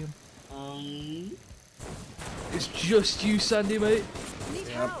sniped down. It's just you, Sandy, mate. Need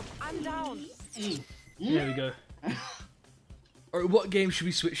help. I'm down. There we go. Alright, what game should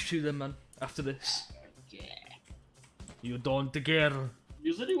we switch to then, man? After this? Yeah. You don't care.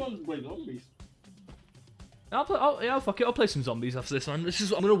 You said he wanted to play zombies. Yeah, fuck it. I'll play some zombies after this, man.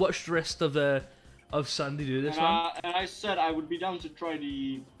 I'm gonna watch the rest of Sandy do this, man. And I said I would be down to try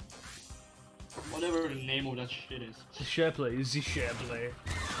the... whatever the name of that shit is. The share play is the share play.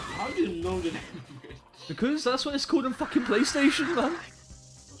 How do you know the name of it? Because that's what it's called on fucking PlayStation, man.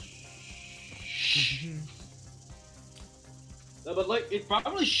 No, but like, it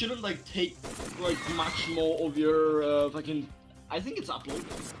probably shouldn't like take like much more of your fucking... I think it's upload.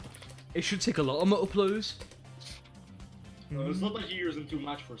 It should take a lot of my uploads. It's not like you're using too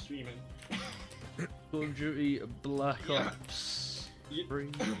much for streaming. Call of Duty Black Ops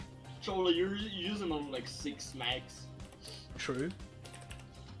 3. Chola, you're using on like 6 mags. True.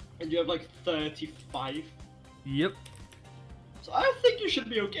 And you have like 35. Yep. So I think you should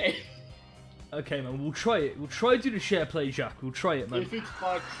be okay. Okay, man, we'll try it. We'll try to do the share play, Jack. We'll try it, man. If it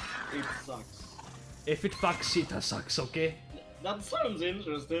fucks, it sucks. If it fucks, it sucks, okay? That sounds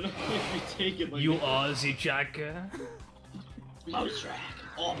interesting if you take it like you that. are the Jack. Mouse track.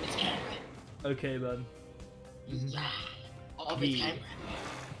 Off its camera. Okay, man. Yeah. Off its camera.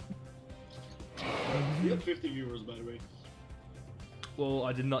 We have 50 viewers, by the way. Well,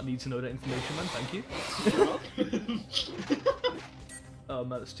 I did not need to know that information, man. Thank you. Oh,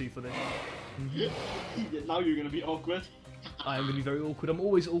 man, that's too funny. Now you're gonna be awkward. I am gonna be very awkward. I'm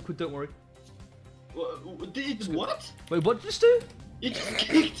always awkward, don't worry. What? Wait, what did you just do? You just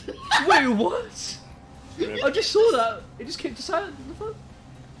kicked. Wait, what? I just saw that. It just kicked us out.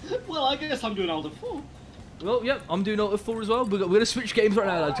 Well, I guess I'm doing Alt F4. Well, yeah, I'm doing Alt F4 as well. We're gonna switch games right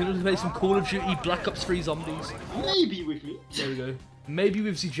now, lads. We're gonna play some Call of Duty Black Ops 3 Zombies. Maybe with me. There we go. Maybe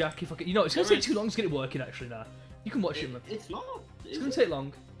with Z Jack if I can. You know, it's gonna take too long to get it working. Actually, now you can watch it, man. It's not. It's gonna take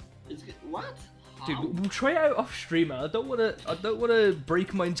long. It's what? Dude, we'll try it out off stream, man. I don't wanna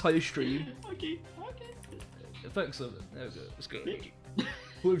break my entire stream. Okay. Thanks, there we go. Let's go.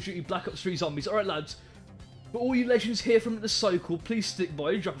 Call of Duty Black Ops 3 Zombies. Alright, lads. For all you legends here from the cycle, please stick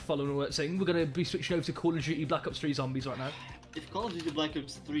by, drop a follow and all that thing. We're going to be switching over to Call of Duty Black Ops 3 Zombies right now. If Call of Duty Black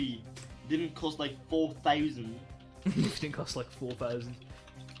Ops 3 didn't cost like 4,000. It didn't cost like 4,000.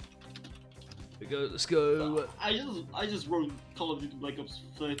 Let's go. I just wrote Call of Duty Black Ops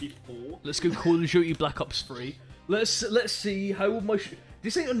 34. Let's go Call of Duty Black Ops 3. Let's see how my...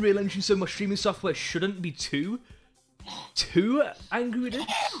 This ain't Unreal Engine, so my streaming software shouldn't be too angry with it.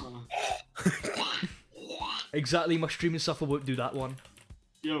 Exactly, my streaming software won't do that one.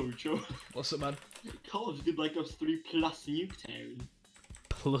 Yo, Joe. What's up, man? Call of Duty Black Ops 3 plus Nuketown.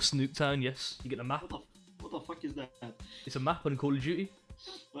 Plus Nuketown, yes. You get the map. What the fuck is that? It's a map on Call of Duty.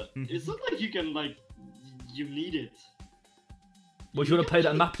 But it's not like you can like you need it. Well, if you want to play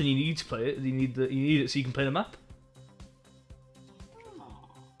that map, then you need to play it. You need it so you can play the map.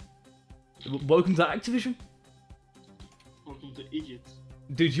 Welcome to Activision. Welcome to idiots.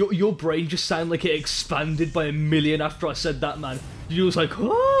 Dude, your brain just sounded like it expanded by 1,000,000 after I said that, man. You was like,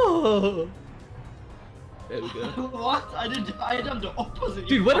 oh. There we go. What? I done the opposite.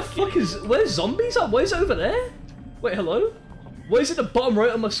 Dude, where's zombies at? Where's over there? Wait, hello? Where's at the bottom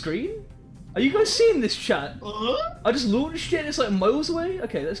right on my screen? Are you guys seeing this, chat? I just launched it and it's like miles away.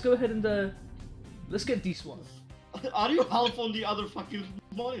 Okay, let's go ahead and let's get this one. Are you half on the other fucking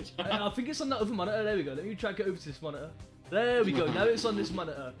monitor? I think it's on that other monitor. There we go. Let me track it over to this monitor. There we go. Now it's on this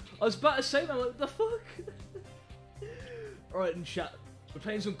monitor. I was about to say, man, what the fuck? Alright, in chat. We're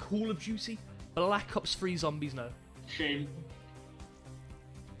playing some Call of Duty Black Ops 3 Zombies now. Shame.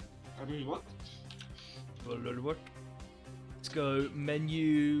 I mean, what? Let's go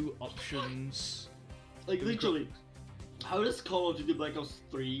menu, options. Like, literally, how does Call of Duty Black Ops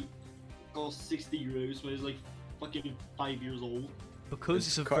 3 cost 60 euros when it's like fucking 5 years old? Because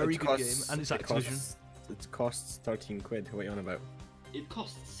it's a very good game and it's Activision. It costs 13 quid. What are you on about? It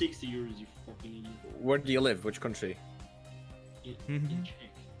costs 60 euros, you fucking idiot. Where do you live? Which country? In Czech.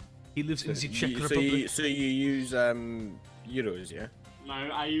 He lives in the Czech Republic. So you use euros, yeah? No,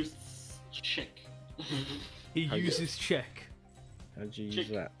 I use Czech. He uses Czech. How do you use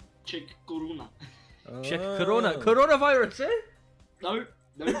that? Czech Corona. Czech Corona. Coronavirus, eh? No,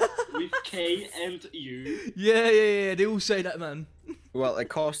 with K and U. Yeah, they all say that, man. Well, it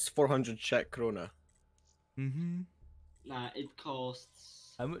costs 400 Czech krona. Nah, it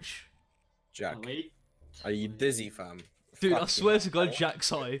costs... How much? Jack. Oh, wait. Are you dizzy, fam? Dude, I swear to God, Jack's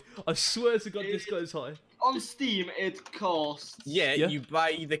high. I swear to God, this guy's high. On Steam, it costs... Yeah, you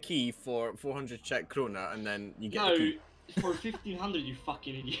buy the key for 400 Czech krona and then you get the key. No, for 1500, you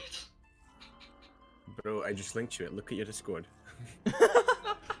fucking idiot. Bro, I just linked you it. Look at your Discord.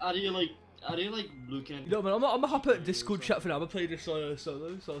 Are you like looking at... No, man, I'm gonna hop at Discord chat for now. I'm gonna play this solo,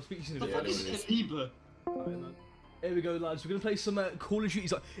 so I'll speak to you in a bit. What the fuck is Amoeba? Alright, man. Here we go, lads. We're gonna play some Call of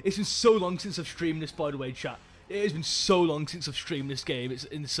Duty. It's been so long since I've streamed this, by the way, chat. It has been so long since I've streamed this game. It's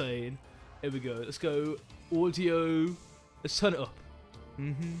insane. Here we go. Let's go audio. Let's turn it up.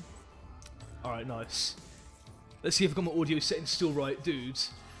 Alright, nice. Let's see if I've got my audio settings still right,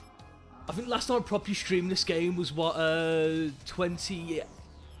 dudes. I think last time I properly streamed this game was what, 20...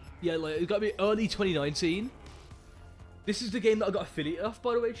 Yeah, like, it got to be early 2019. This is the game that I got affiliate off,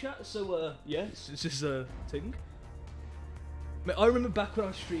 by the way, chat. So, yeah, it's just a thing. I remember back when I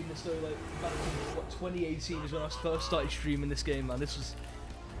was streaming this, though, like, back in, what, 2018 is when I first started streaming this game, man.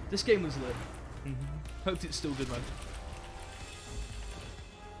 This game was lit. Hoped it's still good, man.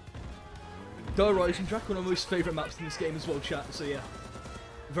 Dire Rising Track, one of my most favourite maps in this game as well, chat, so yeah.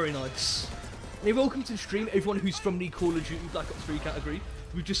 Very nice. Hey, welcome to the stream, everyone who's from the Call of Duty Black Ops 3 category.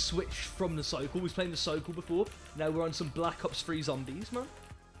 We just switched from the cycle. We was playing the cycle before. Now we're on some Black Ops 3 Zombies,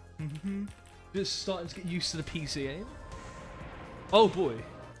 man. Just starting to get used to the PC aim. Oh boy.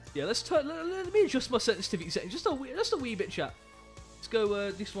 Yeah, let me adjust my sensitivity settings just a wee bit, chat. Let's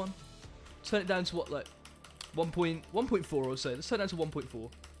go this one. Turn it down to what, like 1.4 or so. Let's turn it down to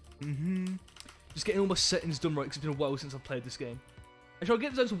 1.4. Just getting all my settings done right because it's been a while since I've played this game. Actually, I'll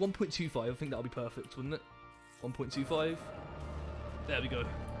get it down to 1.25. I think that'll be perfect, wouldn't it? 1.25. There we go.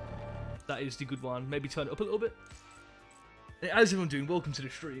 That is the good one. Maybe turn it up a little bit. How's everyone doing? Welcome to the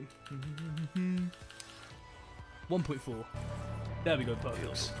stream. 1.4. There we go, perfect.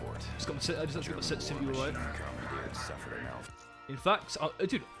 I just got my sensitivity alright. In fact,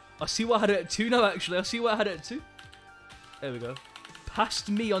 dude, I see what I had it at 2 now, actually. I see what I had it at 2. There we go. Past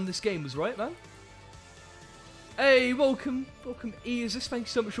me on this game was right, man. Hey, welcome. Welcome, E. Is this? Thank you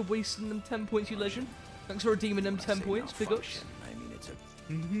so much for wasting them 10 points, you legend. Thanks for redeeming them 10 points. Big ups.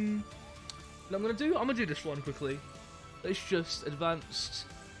 What I'm gonna do this one quickly. Let's just advanced.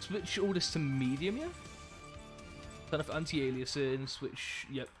 Switch all this to medium, yeah? Turn off anti-aliasing, switch,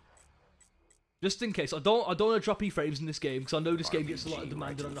 yep. Just in case. I don't want to drop E-frames in this game, because I know this game gets a lot of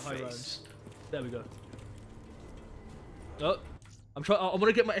demanded on the high rounds. There we go. Oh. I want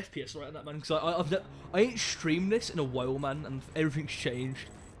to get my FPS right on that, man, because I ain't streamed this in a while, man, and everything's changed.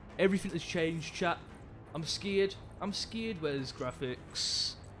 Everything has changed, chat. I'm scared. Where's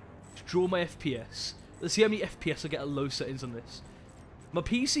graphics? Draw my FPS. Let's see how many FPS I get at low settings on this. My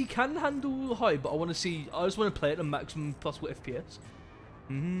PC can handle high, but I just want to play it at maximum possible FPS.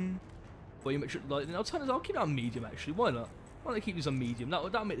 Volumetric lighting. I'll keep it on medium, actually. Why not? Why not keep this on medium?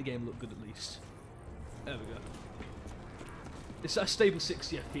 That'll make the game look good at least. There we go. It's a stable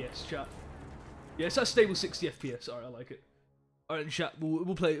 60 FPS, chat. Yeah, it's that stable 60 FPS. Alright, I like it. Alright, chat,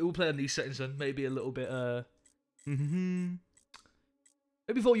 we'll play on these settings then. Maybe a little bit, maybe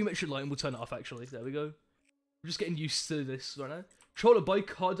volumetric lighting, we'll turn it off actually. There we go. We're just getting used to this right now. Controller by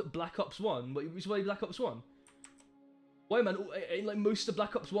COD Black Ops 1. Wait, which way Black Ops 1? Why, man? Ain't like most of the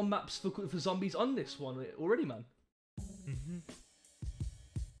Black Ops 1 maps for zombies on this one already, man.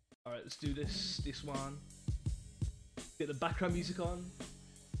 Alright, let's do this one. Get the background music on.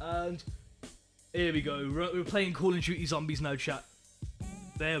 And here we go. We're playing Call of Duty Zombies now, chat.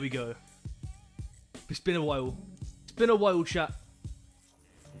 There we go. It's been a while. It's been a while, chat.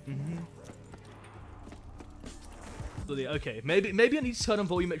 Okay, maybe I need to turn on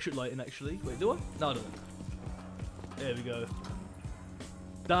volumetric lighting actually. Wait, do I? No, I don't. There we go.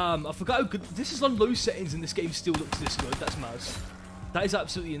 Damn, I forgot how good. This is on low settings and this game still looks this good. That's mad. That is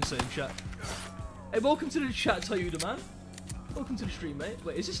absolutely insane, chat. Hey, welcome to the chat, Tayuda, man. Welcome to the stream, mate.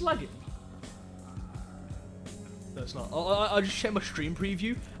 Wait, is this lagging? No, it's not. I just checked my stream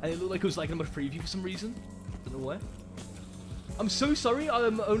preview and it looked like it was lagging on my preview for some reason. Don't know why. I'm so sorry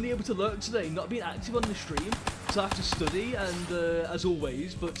I'm only able to lurk today, not being active on the stream. So I have to study, and as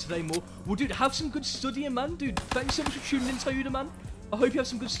always, but today more. Well, dude, have some good studying, man. Dude, thanks so much for tuning in, Tayuda, man. I hope you have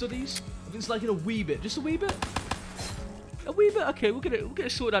some good studies. I think it's like in a wee bit. Just a wee bit? A wee bit? Okay, we'll get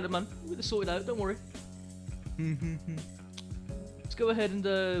it sorted out, man. We'll get it sorted out, don't worry. Let's go ahead and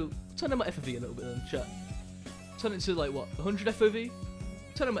turn on my FOV a little bit then, chat. Turn it to, like, what, 100 FOV?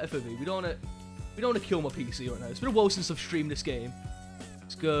 Turn on my FOV. We don't want to kill my PC right now. It's been a while since I've streamed this game.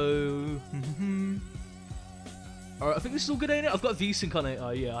 Let's go. Alright, I think this is all good, ain't it? I've got VSync on it.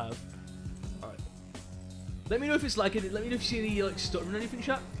 Oh, yeah, I have. Alright. Let me know if it's lagging. Let me know if you see any, like, stuttering or anything,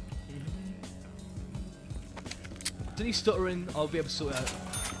 chat. If there's any stuttering, I'll be able to sort it out.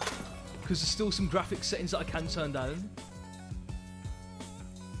 Because there's still some graphics settings that I can turn down.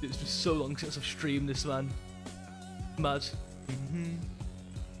 Dude, it's been so long since I've streamed this, man. Mad.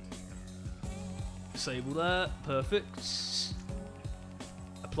 Disable that. Perfect.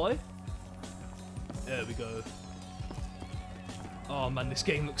 Apply. There we go. Oh man, this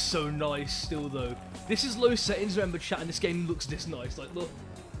game looks so nice still though. This is low settings, remember chat, and this game looks this nice. Like, look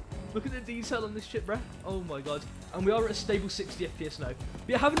at the detail on this shit, bruh. Oh my god. And we are at a stable 60 FPS now. But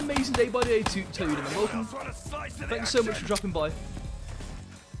yeah, have an amazing day by the way, Tayuda, man. Welcome. Thanks so much for dropping by.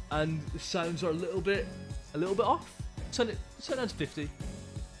 And the sounds are a little bit off. Turn it down to 50.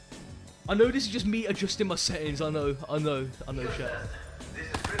 I know this is just me adjusting my settings. I know, chat. This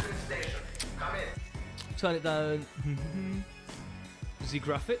is Prison Station. Come in. Turn it down. The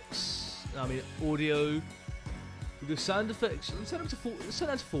graphics. I mean, audio. We do sound effects. Let's turn it to 40. Let's turn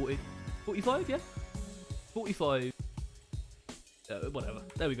it down to 40. 45, yeah. 45. Whatever.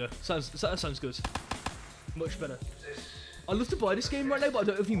 There we go. That sounds good. Much better. I'd love to buy this game right now, but I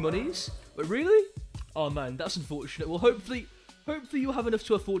don't have any monies. But really? Oh man, that's unfortunate. Well, hopefully you'll have enough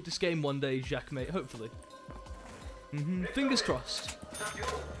to afford this game one day, Jack, mate. Hopefully. Fingers crossed.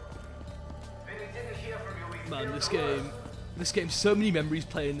 Man, this game, so many memories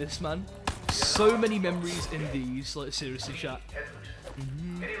playing this, man. So many memories in these, like, seriously, chat.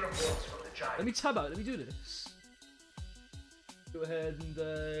 Let me tab out, let me do this. Go ahead and,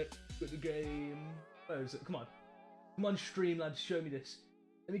 put the game. Where is it? Come on. Come on, Streamlabs, show me this.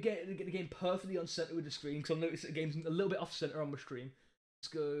 Let me get the game perfectly on center with the screen, because I've noticed that the game's a little bit off center on my stream. Let's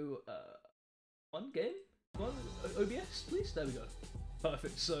go, one game? One OBS, please? There we go.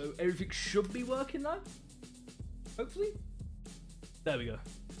 Perfect, so everything should be working now. Hopefully. There we go.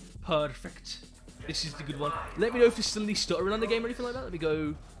 Perfect. This is the good one. Let me know if there's still any stuttering on the game or anything like that. Let me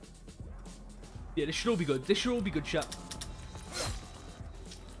go. Yeah, this should all be good. This should all be good, chat.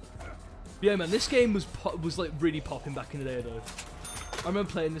 Yeah, man, this game was like really popping back in the day, though. I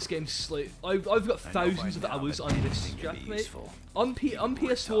remember playing this game. Like, I've got thousands of hours on this, Jack, mate. On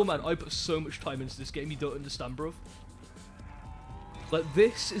PS4, man, I put so much time into this game. You don't understand, bro. Like,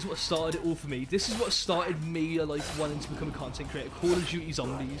 this is what started it all for me. This is what started me, like, wanting to become a content creator. Call of Duty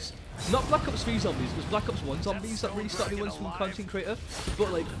Zombies. Not Black Ops 3 Zombies. It was Black Ops 1 Zombies that really started me wanting to become a content creator.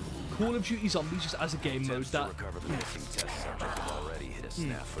 But, like, Call of Duty Zombies just as a game mode, that...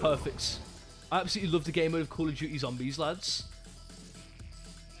 perfect. I absolutely love the game mode of Call of Duty Zombies, lads.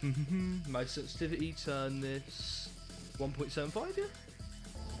 My sensitivity, turn this 1.75, yeah?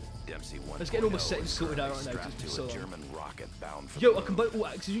 Let's get all my settings sorted out right now because it's been so long. Yo, I can buy all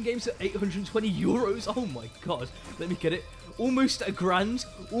Activision games at €820. Oh my god. Let me get it. Almost a grand.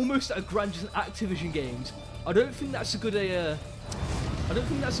 Almost a grand just Activision games. I don't think that's a good I don't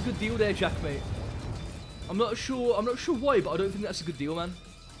think that's a good deal there, Jack, mate. I'm not sure why, but I don't think that's a good deal, man.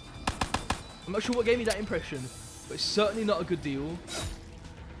 I'm not sure what gave me that impression, but it's certainly not a good deal.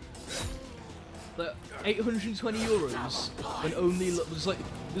 like 820 euros when only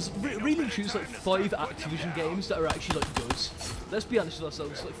there's really true like 5 Activision games that are actually like good. Let's be honest with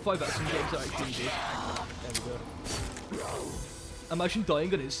ourselves, like 5 Activision games that are actually good. There we go. Imagine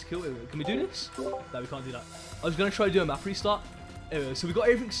dying on insta-kill. Can we do this? No, we can't do that. I was gonna try to do a map restart. Anyway, so we got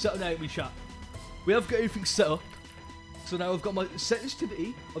everything set up now in chat. We have got everything set up. So now I've got my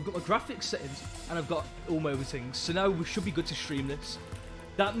sensitivity, I've got my graphics settings, and I've got all my other things. So now we should be good to stream this.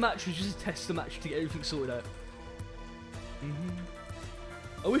 That match was just a tester match to get everything sorted out.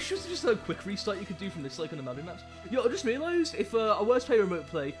 I wish there was just a quick restart you could do from this, like on the Madden maps. Yo, I just realised if I were to play remote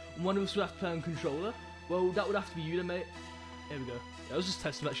play and one of us would have to play on controller, well, that would have to be you then, mate. There we go. That was just a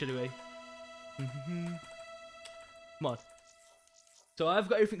test match anyway. Come on. So I've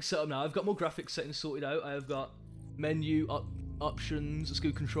got everything set up now. I've got more graphics settings sorted out. I have got menu, options, let's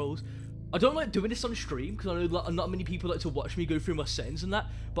go controls. I don't like doing this on stream because I know not many people like to watch me go through my settings and that.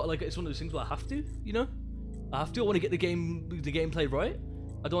 But like, it's one of those things where I have to, you know. I have to. I want to get the gameplay right.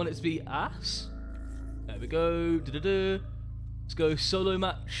 I don't want it to be ass. There we go. Let's go solo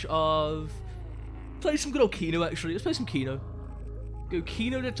match of. Play some good old Kino actually. Let's play some Kino. Go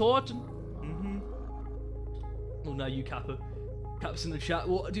Kino de Torten. Oh, now you Kappa. Kappa's in the chat.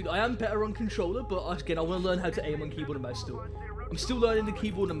 Well, dude, I am better on controller, but again, I want to learn how to aim on keyboard and mouse still. I'm still learning the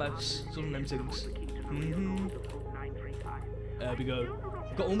keyboard and mouse. Some of them things. There we go.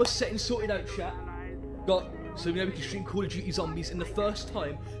 Got all my settings sorted out, chat. So now we can stream Call of Duty Zombies in the first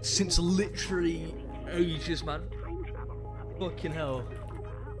time since literally ages, man. Fucking hell.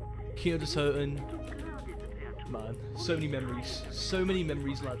 Kino de Torten. Man, so many memories. So many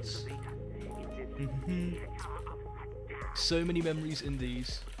memories, lads. So many memories in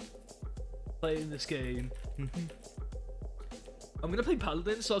these. Playing this game. I'm gonna play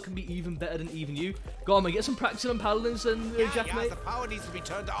Paladin so I can be even better than even you. Go on, man, get some practice on Paladins and Jack, mate. The power needs to be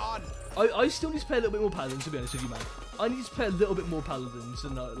turned on. I still need to play a little bit more Paladins, to be honest with you, man. I need to play a little bit more Paladins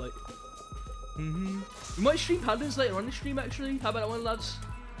than that, like. We might stream Paladins later on the stream, actually. How about that one, lads?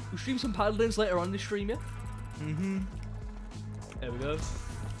 We'll stream some Paladins later on the stream, yeah? There we go.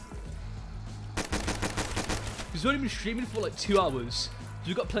 We've only been streaming for like 2 hours, so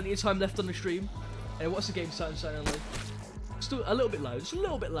we've got plenty of time left on the stream. And what's the game sounding like? Still a little bit loud, just a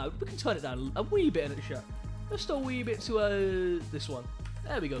little bit loud. We can turn it down a wee bit in the chat. Just a wee bit to this one.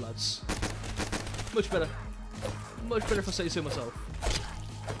 There we go, lads. Much better. Much better if I say so myself.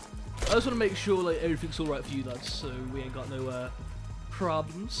 I just want to make sure like everything's all right for you, lads, so we ain't got no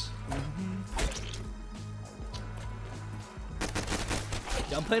problems.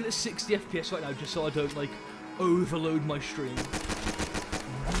 Yeah, I'm playing at 60 FPS right now, just so I don't like overload my stream.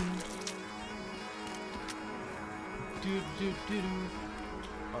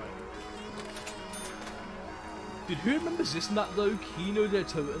 Alright. Dude, who remembers this map though? Kino de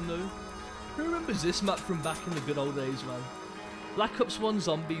Torten though? Who remembers this map from back in the good old days, man? Black Ops 1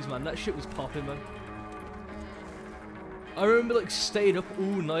 Zombies, man. That shit was popping, man. I remember like staying up all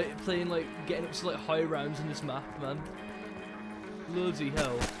night playing, like getting up to like high rounds in this map, man. Bloody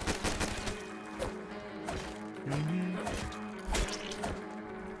hell.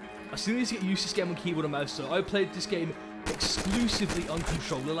 As soon as you get used to this game on keyboard and mouse, so I played this game exclusively on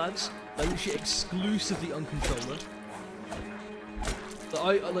controller, lads. Like literally exclusively on controller.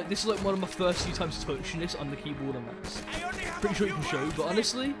 Like this is like one of my first few times touching this on the keyboard and mouse. Pretty sure you can show, but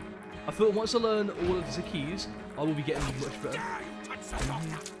honestly, I feel once I learn all of the keys, I will be getting much better.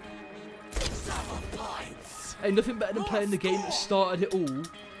 Hey, nothing better than playing the game that started it all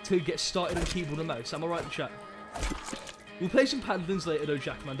to get started on keyboard and mouse. Am I right in the chat? We'll play some Paladins later though,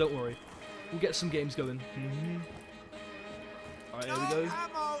 Jack, man, don't worry. We'll get some games going. Alright, here we go.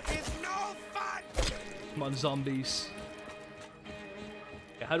 Come on, zombies.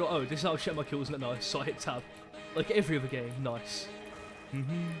 Yeah, how do oh, this is how I check my kills, isn't it? Nice. So I hit tab. Like every other game. Nice.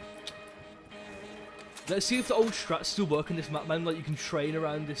 Let's see if the old strats still work in this map, man. Like you can train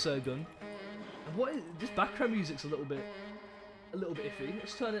around this gun. And what is this background music's a little bit iffy.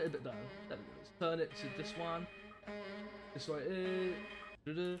 Let's turn it a bit down. There we go. Let's turn it to this one. This right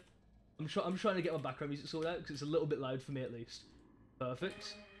here. I'm trying to get my background music sorted out because it's a little bit loud for me at least.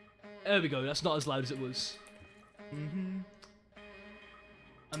 Perfect. There we go. That's not as loud as it was.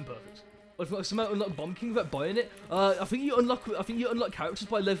 And perfect. I've got some unlock Bomb King without buying it. I think you unlock characters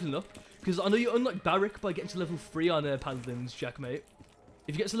by leveling up. Because I know you unlock Barrack by getting to level 3 on Paladins, Jack, mate.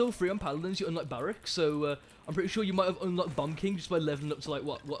 If you get to level 3 on Paladins, you unlock Barrack. So I'm pretty sure you might have unlocked Bomb King just by leveling up to like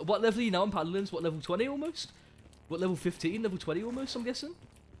what level are you now on Paladins? What, level 20 almost? What, level 15? Level 20 almost, I'm guessing?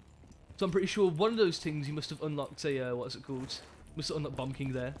 So I'm pretty sure one of those things you must have unlocked a, what's it called? Must have unlocked Bomb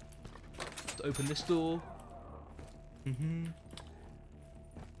King there. To open this door.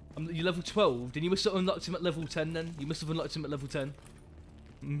 You're level 12. Then you must have unlocked him at level 10 then. You must have unlocked him at level 10.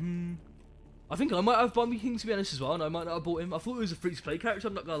 I think I might have Bombi King to be honest as well, and I might not have bought him. I thought it was a free-to-play character,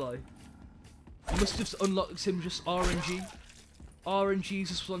 I'm not gonna lie. You must have unlocked him just RNG. RNG's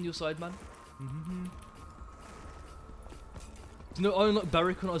just on your side, man. You know, I unlocked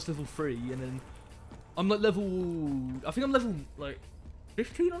Barrick when I was level 3, and then I'm like level... I think I'm level, like,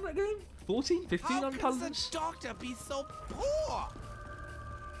 15 on that game? 14? 15 on Paladins? How can the doctor be so poor?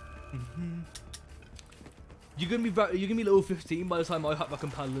 You're gonna be level 15 by the time I hop back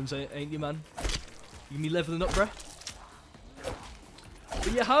on Paladins, ain't you, man? You gonna be leveling up, bruh.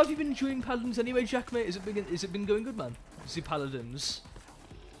 But yeah, how have you been enjoying Paladins anyway, Jack, mate? Is it been going good, man? See Paladins.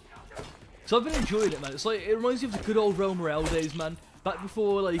 So I've been enjoying it, man. It's like, it reminds me of the good old Realm Royale days, man. Back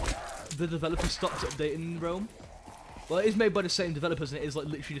before, like, the developers stopped updating Realm. Well, it is made by the same developers, and it is, like,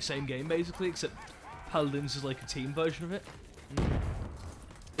 literally the same game, basically, except Paladins is, like, a team version of it.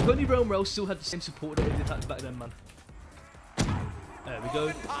 If only Realm Royale still had the same support that it did back then, man. There we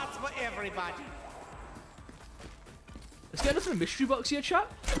go. Parts for everybody. Let's get another mystery box here, chat.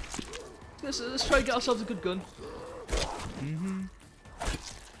 Let's try and get ourselves a good gun.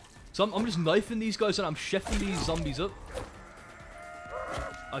 So I'm just knifing these guys and I'm chefing these zombies up.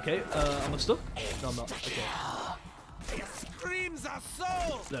 Okay, am I stuck? No, I'm not. Okay. Screams are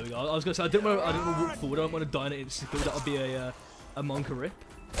soul. There we go. I was gonna say I didn't want to walk forward. I don't want to die in it instantly. That would be a Monka rip.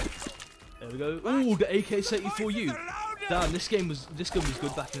 There we go. Ooh, the AK-74U. Damn, this gun was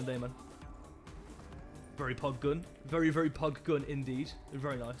good back in the day, man. Very pog gun. Very, very pog gun indeed.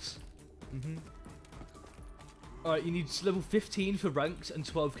 Very nice. Alright, you need level 15 for ranks and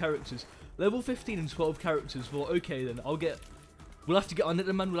 12 characters. Level 15 and 12 characters. Well, okay then. We'll have to get on it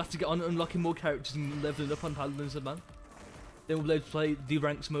then, man. We'll have to get on unlocking more characters and leveling up on Paladins then, man. Then we'll be able to play the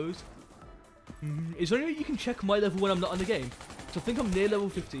ranks mode. Is there any way you can check my level when I'm not on the game? So I think I'm near level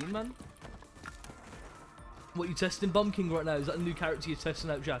 15, man. What, you testing Bomb King right now? Is that a new character you're testing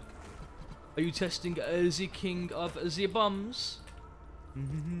out, Jack? Are you testing the king of the bombs?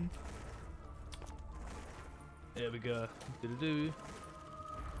 There we go.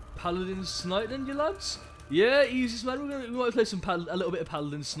 Paladins tonight then, you lads? Yeah, easy, man. We might play a little bit of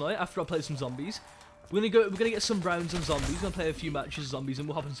Paladins tonight after I play some zombies. We're gonna get some rounds on zombies. We're gonna play a few matches of zombies and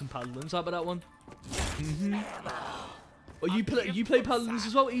we'll hop on some Paladins. How about that one? Oh, you play Paladins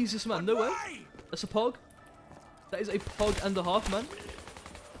as well? Easiest, man. No way. That's a pog. That is a pog and a half, man.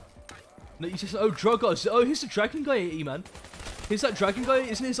 No, you just Dragos. Oh, here's the dragon guy, man. Here's that dragon guy.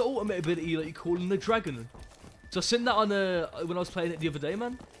 Isn't his ultimate ability like you call him the dragon? So I seen that on when I was playing it the other day,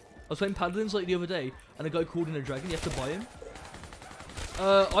 man. I was playing Paladins like the other day, and a guy called in a dragon. You have to buy him.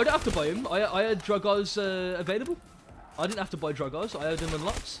 I don't have to buy him. I had Dragos available. I didn't have to buy Dragos. I had them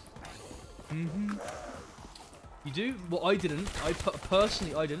unlocked. You do? Well, I didn't.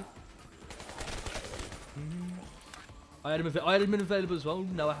 Personally, I didn't. I had him available as well.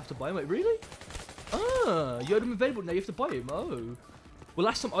 Now I have to buy him. Wait, really? Ah, you had him available. Now you have to buy him. Oh. Well,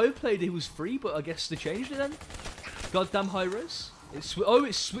 last time I played, it was free, but I guess they changed it then. Goddamn high res. It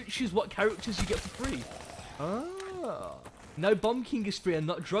switches what characters you get for free. Ah. Now Bomb King is free and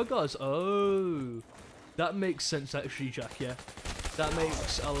not Dragos. Oh. That makes sense, actually, Jack, yeah. That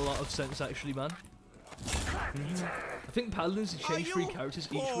makes a lot of sense, actually, man. I think Paladins have changed 3 characters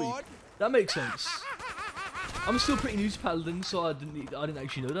each week. That makes sense. I'm still pretty new to Paladins, so I didn't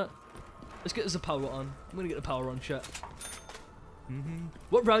actually know that. Let's get the power on. I'm gonna get the power on, chat.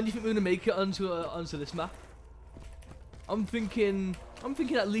 What round do you think we're gonna make it onto this map? I'm thinking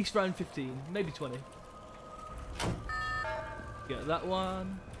at least round 15, maybe 20. Get that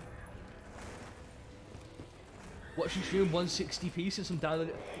one. Watching stream 160p since I'm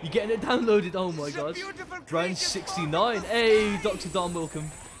downloading. You're getting it downloaded? Oh my god. Round 69. Hey, Dr. Don, welcome.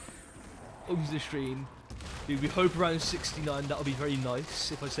 Welcome to the stream. Dude, we hope around 69. That'll be very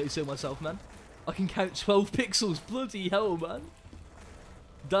nice if I say so myself, man. I can count 12 pixels. Bloody hell, man.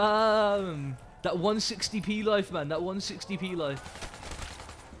 Damn. That 160p life, man. That 160p life.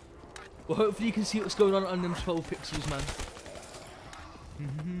 Well, hopefully you can see what's going on them 12 pixels, man.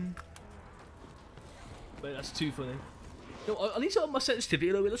 Wait, that's too funny. No, I need to up my sensitivity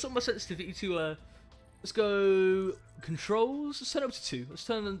a little bit. Let's up my sensitivity to, let's go controls. Let's turn it up to 2. Let's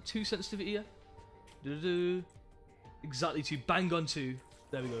turn on 2 sensitivity here. Exactly 2. Bang on 2.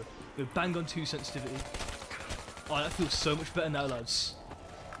 There we go. Go bang on 2 sensitivity. Oh, that feels so much better now, lads.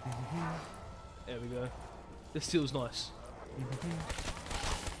 There we go. This feels nice.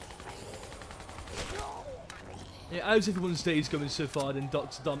 Yeah, how's everyone's days going so far? Then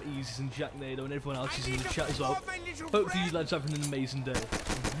Dr. Dom, Eases, and Jack Nado, and everyone else is in the chat as well. Hopefully you lads are having an amazing day.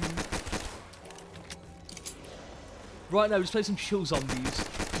 Right now, let's play some chill zombies.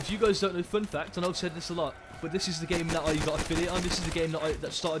 if you guys don't know, fun fact, and I've said this a lot, but this is the game that I got affiliate on. This is the game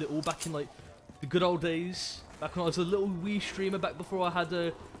that started it all back in like the good old days. Back when I was a little wee streamer, back before I had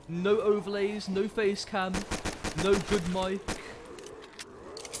no overlays, no face cam, no good mic.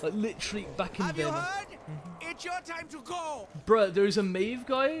 Like literally back in the day. It's your time to go. Bruh, there is a Maeve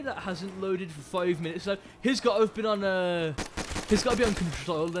guy that hasn't loaded for 5 minutes now. He's got to have been on he's got to be on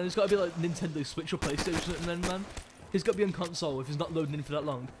console, then it's got to be like Nintendo Switch or PlayStation, and then man, he's got to be on console if he's not loading in for that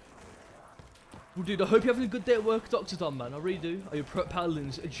long. Well, dude, I hope you're having a good day at work, Dr. Don, man. I really do. Are you pro at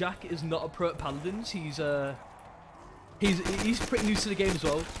Paladins? Jack is not a pro at Paladins. He's pretty new to the game as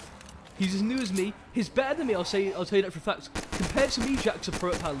well. He's as new as me. He's better than me. I'll tell you that for a fact. Compared to me, Jack's a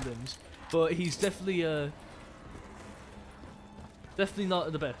pro at Paladins, but he's definitely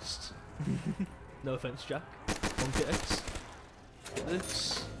not the best. No offense, Jack. Monkey X. Get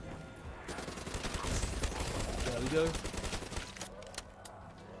this. There we go.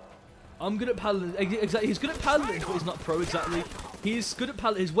 I'm good at Paladins. Exactly. He's good at Paladins, but he's not pro exactly. He's good at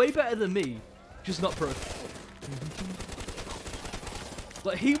Paladins. He's way better than me, just not pro.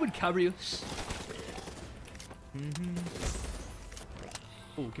 Like, he would carry us.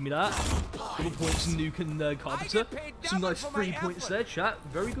 Oh, give me that. Double points, Nuke and Carpenter. Some nice 3 points there, chat.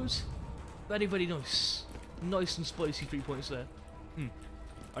 Very good. Very, very nice. Nice and spicy 3 points there.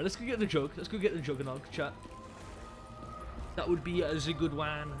 Alright, let's go get the jug. Let's go get the Juggernog, chat. That would be as a good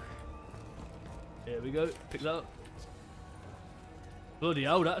one. There we go. Pick that up. Bloody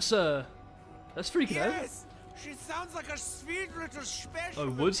hell, that's freaking out. She sounds like a sweet little special. Oh,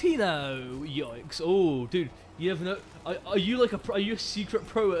 would he now? Yikes! Oh, dude, you never know. Are you a secret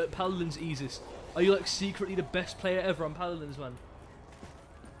pro at Paladins, Easis? Are you like secretly the best player ever on Paladins, man?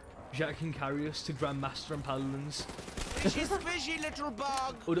 Jack can carry us to Grandmaster on Paladins. She's fishy little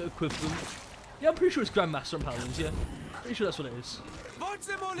bug. Or the equivalent. Yeah, I'm pretty sure it's Grandmaster on Paladins. Yeah, pretty sure that's what it is. Watch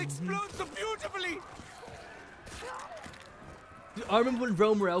them all explode so beautifully. I remember when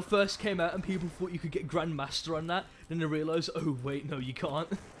Realm Real first came out and people thought you could get Grandmaster on that, then they realised, oh wait, no you can't.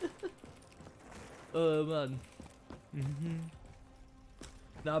 Oh man.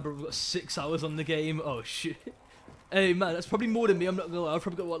 Nah bro, we've got 6 hours on the game, oh shit. Hey man, that's probably more than me, I'm not gonna lie, I've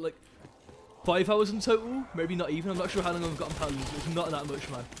probably got what, like 5 hours in total? Maybe not even, I'm not sure how long I've got on Paladins, but it's not that much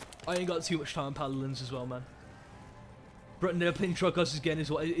man. I ain't got too much time on Paladins as well man. But they're playing Drugos again as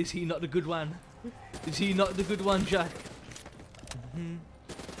well, is he not the good one? Is he not the good one, Jack?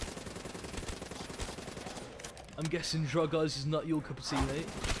 I'm guessing Drugos is not your cup of tea, mate.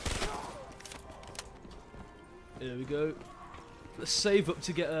 There we go. Let's save up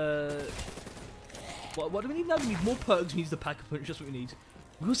to get what do we need now? We need more perks. We need the Pack-a-Punch. That's what we need.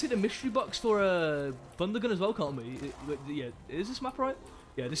 We can see the mystery box for Thundergun as well, can't we? Yeah, is this map right?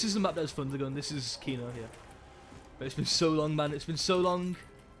 Yeah, this is the map that has Thundergun. This is Kina, yeah. But it's been so long, man. It's been so long.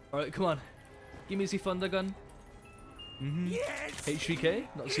 Alright, come on. Give me the Thundergun. Yes! HVK,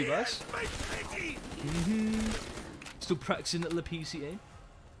 not too bad. Still practicing at the PCA.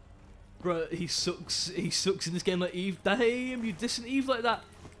 Bro, he sucks in this game like Eve. Damn, you dissing Eve like that.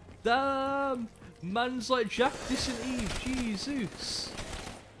 Damn, man's like Jack dissing Eve. Jesus.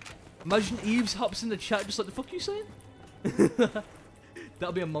 Imagine Eves hops in the chat just like, the fuck you saying?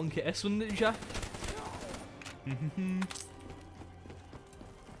 That'll be a Monkey S, wouldn't it, Jack?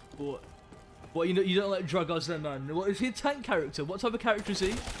 What, you don't like Drugos then, man? What, is he a tank character? What type of character is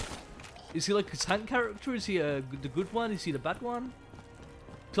he? Is he like a tank character? Is he the good one? Is he the bad one?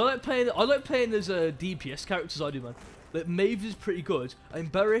 So I like playing as DPS characters, I do, man. Like, Maeve is pretty good,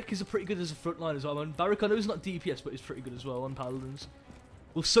 and Barrick is pretty good as a frontline as well, man. Barrick, I know he's not DPS, but he's pretty good as well on Paladins.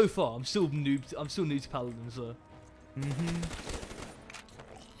 Well, so far, I'm still new to Paladins, though.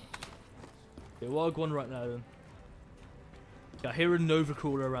 Okay, well, I'll go on right now, then. Yeah, I hear a Nova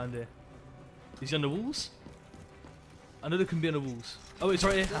Crawler around here. Is he on the walls? I know there can be on the walls. Oh, it's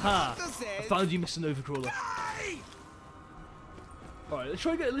right here. Aha! I found you, Mr. Nova Crawler. Alright, let's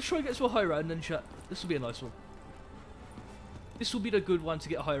try and get to a high round and then chat. This will be a nice one. This will be the good one to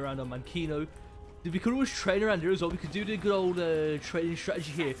get a high round on, man. Kino. We could always train around here as well. We could do the good old training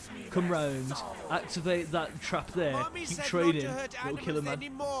strategy here. Come round, activate that trap there, keep training. It'll kill him, man.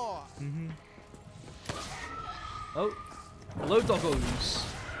 Oh, hello, doggos.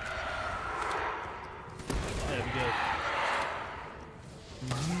 There we go.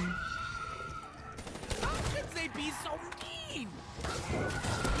 How could they be so mean?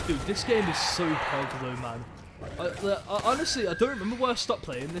 Dude, this game is so pog though, man. Honestly, I don't remember where I stopped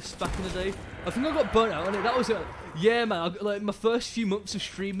playing this back in the day. I think I got burnt out on it. That was it. Yeah, man. Like my first few months of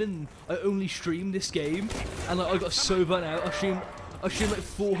streaming, I only streamed this game, and like I got so burnt out. I streamed like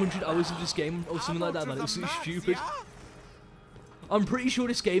 400 hours of this game or something like that, man. It was so stupid. I'm pretty sure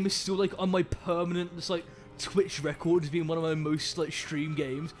this game is still like on my permanent just like Twitch record as being one of my most like streamed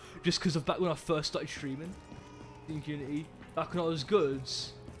games, just because of back when I first started streaming in Unity, back when I was good.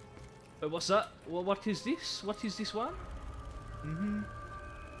 Wait, what's that? Well, what is this? What is this one?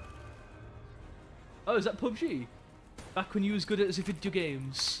 Oh, is that PUBG? Back when you was good at video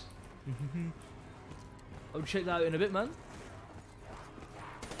games. I'll check that out in a bit, man.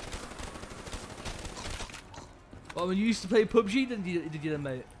 Well, when you used to play PUBG, did you then,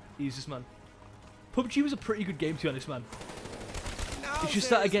 mate? Jesus, man. PUBG was a pretty good game, to be honest, man. It's just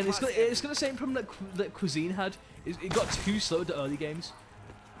that, again, it's got the same problem that Cuisine had. It got too slow at the early games.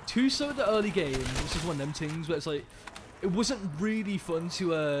 Too slow at the early games, which is one of them things where it's like, it wasn't really fun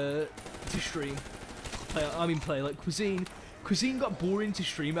to stream. Play. Like, Cuisine got boring to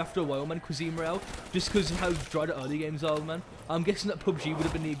stream after a while, man, Cuisine Royale, just because of how dry the early games are, man. I'm guessing that PUBG would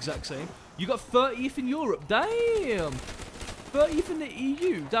have been the exact same. You got 30th in Europe, damn! 30th in the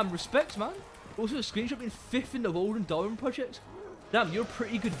EU, damn, respect, man. Also, a screenshot being 5th in the World and Darwin Project. Damn, you're a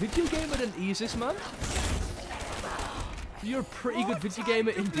pretty good video gamer then, Easis, man. You're a pretty good video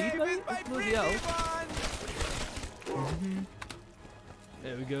gamer indeed, mate. Bloody hell.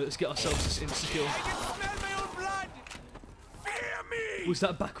 There we go, let's get ourselves this insta-kill. Was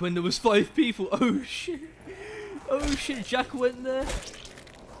that back when there was 5 people? Oh shit. Oh shit, Jack went there.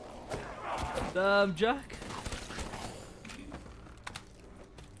 Damn, Jack.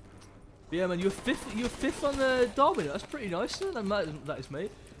 Yeah, man, you're fifth on the Darwin. That's pretty nice, then. That is,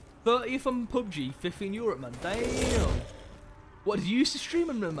 mate. 30th on PUBG, 5th in Europe, man. Damn. What, did you used to stream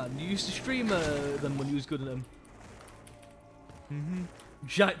them, man? You used to stream them when you was good at them.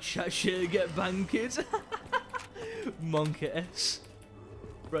 Jack chat shit, get banged, kids. Monk S.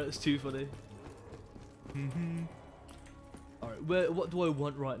 Right, that's too funny. Alright, what do I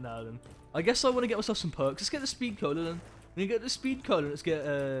want right now then? I guess I want to get myself some perks. Let's get the speed cola then. When you get the speed cola, let's get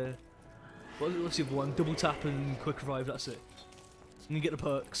what's the other one? Double tap and quick revive, that's it. And you get the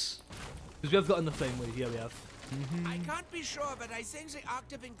perks. Because we have got enough anyway, yeah we have. I can't be sure, but I think the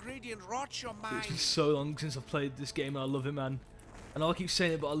active ingredient rots your mind. It's been so long since I've played this game and I love it, man. And I keep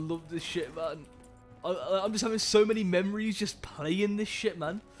saying it, but I love this shit, man. I'm just having so many memories just playing this shit,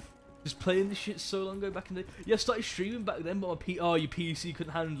 man. Just playing this shit so long ago back in the... Yeah, I started streaming back then, but my your PC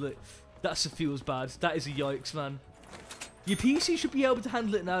couldn't handle it. That feels bad. That is a yikes, man. Your PC should be able to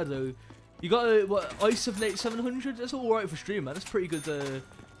handle it now, though. You got a, what, i7 8700? That's alright for streaming, man. That's pretty good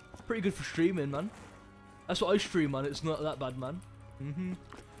for streaming, man. That's what I stream, man. It's not that bad, man.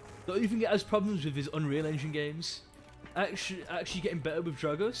 The only thing it has problems with is Unreal Engine games. Actually getting better with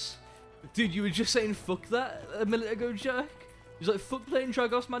Dragos. Dude, you were just saying fuck that a minute ago, Jack. He's like, fuck playing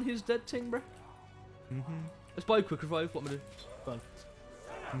Dragos, man. He's dead ting, bruh. Let's buy a quick revive. What am I doing? Go on.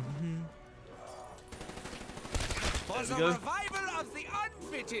 For the revival of the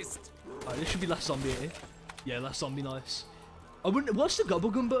unfittest. Alright, this should be last zombie, eh? Yeah, last zombie, nice. What's the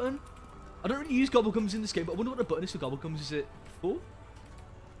gobblegum button? I don't really use gobblegums in this game, but I wonder what the button is for gobblegums. Is it 4?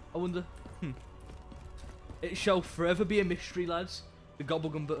 I wonder. It shall forever be a mystery, lads. The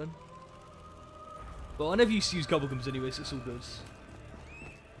gobblegum button. Well, I never used to use gobblegums anyway, so it's all good.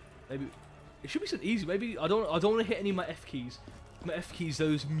 Maybe it should be so easy. Maybe I don't want to hit any of my F keys. My F keys,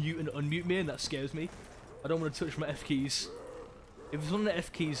 those mute and unmute me, and that scares me. I don't want to touch my F keys. If it's one of the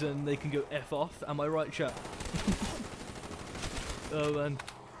F keys, then they can go F off. Am I right, chat? Oh man.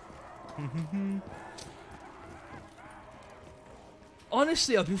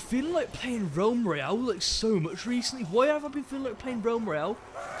 Honestly, I've been feeling like playing Realm Royale like so much recently. Why have I been feeling like playing Realm Royale?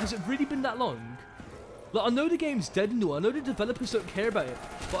 Has it really been that long? Like, I know the game's dead and all. I know the developers don't care about it,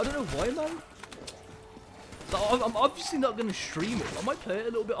 but I don't know why, man. Like, I'm obviously not going to stream it. I might play it a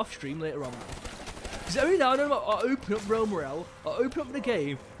little bit off stream later on. Because every now and then I open up Realm Royale, I open up the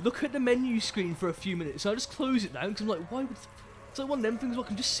game, look at the menu screen for a few minutes, and I just close it down because I'm like, why would... It's like one of them things where I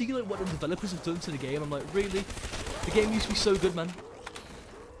can just see like what the developers have done to the game. I'm like, really? The game used to be so good, man.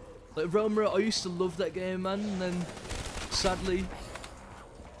 Like Realm Royale, I used to love that game, man, and then sadly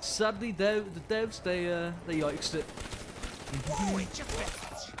the devs they yikesed it.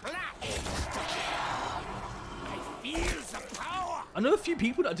 I know a few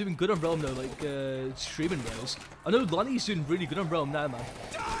people that are doing good on Realm though, like streaming wise. I know Lonnie's doing really good on Realm now, man.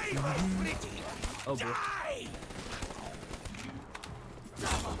 Oh boy.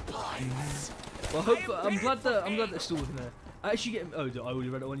 Well, I'm glad that it's still in there. I actually get. Oh, I already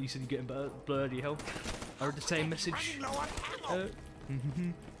read it when you said you're getting better. Bloody hell! I read the same message. Alright,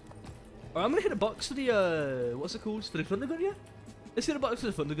 I'm gonna hit a box for the what's it called? For the thunder gun, yeah. Let's hit a box for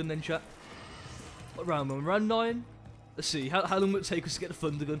the thunder gun then, chat. What round? Round 9. Let's see. How long will it take us to get the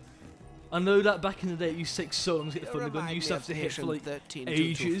thunder gun? I know that back in the day it used to take so long to get the thunder gun. You used to have to hit for like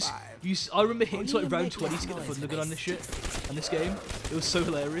ages. I remember hitting to like round 20 to get the thunder gun on this shit. On this game, it was so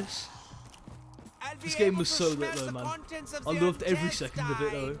hilarious. This game was so lit though, man. I loved every second of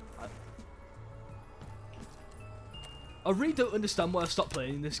it though. I really don't understand why I stopped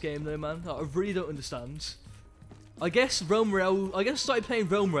playing this game though, man. I really don't understand. I guess I started playing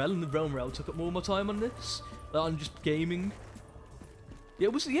Realm Rel, and the Realm Rel took up more of my time on this. Like, on just gaming. Yeah,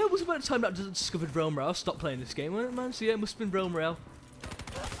 it was about the time that I discovered Realm Rel. I stopped playing this game, wasn't it, man? So yeah, it must have been Realm Rel.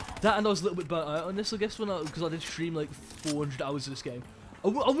 That, and I was a little bit burnt out on this, I guess, because I did stream like 400 hours of this game. I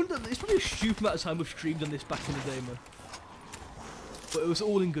wonder, it's probably a stupid amount of time we've streamed on this back in the day, man. But it was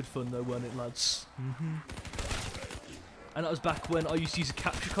all in good fun though, weren't it, lads? And that was back when I used to use a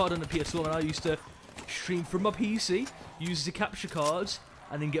capture card on the PS1, and I used to stream from my PC, use the capture card,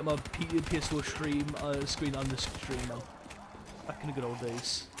 and then get my PS4 screen on the stream, man. Back in the good old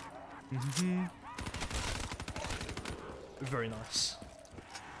days. Very nice.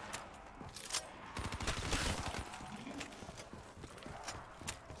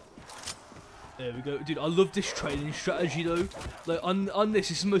 There we go. Dude, I love this training strategy though. Like, on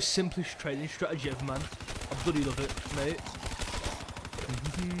this, it's the most simplest training strategy ever, man. I bloody love it, mate.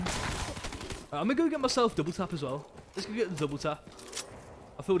 I'm gonna go get myself double tap as well. Let's go get the double tap.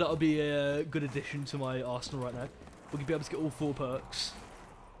 I feel that'll be a good addition to my arsenal right now. We'll be able to get all 4 perks.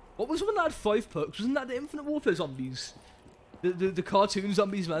 What was the one that had 5 perks? Wasn't that the Infinite Warfare zombies? The cartoon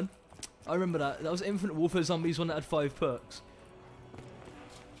zombies, man. I remember that. That was Infinite Warfare zombies one that had 5 perks.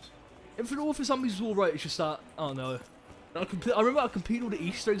 Infinite Warfare zombies was alright, it's just that, I don't know. I remember I completed all the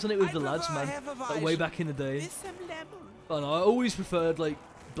Easter eggs on it with the lads, man. Like way back in the day. I don't know, I always preferred like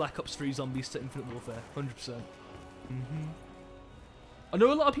Black Ops 3 zombies to Infinite Warfare, 100%. I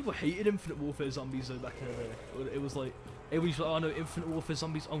know a lot of people hated Infinite Warfare zombies though back in the day. It was like, everybody's like, oh no, Infinite Warfare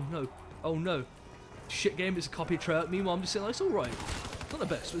zombies, oh no. Shit game, it's a copy of Treyarch. Meanwhile, I'm just saying, like, it's alright. It's not the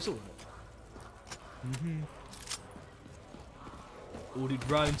best, but it's alright. Oh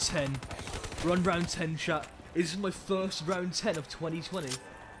dude, round 10. We're on round 10, chat. This is my first round 10 of 2020.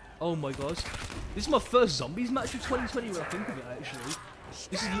 Oh my god. This is my first zombies match of 2020 when I think of it, actually.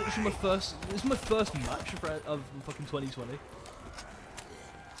 This is literally my first match of fucking 2020.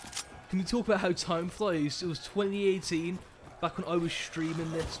 Can we talk about how time flies? It was 2018, back when I was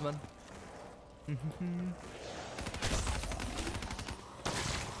streaming this, man.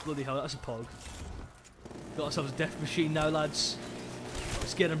 Bloody hell, that's a pog. Got ourselves a death machine now, lads.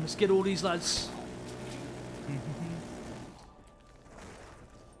 Let's get them. Let's get all these lads.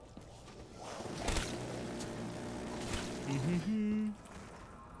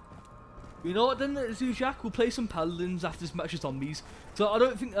 You know what then, Zujak? We'll play some Paladins after this match of zombies. So I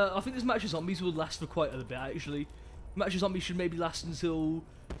don't think, I think this match of zombies will last for quite a bit actually. Match of zombies should maybe last until,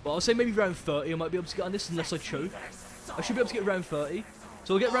 well, I'll say maybe round 30 I might be able to get on this unless I choke. I should be able to get round 30.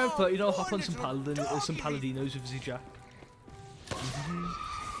 So I'll get round 30 and I'll hop on some Paladinos with Zujak.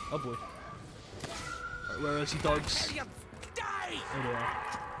 Oh boy. Right, where is he, dogs? There they are.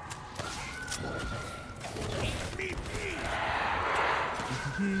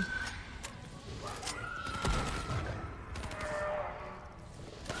 Dude,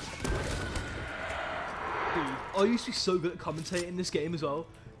 I used to be so good at commentating this game as well.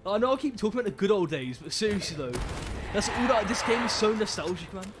 I know I keep talking about the good old days, but seriously though, that's all that. This game is so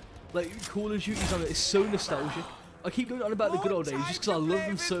nostalgic, man. Like Call of Duty's on it is so nostalgic. I keep going on about the good old days just because I love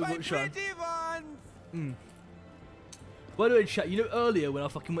them so much, man. By the way, chat, you know earlier when I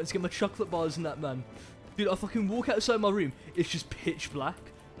fucking went to get my chocolate bars and that, man, dude, I fucking walk outside my room, it's just pitch black.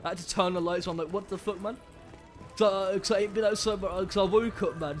 I had to turn the lights on, like, what the fuck, man? Cause I ain't been outside, because I woke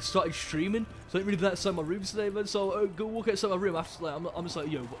up, man, started streaming, so I ain't really been outside my room today, man, so I go walk outside my room after, like, I'm just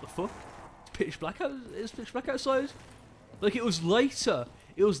like, yo, what the fuck? It's pitch black outside? Like, it was lighter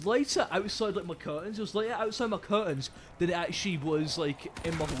outside, like, my curtains. It was lighter outside my curtains than it actually was, like,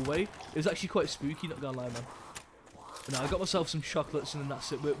 in my hallway. It was actually quite spooky, not gonna lie, man. But now I got myself some chocolates and then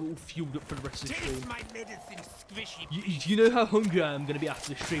that's it. We're all fueled up for the rest of the stream. You know how hungry I am gonna be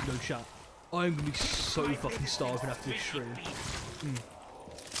after the stream, though, chat? I'm gonna be so fucking starving after this stream.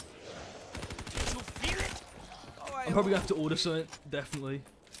 I'm probably gonna have to order something, definitely.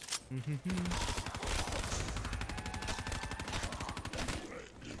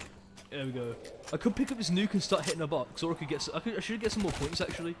 There we go. I could pick up this nuke and start hitting a box, or I should get some more points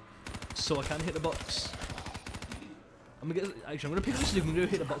actually, so I can hit the box. I'm gonna pick up this nuke and go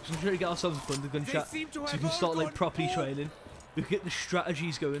hit the box. I'm trying to get ourselves a thunder gun, chat, so we can start like properly training. We can get the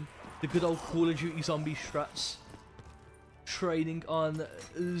strategies going, the good old Call of Duty zombie strats. Training on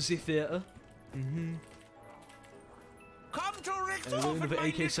the theater. Anyway, another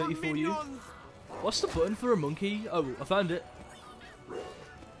AK-70 for you. What's the button for a monkey? Oh, I found it.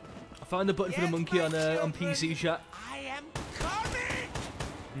 I found the button for the monkey on PC chat. I am coming.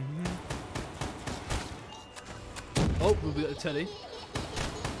 Oh, we'll be at the telly.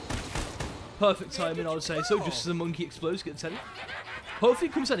 Perfect timing, I would say. So just as the monkey explodes, get the telly. Hopefully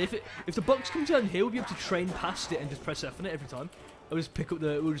it comes down. If the box comes down here, we'll be able to train past it and just press F on it every time. We'll just pick up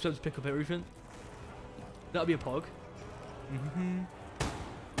we'll just be able to pick up everything. That'll be a pog.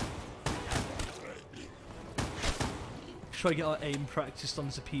 Try to get our aim practiced on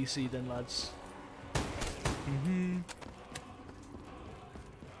the PC then, lads.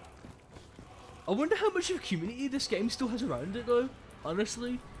 I wonder how much of a community this game still has around it though,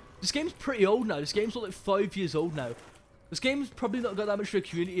 honestly. This game's pretty old now. This game's like 5 years old now. This game's probably not got that much of a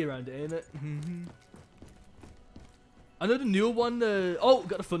community around it, ain't it? I know the newer one, oh,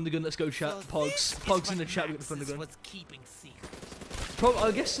 got the thunder gun, let's go chat. Pogs in the chat, we got the thunder gun.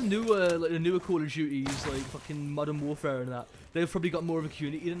 I guess the newer Call of Duties, like fucking Modern Warfare and that, they've probably got more of a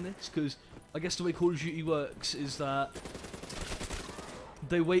community than this, because I guess the way Call of Duty works is that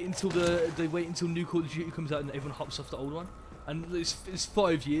they wait until new Call of Duty comes out and everyone hops off the old one. And it's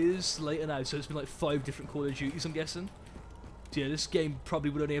 5 years later now, so it's been like 5 different Call of Duties, I'm guessing. So yeah, this game probably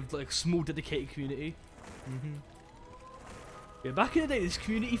would only have like a small dedicated community. Yeah, back in the day, this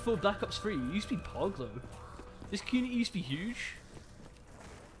community for Black Ops 3 used to be pog though. This community used to be huge.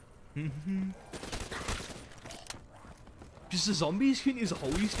 Just the zombies community as a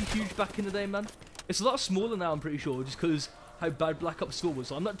whole used to be huge back in the day, man. It's a lot smaller now, I'm pretty sure, just because how bad Black Ops 4 was.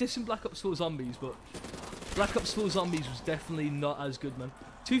 So I'm not dissing Black Ops 4 Zombies, but Black Ops 4 Zombies was definitely not as good, man.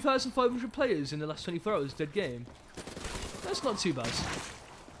 2,500 players in the last 24 hours, dead game. That's not too bad.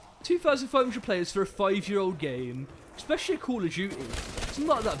 2,500 players for a 5-year-old game, especially a Call of Duty. It's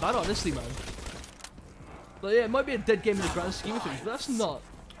not that bad, honestly, man. But yeah, it might be a dead game in the grand scheme of things, but that's not.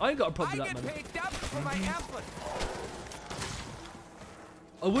 I ain't got a problem with that, man.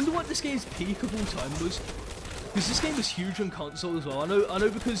 I wonder what this game's peak of all time was, because this game was huge on console as well. I know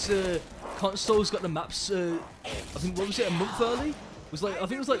because consoles got the maps. I think what was it, a month early? I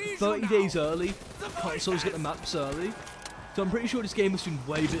think it was like 30 days early. Consoles got the maps early, so I'm pretty sure this game has been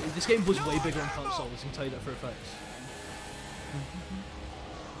way big. This game was way bigger on consoles. I can tell you that for a fact.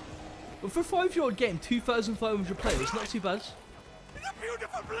 But for a 5-year-old game, 2,500 players, not too bad.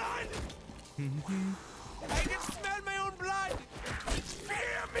 Beautiful blood! I can smell my own blood!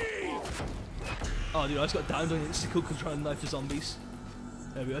 Fear me! Oh, dude, I just got downed on instant kill control and knife for zombies.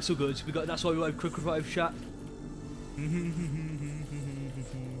 There we go, that's all good. That's why we have quick revive chat.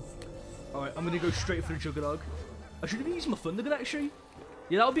 Alright, I'm gonna go straight for the Juggernog. I should have been using my thunder gun actually.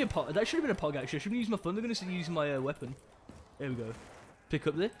 Yeah, that would be a pog. That should have been a pog actually. I should have been using my thunder gun instead of using my weapon. There we go. Pick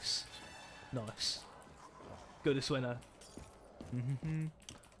up this. Nice. Go this way now.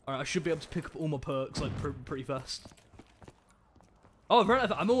 Alright, I should be able to pick up all my perks like pretty fast. Oh, I've run out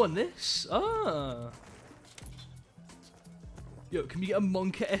of ammo on this. Ah. Yo, can we get a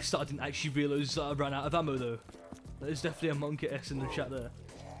Monka S that I didn't actually realise that I ran out of ammo though? There's definitely a Monka S in the chat there.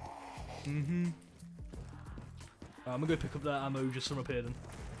 Alright, I'm gonna go pick up that ammo just from up here then.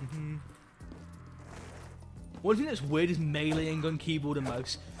 One thing that's weird is meleeing on keyboard and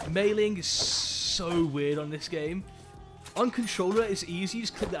mouse. Meleeing is so weird on this game. On controller, it's easy, you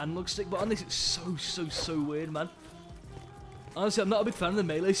just click the analog stick, but on this, it's so weird, man. Honestly, I'm not a big fan of the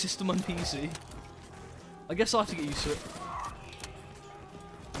melee system on PC. I guess I'll have to get used to it.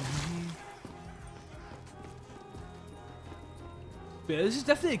 But yeah, this is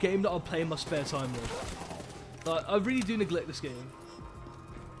definitely a game that I'll play in my spare time, though. Like, I really do neglect this game.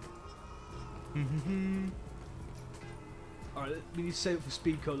 Alright, we need to save it for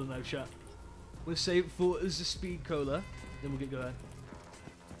Speed Cola now, chat. We'll save it for as a Speed Cola, then we'll get going.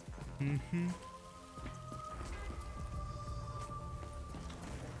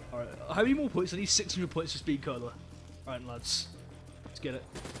 Alright, how many more points? I need 600 points for Speed Cola. Alright, lads. Let's get it.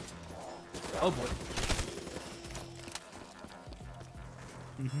 Oh boy.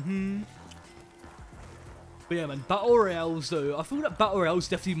 But yeah, man, Battle Royales though, I feel that Battle Royale's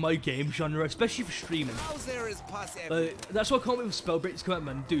definitely my game genre, especially for streaming. That's why I can't wait for Spellbreak to come out,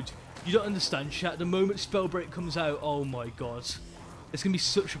 man. Dude, you don't understand, chat. The moment Spellbreak comes out, oh my god. It's gonna be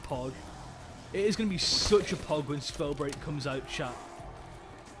such a pog. It is gonna be such a pog when Spellbreak comes out, chat.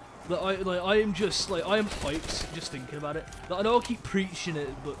 I am hyped just thinking about it. Like, I know I keep preaching it,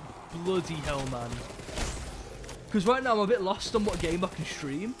 but bloody hell, man. Because right now I'm a bit lost on what game I can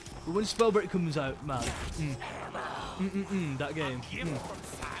stream. But when Spellbreak comes out, man, that game,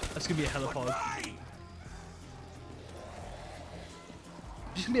 that's gonna be a hella pog.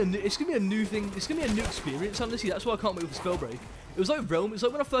 It's gonna be a new thing. It's gonna be a new experience. Honestly, that's why I can't wait for Spellbreak. It was like Realm. It's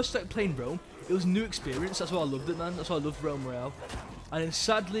like when I first started playing Realm. It was a new experience. That's why I loved it, man. That's why I loved Realm Royale. And then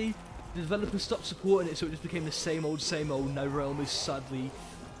sadly, the developers stopped supporting it, so it just became the same old, same old. Now Realm is sadly,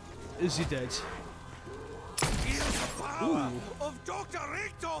 is he dead? Ooh.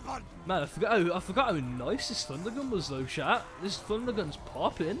 Man, I forgot how nice this Thundergun was though, chat. This Thundergun's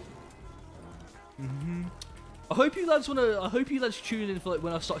popping. I hope you lads tune in for like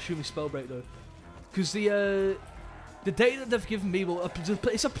when I start shooting Spellbreak though, because the date that they've given me, well,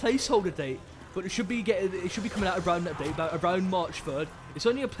 it's a placeholder date, but it should be coming out around that date, around March 3rd. It's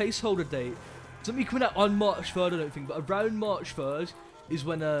only a placeholder date. It's not be coming out on March 3rd, I don't think, but around March 3rd is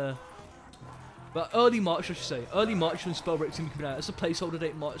when but early March, I should say. Early March when Spellbreak's gonna be coming out. It's a placeholder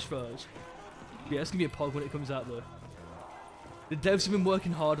date, March 3rd. Yeah, it's gonna be a pog when it comes out though. The devs have been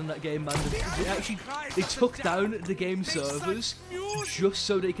working hard on that game, man. They took down the game servers just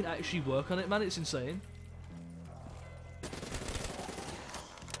so they can actually work on it, man. It's insane.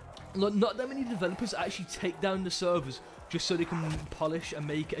 Not that many developers actually take down the servers just so they can polish and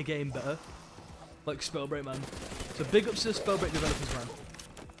make a game better. Like Spellbreak, man. So big ups to the Spellbreak developers, man.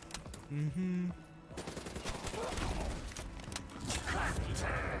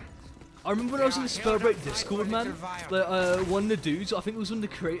 I remember when I was in the Spellbreak Discord, man, like, one of the dudes, I think it was one of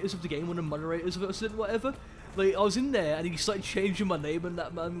the creators of the game, one of the moderators of it or whatever, like, I was in there and he started changing my name and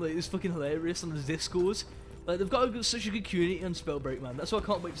that, man, like, it's fucking hilarious on the Discord. Like, they've got such a good community on Spellbreak, man. That's why I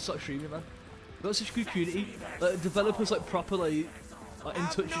can't wait to start streaming, man. They've got such a good community. Like, developers, like, proper, like in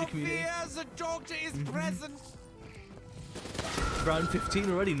touch with the community. Round 15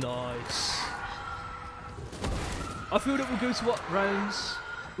 already? Nice. I feel that we'll go to what rounds?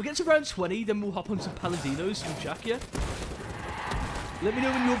 We'll get to round 20, then we'll hop on some Paladinos from Jack, yeah? Let me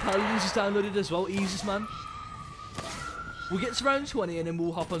know when your Paladins is downloaded as well, easiest man. We'll get to round 20 and then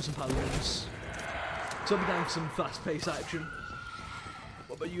we'll hop on some Paladins. So I'll be down for some fast-paced action.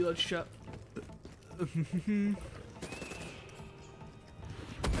 What about you, lads, chat? There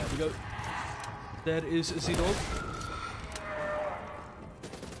we go. There is Z-Dog.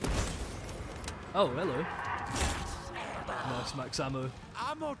 Oh, hello. Nice max ammo.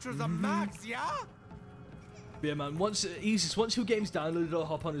 Ammo to the max, yeah? Yeah, man. Once your game's downloaded, I'll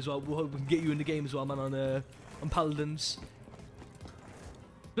hop on as well. We can get you in the game as well, man. On Paladins.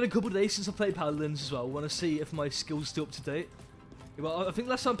 It's been a couple of days since I played Paladins as well. I want to see if my skills still up to date. Well, I think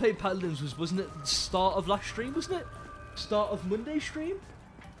last time I played Paladins wasn't it the start of last stream, wasn't it? Start of Monday stream?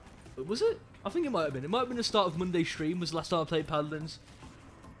 Was it? I think it might have been. It might have been the start of Monday stream was the last time I played Paladins.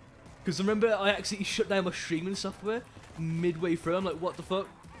 Because I remember I accidentally shut down my streaming software midway through. I'm like, what the fuck?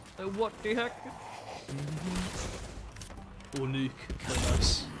 Like, what the heck? Or nuke. Very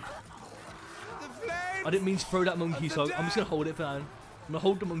nice. I didn't mean to throw that monkey, so I'm just going to hold it for now. I'm going to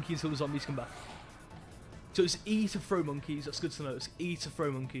hold the monkey until the zombies come back. So it's E to throw monkeys. That's good to know. It's E to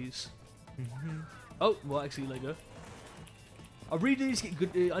throw monkeys. Oh, well, actually, let go. I really need to get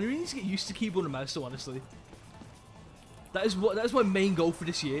good. I really need to get used to keyboard and mouse, though, honestly. That is my main goal for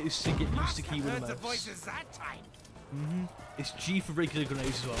this year, is to get used to keyboard and mouse. It's G for regular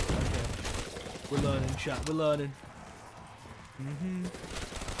grenades as well. Okay. We're learning, chat. We're learning.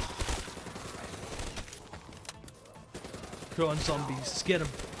 Come on, zombies. Let's get them.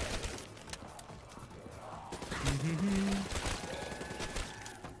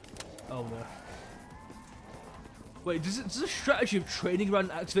 Oh no. Wait, does the strategy of training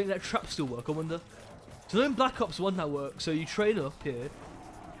around and activating that trap still work, I wonder? So in Black Ops 1 that works, so you train up here,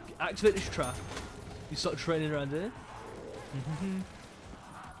 activate this trap, you start training around here.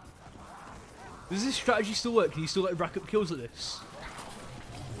 Does this strategy still work? Can you still like rack up kills like this?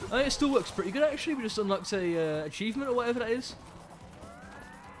 I think it still works pretty good actually, we just unlocked a achievement or whatever that is.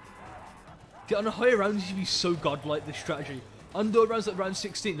 Get on a higher rounds, you'd be so godlike this strategy. On low rounds like round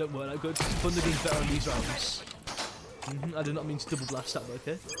 16 don't work that good, Thundergun's better on these rounds. I did not mean to double blast that, but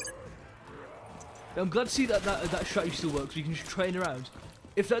okay. I'm glad to see that strategy still works. You can just train around.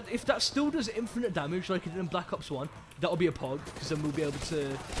 If that still does infinite damage like it did in Black Ops 1, that'll be a pog, because then we'll be able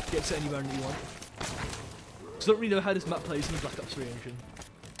to get to any round that you want. So I don't really know how this map plays in the Black Ops 3 engine.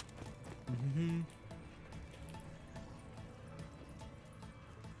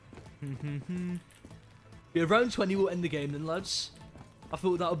 Yeah, round 20 will end the game then, lads. I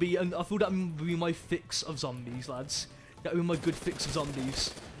thought that would be my fix of zombies, lads. That would be my good fix of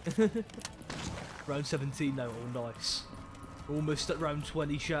zombies. Round 17 now, oh nice. Almost at round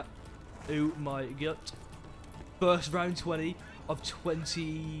 20, chat. Oh my god. First round 20 of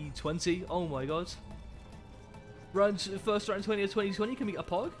 2020, oh my god. First round 20 of 2020, can we get a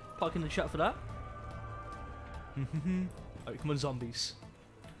pog? Pog in the chat for that. Alright, come on zombies.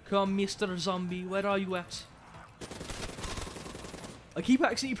 Come, Mr. Zombie, where are you at? I keep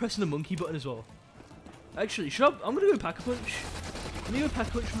accidentally pressing the monkey button as well. Actually, I'm gonna go Pack-a-Punch. I'm gonna go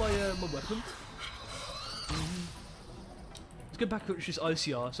Pack-a-Punch my my weapon. Let's go Pack-a-Punch this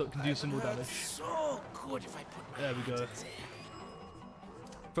ICR so it can do some more damage. There we go.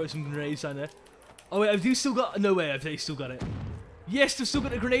 Throw some grenades down there. Oh wait, have they still got? No way, have they still got it? Yes, they've still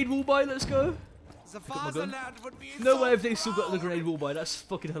got a grenade wall by. Let's go. No way, have they still got the grenade wall by. That's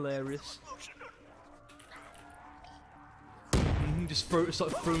fucking hilarious. Just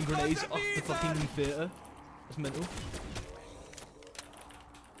start throwing grenades off the fucking theater. That's mental.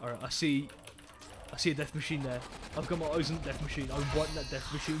 Alright, I see a death machine there. I've got my eyes on the death machine. I want that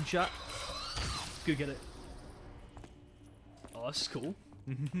death machine, chat. Let's go get it. Oh, this is cool.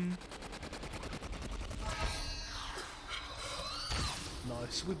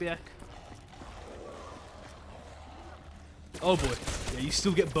 Nice, we're back. Oh boy, yeah, you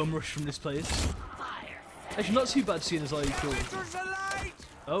still get bum rush from this place. Actually, not too bad seeing as I killed him.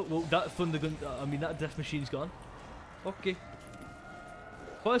 Oh, well, that thunder gun, I mean, that death machine's gone. Okay.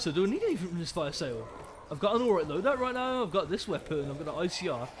 Fire sale, do I need anything from this fire sale? I've got an alright loadout right now, I've got this weapon, I've got an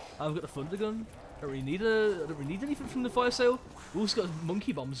ICR, I've got the thunder gun. I don't really need anything from the fire sale. We've also got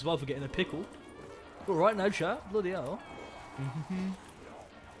monkey bombs as well for getting a pickle. But right now, chat, bloody hell.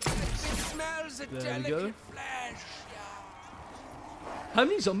 There we go. How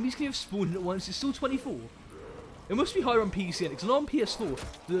many zombies can you have spawned at once? It's still 24. It must be higher on PC, because on PS4,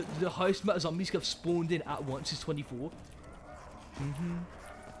 the highest amount of zombies can have spawned in at once is 24. So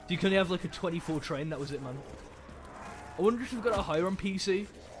you can only have like a 24 train, that was it, man. I wonder if we've got a higher on PC.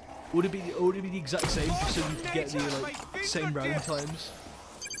 Would it be the exact same, just so you could get the same round times?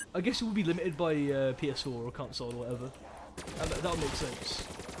 I guess it would be limited by PS4 or console or whatever. That would make sense.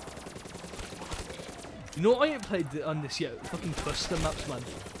 You know what I ain't played on this yet? Fucking custom maps, man.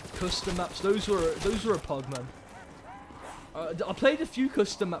 Custom maps, those were a pog, man. I played a few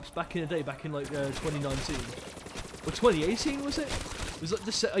custom maps back in the day, back in like 2019 or 2018, was it? It was like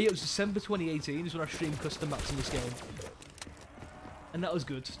it was December 2018 is when I streamed custom maps in this game, and that was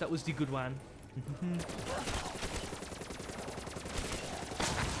good. That was the good one.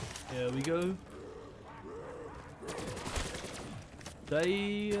 There we go.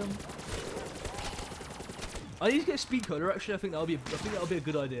 Damn. I need to get speed cola. Actually, I think that'll be a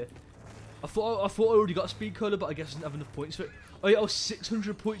good idea. I thought I already got speed cola, but I guess I didn't have enough points for it. Oh yeah, I was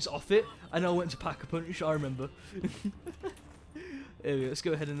 600 points off it, and I went to Pack-a-Punch. I remember. There we go. Let's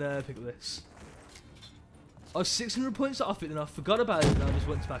go ahead and pick up this. I was 600 points off it, and I forgot about it, and I just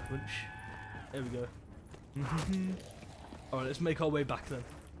went to Pack-a-Punch. There we go. All right, let's make our way back then.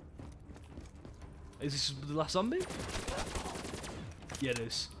 Is this the last zombie? Yeah, it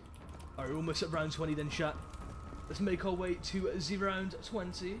is. All right, we're almost at round 20 then, chat. Let's make our way to the round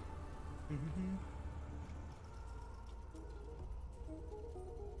 20.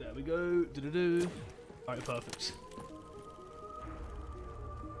 There we go. Alright, perfect.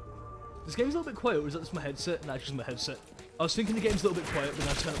 This game's a little bit quiet, or is that just my headset? Nah, it's just my headset. I was thinking the game's a little bit quiet, but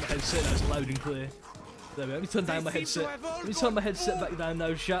now I turn up my headset and it's loud and clear. There we go. Let me turn down my headset. Let me turn my headset back down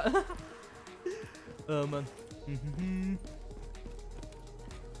now, chat. Oh, man.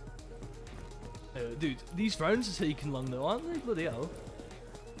 Dude, these rounds are taking long though, aren't they? Bloody hell.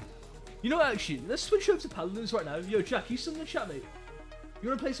 You know what, actually, let's switch over to Paladins right now. Yo, Jack, you still in the chat, mate? You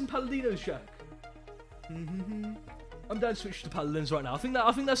wanna play some Paladinos, Jack? I'm down to switch to Paladins right now. I think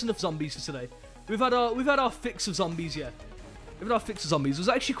that's enough zombies for today. We've had our fix of zombies, yeah. We've had our fix of zombies. It was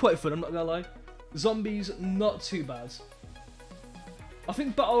actually quite fun, I'm not gonna lie. Zombies, not too bad. I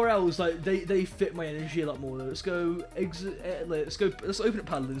think battle royales, like they fit my energy a lot more though. Let's go let's open up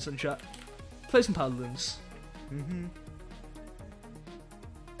Paladins and chat. Play some Paladins.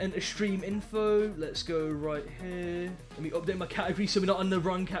 Enter stream info. Let's go right here. Let me update my category so we're not on the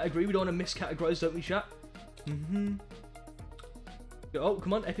wrong category. We don't want to miscategorize, don't we, chat? Oh,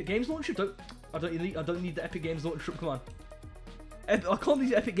 come on, Epic Games Launcher. I don't need the Epic Games Launcher. Come on. I can't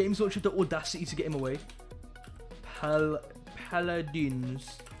use the Epic Games Launcher. The audacity to get him away.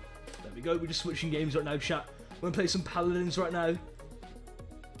 Paladins. There we go. We're just switching games right now, chat. We're gonna play some Paladins right now.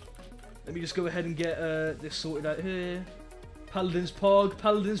 Let me just go ahead and get this sorted out here. Paladins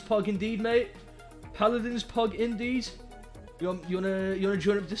Pog indeed, mate. Paladins Pog indeed. You wanna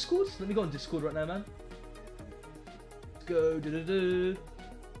join up Discord? Let me go on Discord right now, man. Let's go.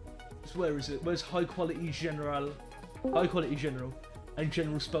 Where is it? Where's High Quality General? High Quality General. And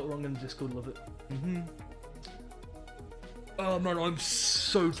General spelt wrong on Discord, love it. Oh man, I'm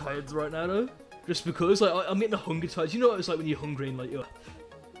so tired right now though. Just because like I'm getting the hunger tides. You know what it's like when you're hungry and like you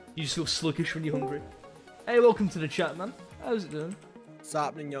just feel sluggish when you're hungry. Hey, welcome to the chat, man. How's it doing? What's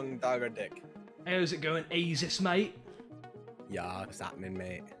happening, young dagger dick? How's it going, Asis, mate? Yeah, what's happening,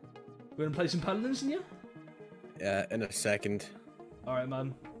 mate? We're gonna play some Paladins, in you? Yeah, in a second. Alright,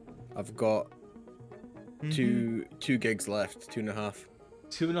 man. I've got two gigs left, 2.5.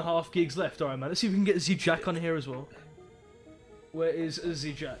 2.5 gigs left. Alright, man. Let's see if we can get Z-Jack on here as well. Where is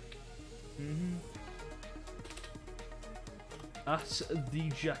Z-Jack? At the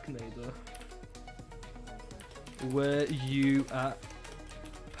Jacknader. Where you at,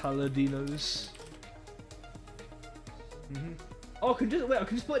 Paladinos? Oh, I can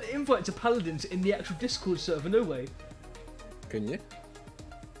just put an invite to Paladins in the actual Discord server. No way. Can you?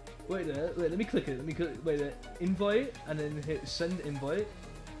 Wait there. Wait, let me click it. Wait there. Invite and then hit send invite.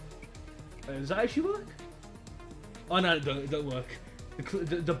 Does that actually work? Oh no, it don't work.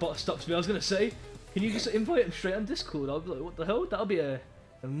 The bot stops me. I was gonna say, can you just invite him straight on Discord? I'll be like, what the hell? That'll be a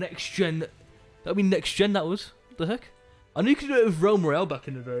next gen. That'll be next gen. That was. What the heck? I knew you could do it with Realm Royale back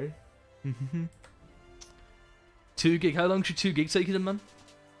in the day. 2 gig. How long should 2 gig take you then, man?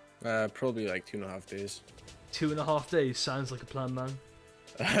 Probably like 2.5 days. 2.5 days. Sounds like a plan, man.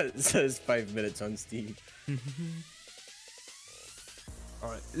 It says 5 minutes on Steam.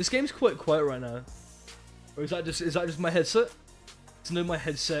 Alright, this game's quite quiet right now. Or is that just my headset? To know my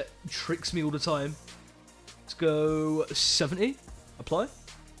headset tricks me all the time. Let's go 70. Apply.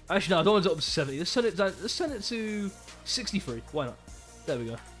 Actually, no, I don't want it up to 70. Let's send it down. Let's send it to 63. Why not? There we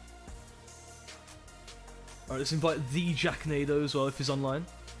go. Alright, let's invite the Jacknado as well if he's online.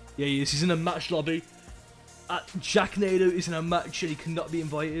 Yeah, he is. He's in a match lobby. Jacknado is in a match and he cannot be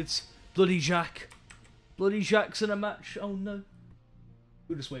invited. Bloody Jack. Bloody Jack's in a match. Oh no.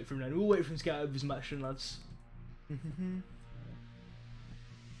 We'll just wait for him then. We'll wait for him to get out of his match then, lads.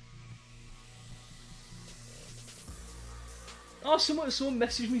 Oh, someone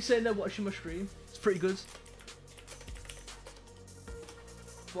messaged me saying they're watching my stream. It's pretty good.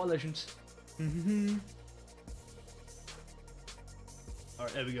 What a legend.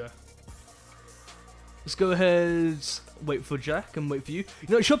 Alright, there we go. Let's go ahead, wait for Jack and wait for you.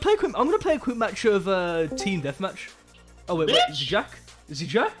 You know, should I play a quick? I'm gonna play a quick match of Team Deathmatch. Oh wait, is he Jack? Is he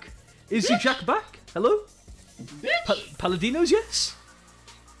Jack? Is he Jack back? Hello? Paladinos, yes?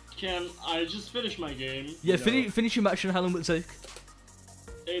 Can I just finish my game? Yeah, finish your match and how long will it take?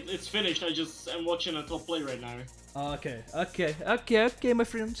 It's finished, I'm watching a top play right now. Okay, my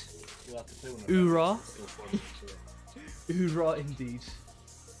friend. Hoorah. Hoorah indeed.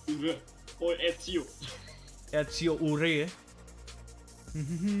 Hoorah. Or Ezio. Ezio Ure.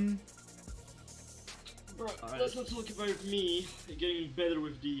 Bro, let's not talk about me getting better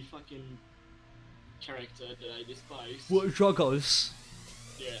with the fucking character that I despise. What, Dragos?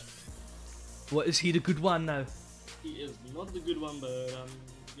 Yeah. What, is he the good one now? He is not the good one, but I'm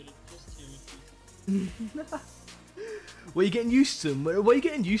gonna test him. What are you getting used to him? What are you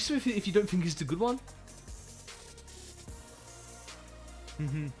getting used to if you don't think he's the good one?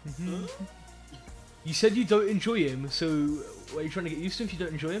 You said you don't enjoy him, so what are you trying to get used to if you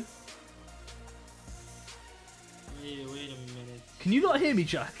don't enjoy him? Wait a minute. Can you not hear me,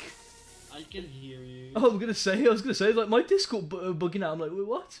 Jack? I can hear you. Oh, I was gonna say, like my Discord bugging out. I'm like, wait,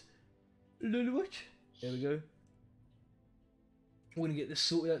 what? What? There we go. We're gonna get this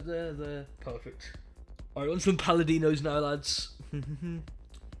sorted out there. Perfect. Alright, on some Paladinos now, lads.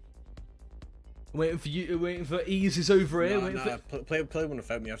 Waiting for you. Waiting for Ease is over here. Play one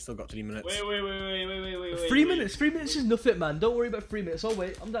without me. I've still got 3 minutes. Wait. 3 minutes. 3 minutes is nothing, man. Don't worry about 3 minutes. I'll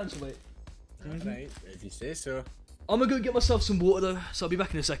wait. I'm down to wait. Alright, if you say so. I'm gonna go get myself some water though, so I'll be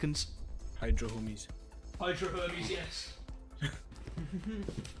back in a second. Hydro homies. Hydro homies, yes.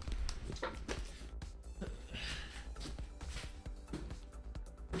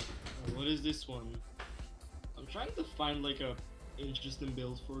 What is this one? I'm trying to find like a interesting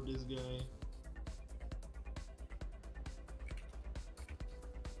build for this guy.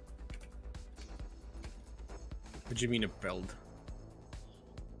 What do you mean a build?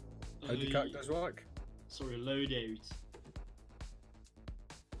 How do characters work? Sorry, loadout.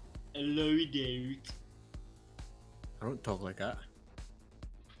 A loadout. I don't talk like that.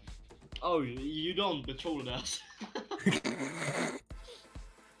 Oh, you don't, but Troll does.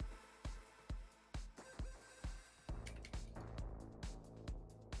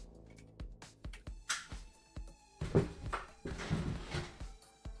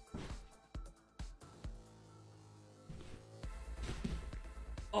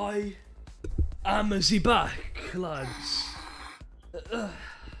 I am the back, lads.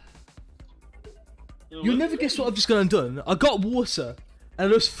 You'll never guess what I've just gone and done. I got water and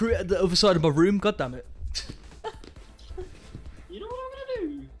I just threw it at the other side of my room. God damn it. You know what I'm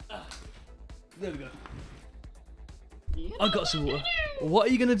gonna do? There we go. You I got some water. What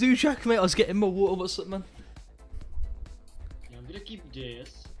are you gonna do, Jack, mate? I was getting my water. What's up, man? Yeah, I'm gonna keep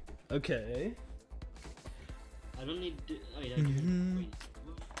this. Okay. I don't need. Oh yeah. I can, wait.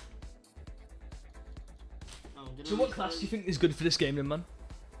 Oh, So what class do you think is good for this game, then, man?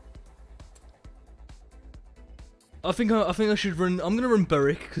 I think I should run. I'm gonna run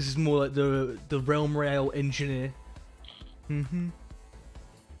Burrick because it's more like the Realm Rail engineer.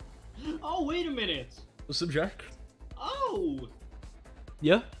 Oh wait a minute. What's up, Jack? Oh.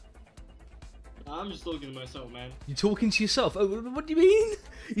 Yeah. I'm just talking to myself, man. You're talking to yourself. Oh, what do you mean?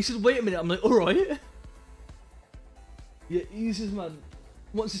 You said, "Wait a minute." I'm like, "All right." Yeah, users, man.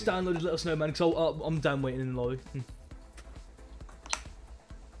 Once it's downloaded, let us know, man. Because I'm down waiting in the lobby.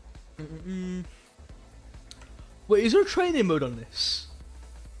 Wait, is there a training mode on this?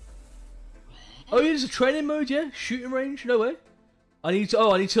 Oh, yeah, there's a training mode, yeah? Shooting range? No way. I need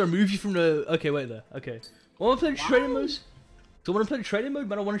to remove you from the... Okay, wait there. Okay. I want to play the training mode. Do I want to play the training mode,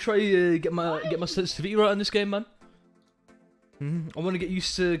 man? I want to try get my sensitivity right on this game, man. I want to get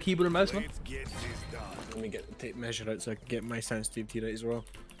used to keyboard and mouse, man. Let me get the tape measure out so I can get my sensitivity right as well.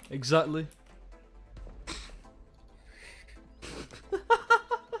 Exactly.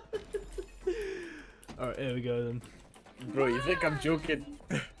 Alright, here we go then. Bro, you think I'm joking?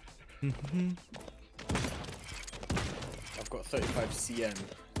 I've got 35 cm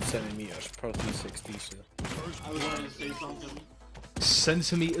centimeters per 360, so... I was going to say something.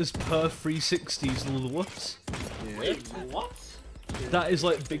 Centimeters per 360s, what? Yeah. Wait, what? That is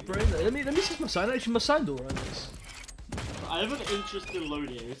like big brain. Let me see my sound. Actually, my sound alright. I have an interesting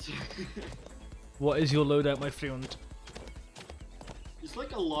loadout. What is your loadout, my friend? It's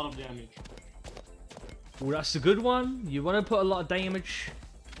like a lot of damage. Well, that's a good one. You want to put a lot of damage.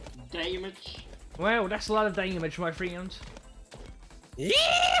 Damage? Well, that's a lot of damage, my friend.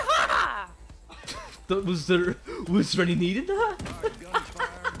 Yeehaw! Was there any need in that?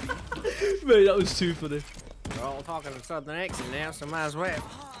 Mate, that was too funny. We're all talking in Southern accent now, so might as well.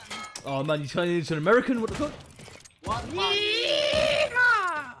 Oh man, you turning into an American? What the fuck? What?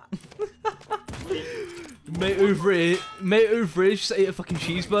 Mate over here, just ate a fucking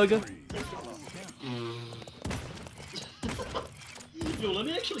cheeseburger. Yo, let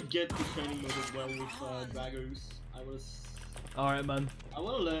me actually get the training mode as well with Dragos. Alright, man. I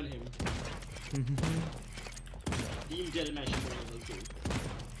want to learn him. Team Detonation, let's go.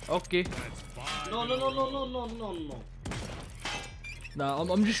 Okay. No. Nah,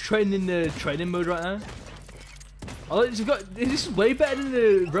 I'm just training in the training mode right now. This is way better than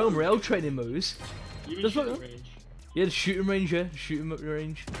the Realm Rail training modes. Even shooting range. Yeah, the shooting range, yeah. Shooting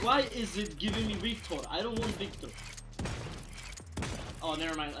range. Why is it giving me Victor? I don't want Victor. Oh,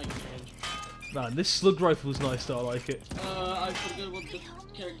 never mind, I can change. Man, this slug rifle's nice though, I like it. I forgot what the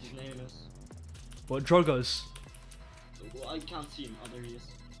character's name is. What, Drogos? Well, I can't see him. Oh, there he is.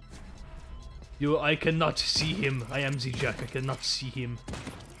 I cannot see him. I am the Jack, I cannot see him.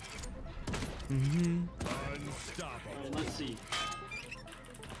 Alright, let's see.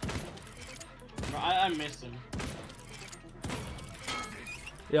 I missed him.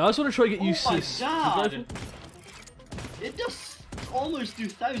 Yeah, I just want to try to get used to this. Oh my god! It does almost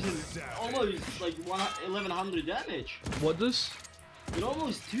 2,000, almost like 1,100 damage. What does? It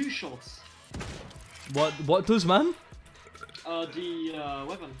almost 2 shots. What does, man? The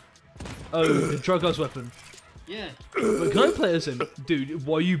weapon. Oh, the Drogos weapon. Yeah. Wait, can I play as him? Dude,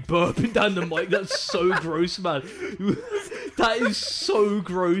 why are you burping down the mic? That's so gross, man. That is so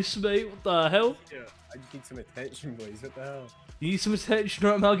gross, mate. What the hell? Yeah, I just need some attention, boys. What the hell? You need some attention,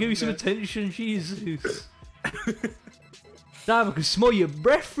 right, man? I'll give you some attention. Jesus. Damn, I can smell your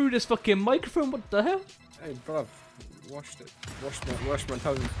breath through this fucking microphone. What the hell? Hey, bruv. Washed my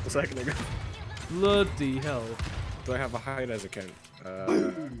tongue a second ago. Bloody hell. Do I have a high-res account?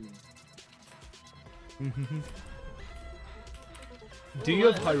 Do you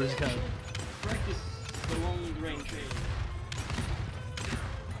have high-res account? Practice the long range aim.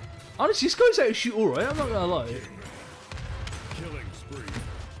 Honestly, this guy's actually shoot alright, I'm not gonna lie. Killing spree.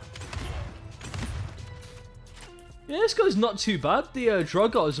 Yeah, this guy's not too bad. The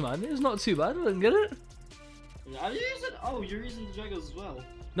Drogos, man, it's not too bad. I don't get it. Are you using? Oh, you're using the Dragos as well.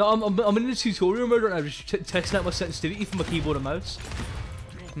 No, I'm in the tutorial mode right now, just testing out my sensitivity for my keyboard and mouse.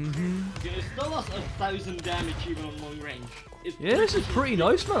 Yeah, it still does 1,000 damage even on long range. Yeah, this is pretty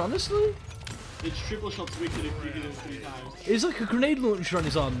nice, man, honestly. It's triple shots wicked if you hit him 3 times. It's like a grenade launcher on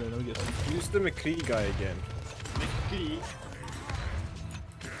his arm then, I guess. Use the McCree guy again. McCree?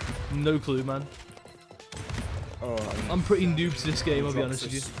 No clue, man. Oh, I'm pretty noob to this game, I'll be honest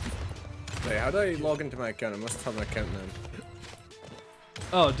with you. Wait, how do I log into my account? I must have an account then.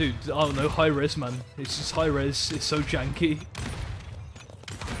 Oh, dude, I don't know, high res, man. It's just high res. It's so janky.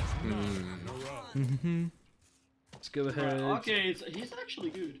 Let's go ahead. Right, okay, he's actually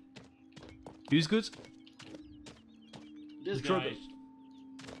good. Who's good? This guy.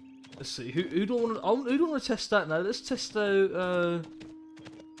 Let's see. Who don't want to test that now? Let's test out.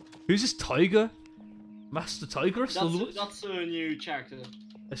 Who's this Tiger? Master Tiger? That's a new character.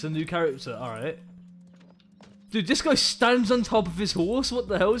 It's a new character. All right. Dude, this guy stands on top of his horse. What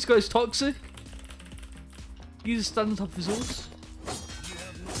the hell? This guy's toxic. He just stands on top of his horse.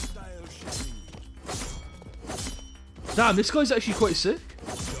 Damn, this guy's actually quite sick.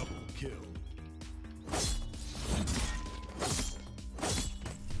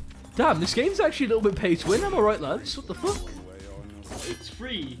 Damn, this game's actually a little bit pay to win. Am I right, lads? What the fuck? It's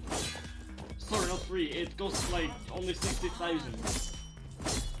free. Sorry, not free. It costs like only 60,000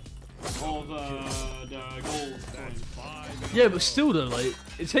 of the gold. Yeah, but still though, like,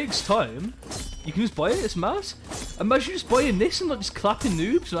 it takes time. You can just buy it. It's mad. Imagine just buying this and not just clapping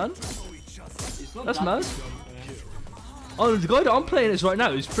noobs, man. That's mad. Oh, the guy that I'm playing is right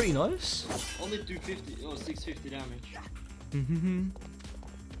now is pretty nice. Only 250 or 650 damage.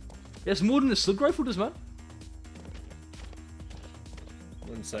 Yeah, it's more than the slug rifle does, man.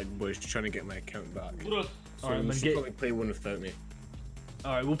 One side, boys, trying to get my account back. Bruh. So Alright, man, probably play one without me.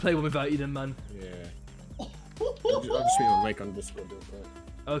 Alright, we'll play one without you then, man. Yeah. I'll just be on mic on Discord.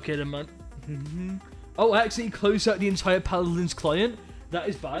 Okay then, man. Oh, I accidentally closed out the entire Paladins client. That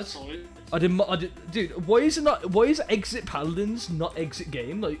is bad. I did, dude. Why is exit Paladins not exit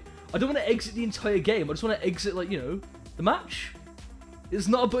game? Like, I don't want to exit the entire game. I just want to exit, like, you know, the match. It's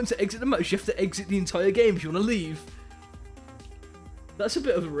not a button to exit the match. You have to exit the entire game if you want to leave. That's a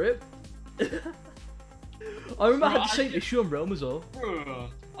bit of a rip. I remember I had the same issue on Realm as well. Bruh,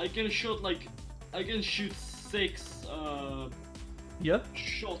 I can shoot 6 yeah?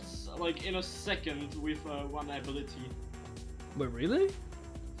 shots like in a second with one ability. Wait, really?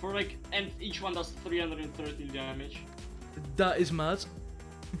 For like, and each one does 313 damage. That is mad.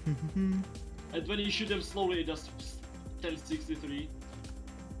 And when you shoot them slowly, it does 1063.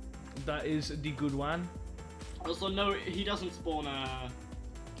 That is the good one. Also, no, he doesn't spawn a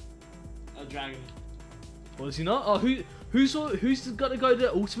dragon. Was he not? Oh, who's got the guy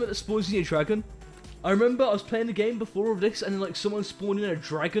that ultimate that spawns in a dragon? I remember I was playing the game before of this, and then like someone spawned in a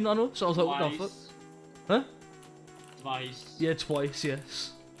dragon on us. So I was like, what the fuck? Huh? Twice. Yeah, twice.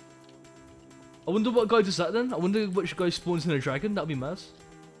 Yes. I wonder what guy does that then. I wonder which guy spawns in a dragon. That'd be mad.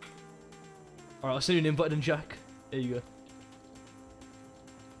 Alright, I'll send you an invite then, Jack. There you go.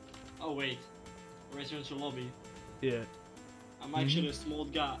 Oh wait, residential lobby. Yeah. I'm actually a small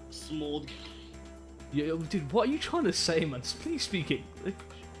guy. Yeah, dude, what are you trying to say, man? Please speak English.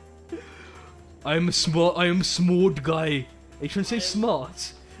 I am a smart guy. Are you trying to say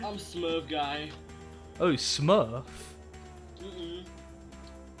smart? I'm Smurf guy. Oh, Smurf?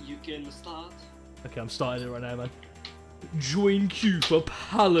 You can start. Okay, I'm starting it right now, man. Join queue for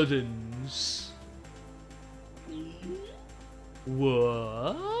Paladins.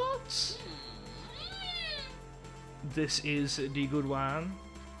 What? This is the good one.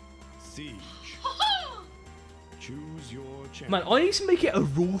 Siege. Choose your champion. Man, I need to make it a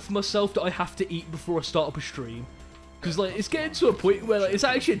rule for myself that I have to eat before I start up a stream. Because, like, it's getting to a point where, like, it's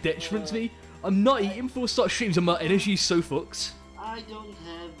actually a detriment to me. I'm not eating before I start streams and my energy is so fucked. I don't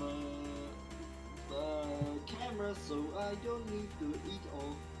have a camera, so I don't need to eat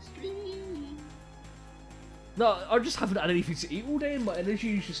off stream. No, I just haven't had anything to eat all day and my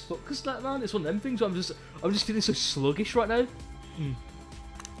energy is just fucked because that, man. It's one of them things where I'm just feeling so sluggish right now.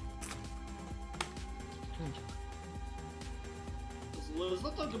 Let's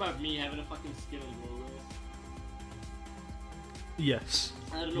not talk about me having a fucking skill in World. Yes.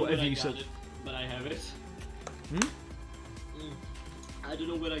 I don't know whatever where you I got said. it, but I have it. I don't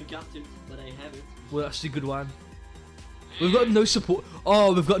know where I got it, but I have it. Well, that's a good one. We've got no support.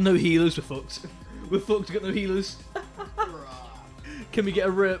 Oh, we've got no healers. We're fucked. We're fucked. We've got no healers. Can we get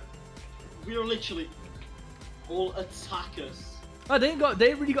a rip? We are literally all attackers. Oh, they ain't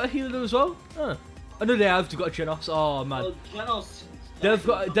really got a healer as well. Huh. I know they have. They've got a Genos. Oh man. Genos.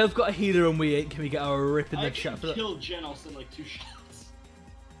 They've got a healer and we ain't. Can we get a rip in the chat for that? I can kill Genos in like 2 shots.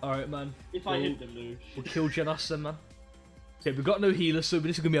 Alright, man. If I hit them, though. We'll kill Genos then, man. Okay, we've got no healer, so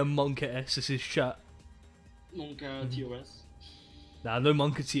this is gonna be a Monka S. This is chat. Monka TOS. Nah, no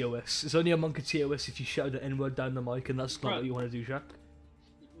Monka TOS. It's only a Monka TOS if you shout the N-word down the mic, and that's not what you want to do, Jack.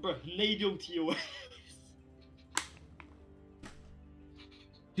 Bruh, Nado TOS.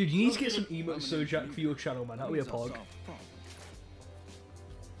 Dude, you need to get some emotes, so Jack, for your channel, man. That'll be a pog.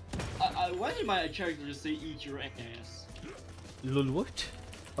 Why did my character just say eat your ass? Lol, what?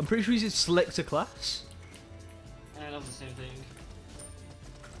 I'm pretty sure he's in selector class. And that's the same thing.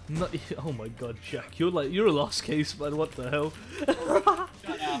 Not, oh my god, Jack, you're a lost case, man. What the hell?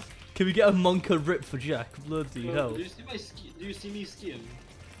 Shut up. Can we get a Monka rip for Jack? Bloody hell! Do you see me skiing?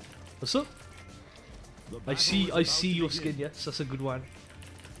 What's up? I see your skin. Yes, that's a good one.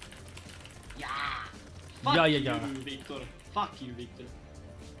 Yeah. Yeah. You, Victor. Fuck you, Victor.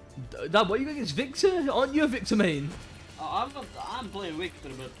 What are you going against Victor? Aren't you a Victor main? I'm playing Victor,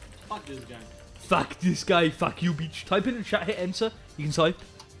 but fuck this guy. Fuck this guy. Fuck you, beach. Type in the chat. Hit enter. You can type.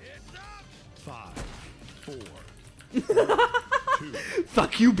 5, 4, 2.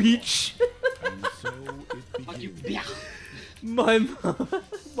 Fuck you, beach. And so it begins. Fuck you, bitch.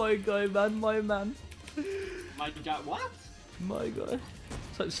 My guy, man. My man. My guy, what? My guy.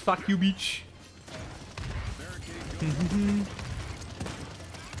 So it's fuck you, beach.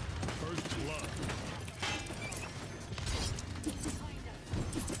 First blood.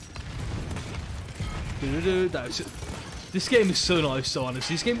 This game is so nice, so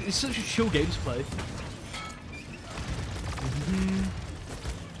honestly. This game is such a chill game to play.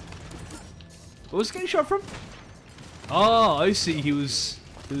 Where was he getting shot from? Oh, I see. He was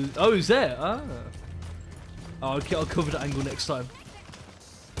oh, he's there. Ah. Oh, okay, I'll cover the angle next time.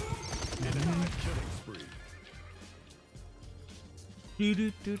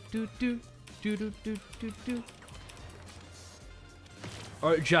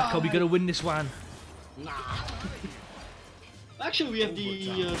 Alright, Jack, are we gonna win this one? Nah. Actually, we have the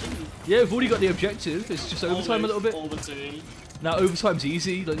yeah, we've already got the objective. It's just overtime a little bit. Overtime. Now overtime's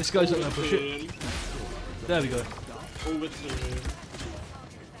easy. Like this guy's not gonna push it. There we go. Overtime.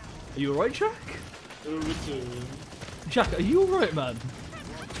 Are you alright, Jack? Overtime. Jack, are you alright, man?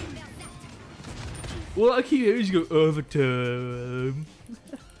 Well, I keep hearing you go overtime.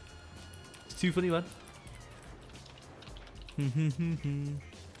 It's too funny, man.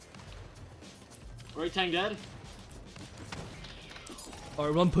 Alright, Tank Dad.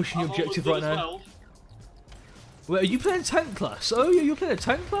 Alright, I'm pushing the objective right now. Wait, are you playing tank class? Oh yeah, you're playing a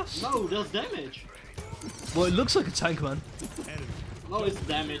tank class? No, that's damage. Well, it looks like a tank, man. No, it's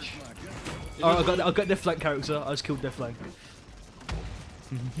damage. Alright, I got their flank character. I just killed their flank.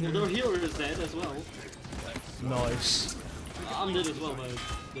 Yeah, their healer is dead as well. Nice. I'm dead as well, but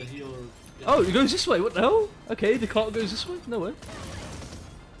the healer... Yeah. Oh, it goes this way. What the hell? Okay, the cart goes this way? No way.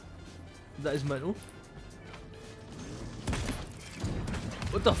 That is mental.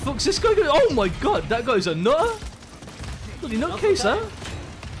 What the fuck's this guy going? Oh my god, that guy's a nutter. Bloody nutcase, huh?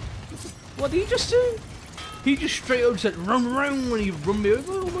 What did he just do? He just straight up said run when he run me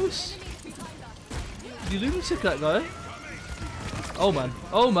over almost. You lunatic, that guy. Oh man.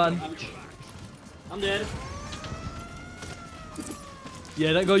 Oh man. I'm dead.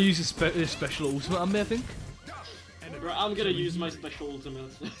 Yeah, that guy uses special ultimate on me, I think. Bro, I'm gonna use my special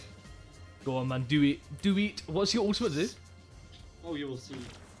ultimate. Go on, man. Do it. What's your ultimate do? Oh, you will see.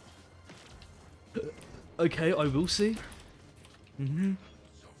 Okay, I will see.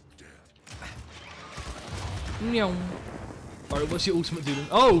 Meow. Alright, what's your ultimate do then?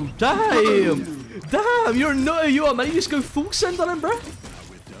 Oh, damn! Damn, you're a nutter, you are, man. You just go full send on him, bruh.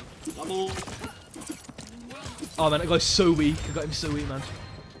 Double. Oh, man, that guy's so weak. I got him so weak, man.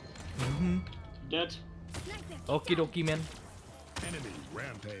 Dead. Okie dokie, man. Enemy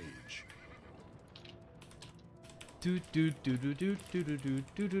rampage.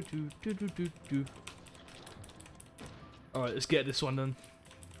 Alright, let's get this one done.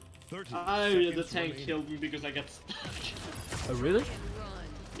 The tank killed me because I got stuck. Oh, really?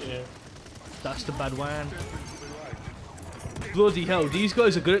 Yeah. That's the bad one. Bloody hell, these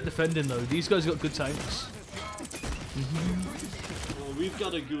guys are good at defending though. These guys got good tanks. Well, we've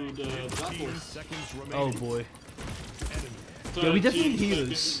got a good grapple. Oh boy. Yeah, we definitely need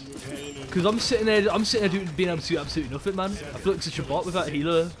healers. Because I'm sitting there being able to do absolutely nothing, man. I feel like such a bot without a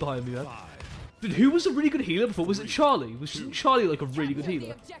healer behind me, man. Dude, who was a really good healer before? Was it Charlie? Was Charlie like a really good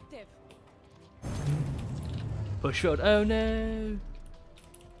healer? Push road. Oh no.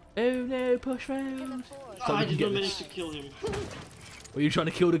 Oh no, push road. Oh, I didn't manage to kill him. Were you trying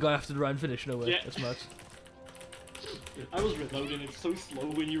to kill the guy after the round finish? No way. Yeah. That's mad. I was reloading. It's so slow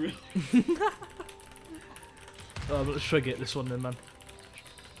when you reload. Oh, let's try to get this one then, man.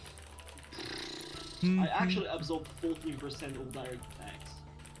 I actually absorbed 14% of direct attacks.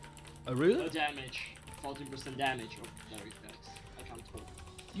 Oh, really? No damage. 14% damage of direct attacks. I can't talk.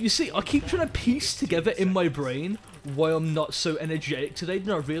 You see, I keep trying to piece together in my brain why I'm not so energetic today,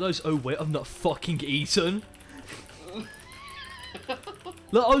 then I realise, oh wait, I'm not fucking eaten.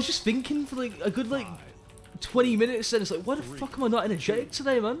 Look, I was just thinking for like a good 20 minutes and it's like, why the fuck am I not energetic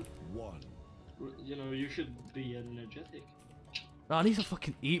today, man? You know, you should be energetic. Nah, I need to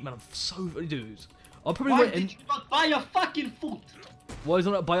fucking eat, man. I'm so dude. I'll probably Why wait did you not buy your fucking food? Why did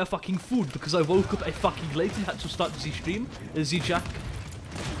I not buy a fucking food? Because I woke up a fucking late and had to start the stream. The Jack.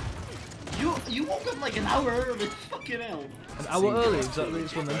 You woke up like an hour early. Fucking hell. An hour early, exactly.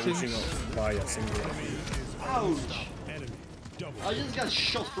 It's one of them things. Buy a single. Ouch. I just got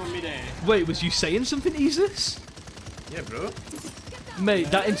shot from midair. Wait, was you saying something, Isis? Yeah, bro.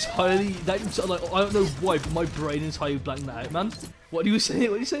 Mate, like, I don't know why, but my brain entirely blanked that out, man. What do you say?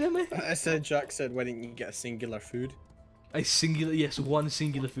 What do you say, mate? I said, Jack said, why didn't you get a singular food? A singular, yes, one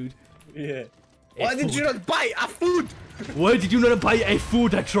singular food. Yeah. Why did you not buy a food? Why did you not buy a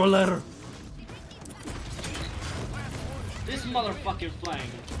food, a troller? This motherfucking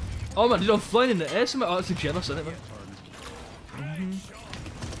flying. Oh man, dude, I'm flying in the air. Oh, that's a jealous, isn't it, man?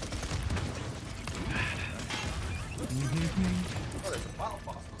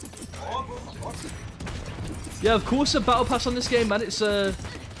 Yeah, of course, a battle pass on this game, man. It's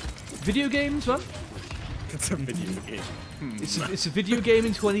video games, man. It's a video game. It's a video game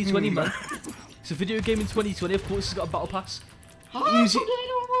in 2020, man. It's a video game in 2020. Of course, it's got a battle pass.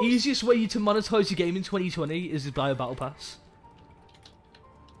 Easiest way to monetize your game in 2020 is to buy a battle pass.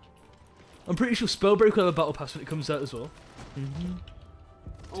 I'm pretty sure Spellbreak will have a battle pass when it comes out as well.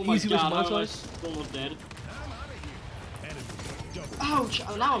 Oh my god, how am I still not dead? Ouch!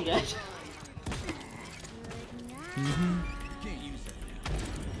 Oh, now I'm dead.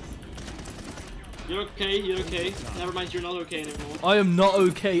 You're okay, you're okay. Never mind, you're not okay anymore. I am not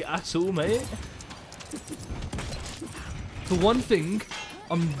okay at all, mate. For one thing,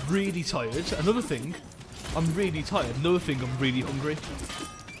 I'm really tired. Another thing, I'm really tired. Another thing, I'm really hungry.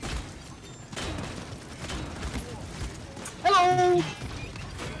 Hello!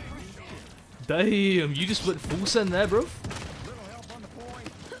 Damn, you just went full send there, bro.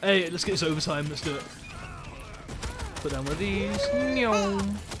 Hey, let's get this overtime. Let's do it. Put down one of these.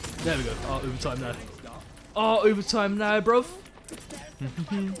 There we go. Oh, overtime now. Oh, overtime now, bro.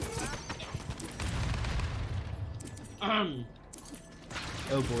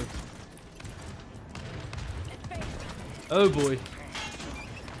 Oh boy. Oh boy.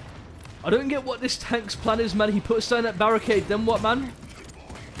 I don't get what this tank's plan is, man. He puts down that barricade, then what, man?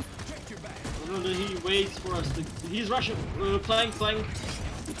 He waits for us to... He's rushing. Flying.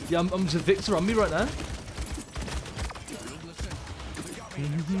 Yeah, I'm the victor on me right now.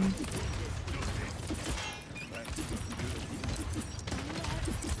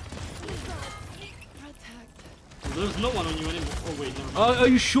 There's no one on you anymore. Oh wait, never mind. Are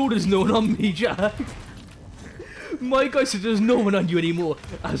you sure there's no one on me, Jack? My guy said there's no one on you anymore.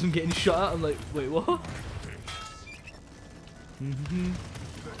 As I'm getting shot at, I'm like, wait, what?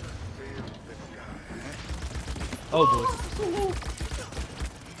 Oh boy.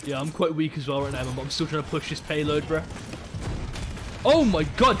 Yeah, I'm quite weak as well right now, but I'm still trying to push this payload, bruh. Oh my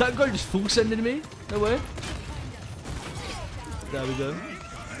god, that guy just full sending me? No way. There we go.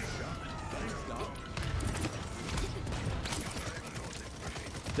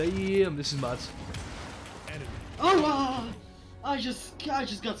 Damn, this is mad. Oh, I just got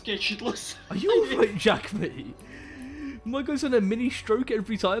scared shitless. Are you alright, Jack, mate? My guy's on a mini stroke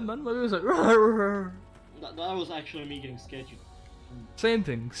every time, man. My guy's like, that was actually me getting scared. Same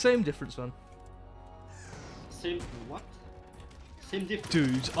thing, same difference, man. Same what? Same difference.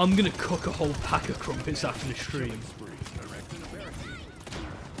 Dude, I'm gonna cook a whole pack of crumpets after the stream.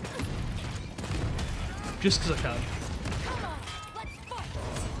 Just because I can.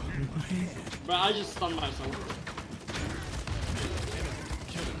 But I just stunned myself.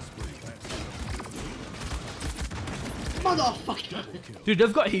 Motherfucker! Dude,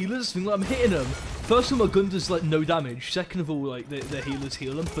 they've got healers. I'm hitting them. First of all, my gun does like no damage. Second of all, like the healers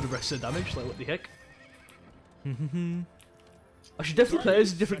heal them for the rest of the damage. Like what the heck? I should definitely play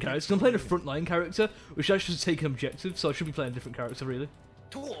as a different character. I'm playing a frontline character, which actually is taking objective, so I should be playing a different character really.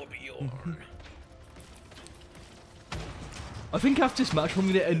 I think after this match, I'm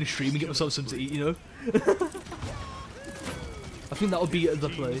gonna end the stream and get myself something to eat. You know. I think that'll be the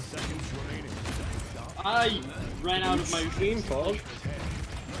play. I ran out of my stream pause.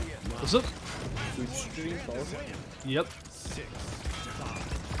 What's up? Stream pause. Yep.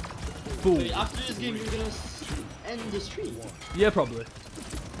 Cool. Wait, after this game, you're gonna end the stream? Yeah, probably.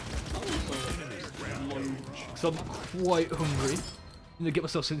 Oh, So I'm quite hungry. I'm gonna get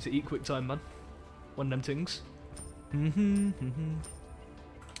myself something to eat quick time, man. One of them things.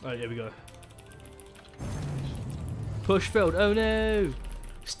 Alright, here we go. Push failed. Oh no!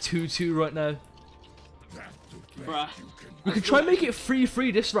 It's 2-2 right now. Bruh. We could try and make it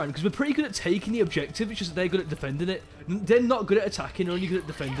 3-3 this round, because we're pretty good at taking the objective, it's just that they're good at defending it. They're not good at attacking, they're only good at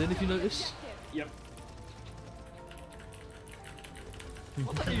defending, if you notice. Yep.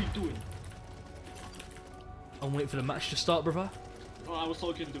 What are you doing? I'm waiting for the match to start, brother. Oh, I was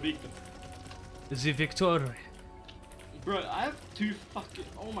talking to Victor. The victory. Bro, I have 2 fucking...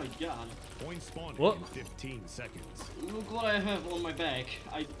 Oh my god. Point spawning What? in 15 seconds. Look what I have on my back.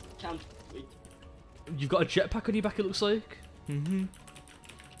 I can't... Wait. You've got a jetpack on your back, it looks like. Oh,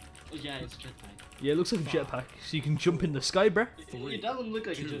 yeah, it's a jetpack. Yeah, it looks like a jetpack, so you can jump in the sky, bruh. It doesn't look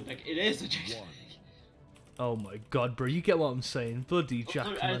like a jetpack. It is a jetpack. Oh my god, bro, you get what I'm saying. Bloody Oh, Jack,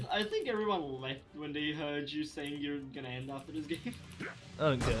 sorry, man. I think everyone left when they heard you saying you're gonna end after this game. I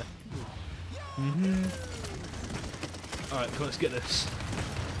don't care. Alright, come on, let's get this.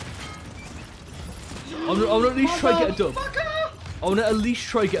 I'm gonna at least try to get a dub. I wanna at least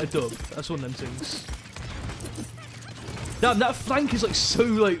try to get a dub. That's one of them things. Damn, that flank is like so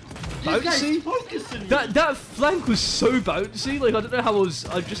like bouncy. That flank was so bouncy. Like I don't know how I was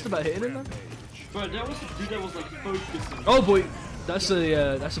just about hitting him, man. Bro, there was a dude that was like focusing. Oh boy, that's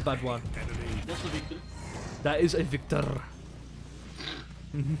a bad one. That's a victim. That is a victor.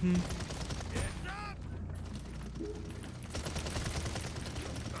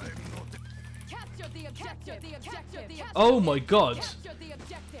 Oh my god.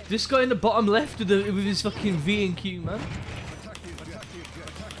 This guy in the bottom left with his fucking V and Q, man.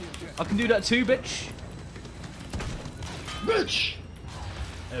 I can do that too, bitch. Bitch.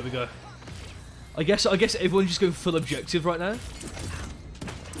 There we go. I guess everyone's just going full objective right now.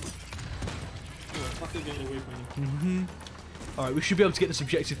 Alright, we should be able to get this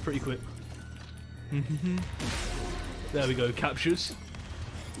objective pretty quick. There we go, captures.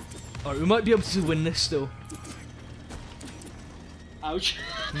 Alright, we might be able to win this still. Ouch.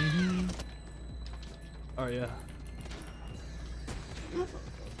 Alright, yeah.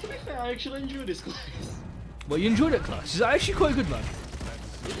 To be fair, I actually enjoy this class. Well, you enjoyed that class. It's actually quite good, man.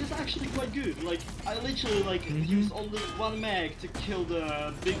 It is actually quite good. Like, I literally like used only 1 mag to kill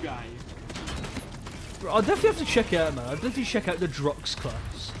the big guy. I'll definitely have to check it out, man. I'll definitely check out the Drox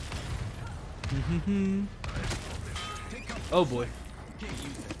class. Oh boy.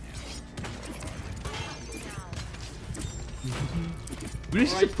 We need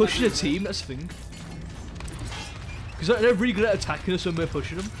to push the team, that's the thing. Because they're really good at attacking us when we're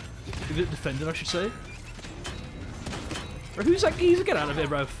pushing them. They're good at defending, I should say. Bro, who's like, easy, get out of here,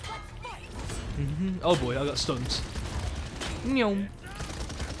 bro. Oh boy, I got stunned.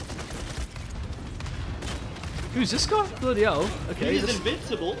 Who's this guy? Bloody hell. Okay. He's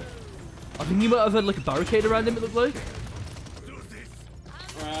invincible. I think he might have had like a barricade around him, it looked like.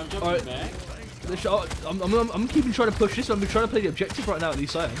 Alright, I'm jumping back. I'm keeping trying to push this, I'm trying to play the objective right now, at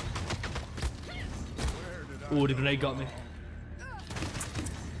least I am. Oh, the grenade got me.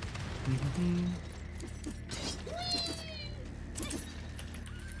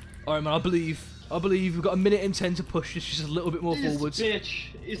 Alright, man, I believe we've got 1:10 to push this just a little bit more forwards. This bitch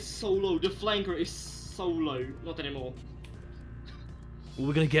is so low. The flanker is so low. Not anymore. Well,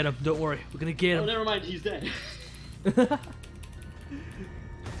 we're gonna get him, don't worry. We're gonna get him. Oh, never mind, he's dead.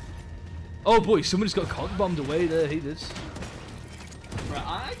 Oh boy, someone just got cock bombed away there, he did. Right,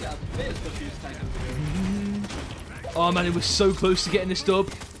 I got pissed that she was taking the Oh man, it was so close to getting this dub.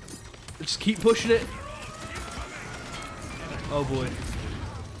 Just keep pushing it. Oh boy.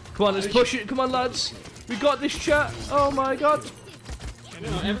 Come on, let's push it. Come on, lads. We got this, chat. Oh my god.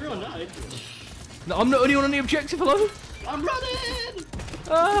 No, everyone died. No, I'm the only one on the objective. Hello? I'm running!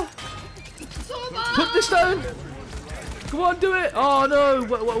 Put this down. Come on, do it. Oh no,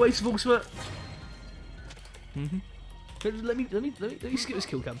 what a waste of all sweat. Let me skip this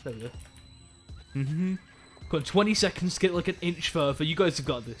kill cam. There we go. Come on, 20 seconds to get like an inch further. You guys have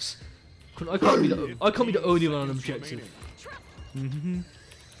got this. I can't be the only one on objective.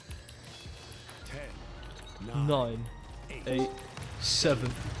 9, 8,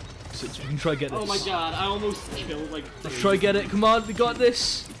 7, 6. We can try to get this. Oh my god, I almost killed like 3. Let's try to get it. Come on, we got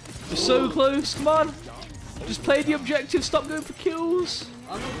this. We're so close. Come on. Just play the objective. Stop going for kills.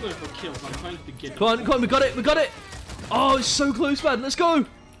 I'm not going for kills. I'm trying to get. Come on, we got it. We got it. Oh, it's so close, man. Let's go.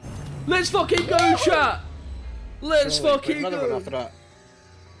 Let's fucking go, chat. Let's fucking go.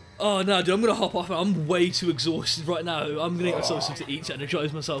 Oh no, dude, I'm gonna hop off. I'm way too exhausted right now. I'm gonna get myself something to eat to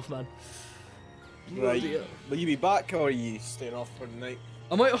energize myself, man. Right. Will you be back or are you staying off for the night?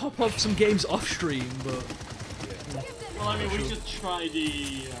 I might hop off some games off stream, but. Well, I mean, we could try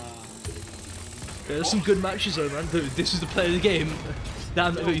the. There's some good matches though, man. Dude, this is the play of the game.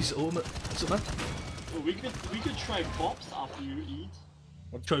 Damn, that goes ultimate. What's up, man? Well, we could try Bops after you eat.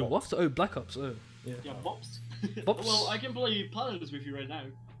 Try what? Oh, Black Ops. Oh, yeah. Yeah, Bops. Bops? Well, I can play Paladins with you right now.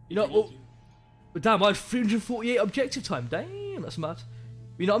 You know, well, damn, I have 348 objective time. Damn, that's mad.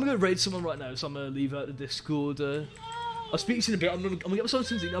 You know, I'm gonna raid someone right now, so I'm gonna leave out the Discord. I'll speak to you in a bit. I'm gonna get myself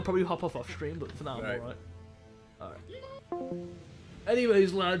something. I'll probably hop off stream, but for now I'm alright. Alright.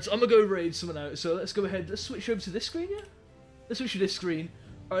 Anyways, lads, I'm gonna go raid someone out. So let's go ahead. Let's switch over to this screen, yeah? Let's switch to this screen.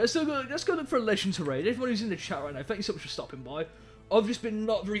 Alright, let's go look for a legend to raid. Everyone who's in the chat right now, thank you so much for stopping by. I've just been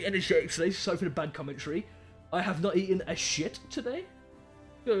not very energetic today, so sorry for the bad commentary. I have not eaten a shit today.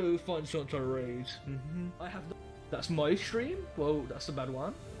 Go find someone to raid. I have not. That's my stream? Whoa, that's a bad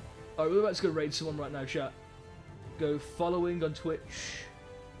one. Alright, we're about to go raid someone right now, chat. Go following on Twitch.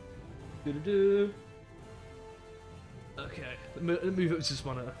 Okay, let me move it to this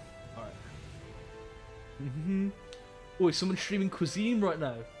monitor. Alright. Oh, is someone streaming Cuisine right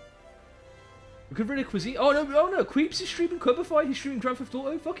now? We could raid Cuisine. Oh no, Queeps is streaming Quibify. He's streaming Grand Theft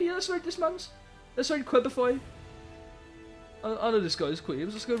Auto. Fuck yeah, let's raid this man's. Let's raid Quibify. I know this guy's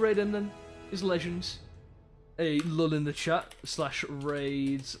Queeps. Let's go raid him then. His legends. A lull in the chat /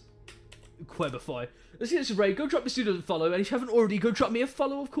 raids Quibify. Let's get this raid. Go drop this dude a follow, and if you haven't already, go drop me a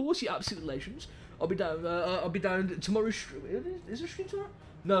follow. Of course, you absolute legends. I'll be down. I'll be down tomorrow's stream. Is there a stream tomorrow?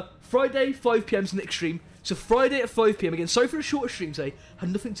 No, Friday 5 PM's next stream. So Friday at 5 PM again. Sorry for a shorter stream today. Had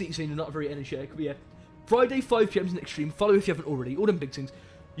nothing to eat, so you're not very energetic. But yeah, Friday 5 PM's next stream. Follow if you haven't already. All them big things.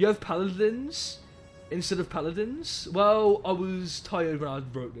 You have paladins instead of paladins. Well, I was tired when I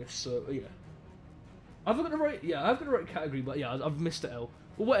wrote this, so yeah. I've got the right. Yeah, I've got the right category, but yeah, I've missed the L.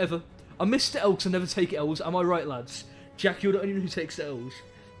 Well, whatever. I missed the L because I never take L's. Am I right, lads? Jack, you're the only one who takes the L's.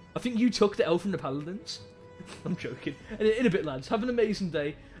 I think you took the L from the paladins. I'm joking. In a bit, lads. Have an amazing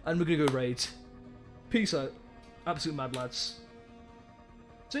day, and we're gonna go raid. Peace out. Absolute mad, lads.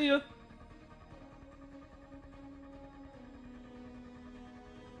 See ya.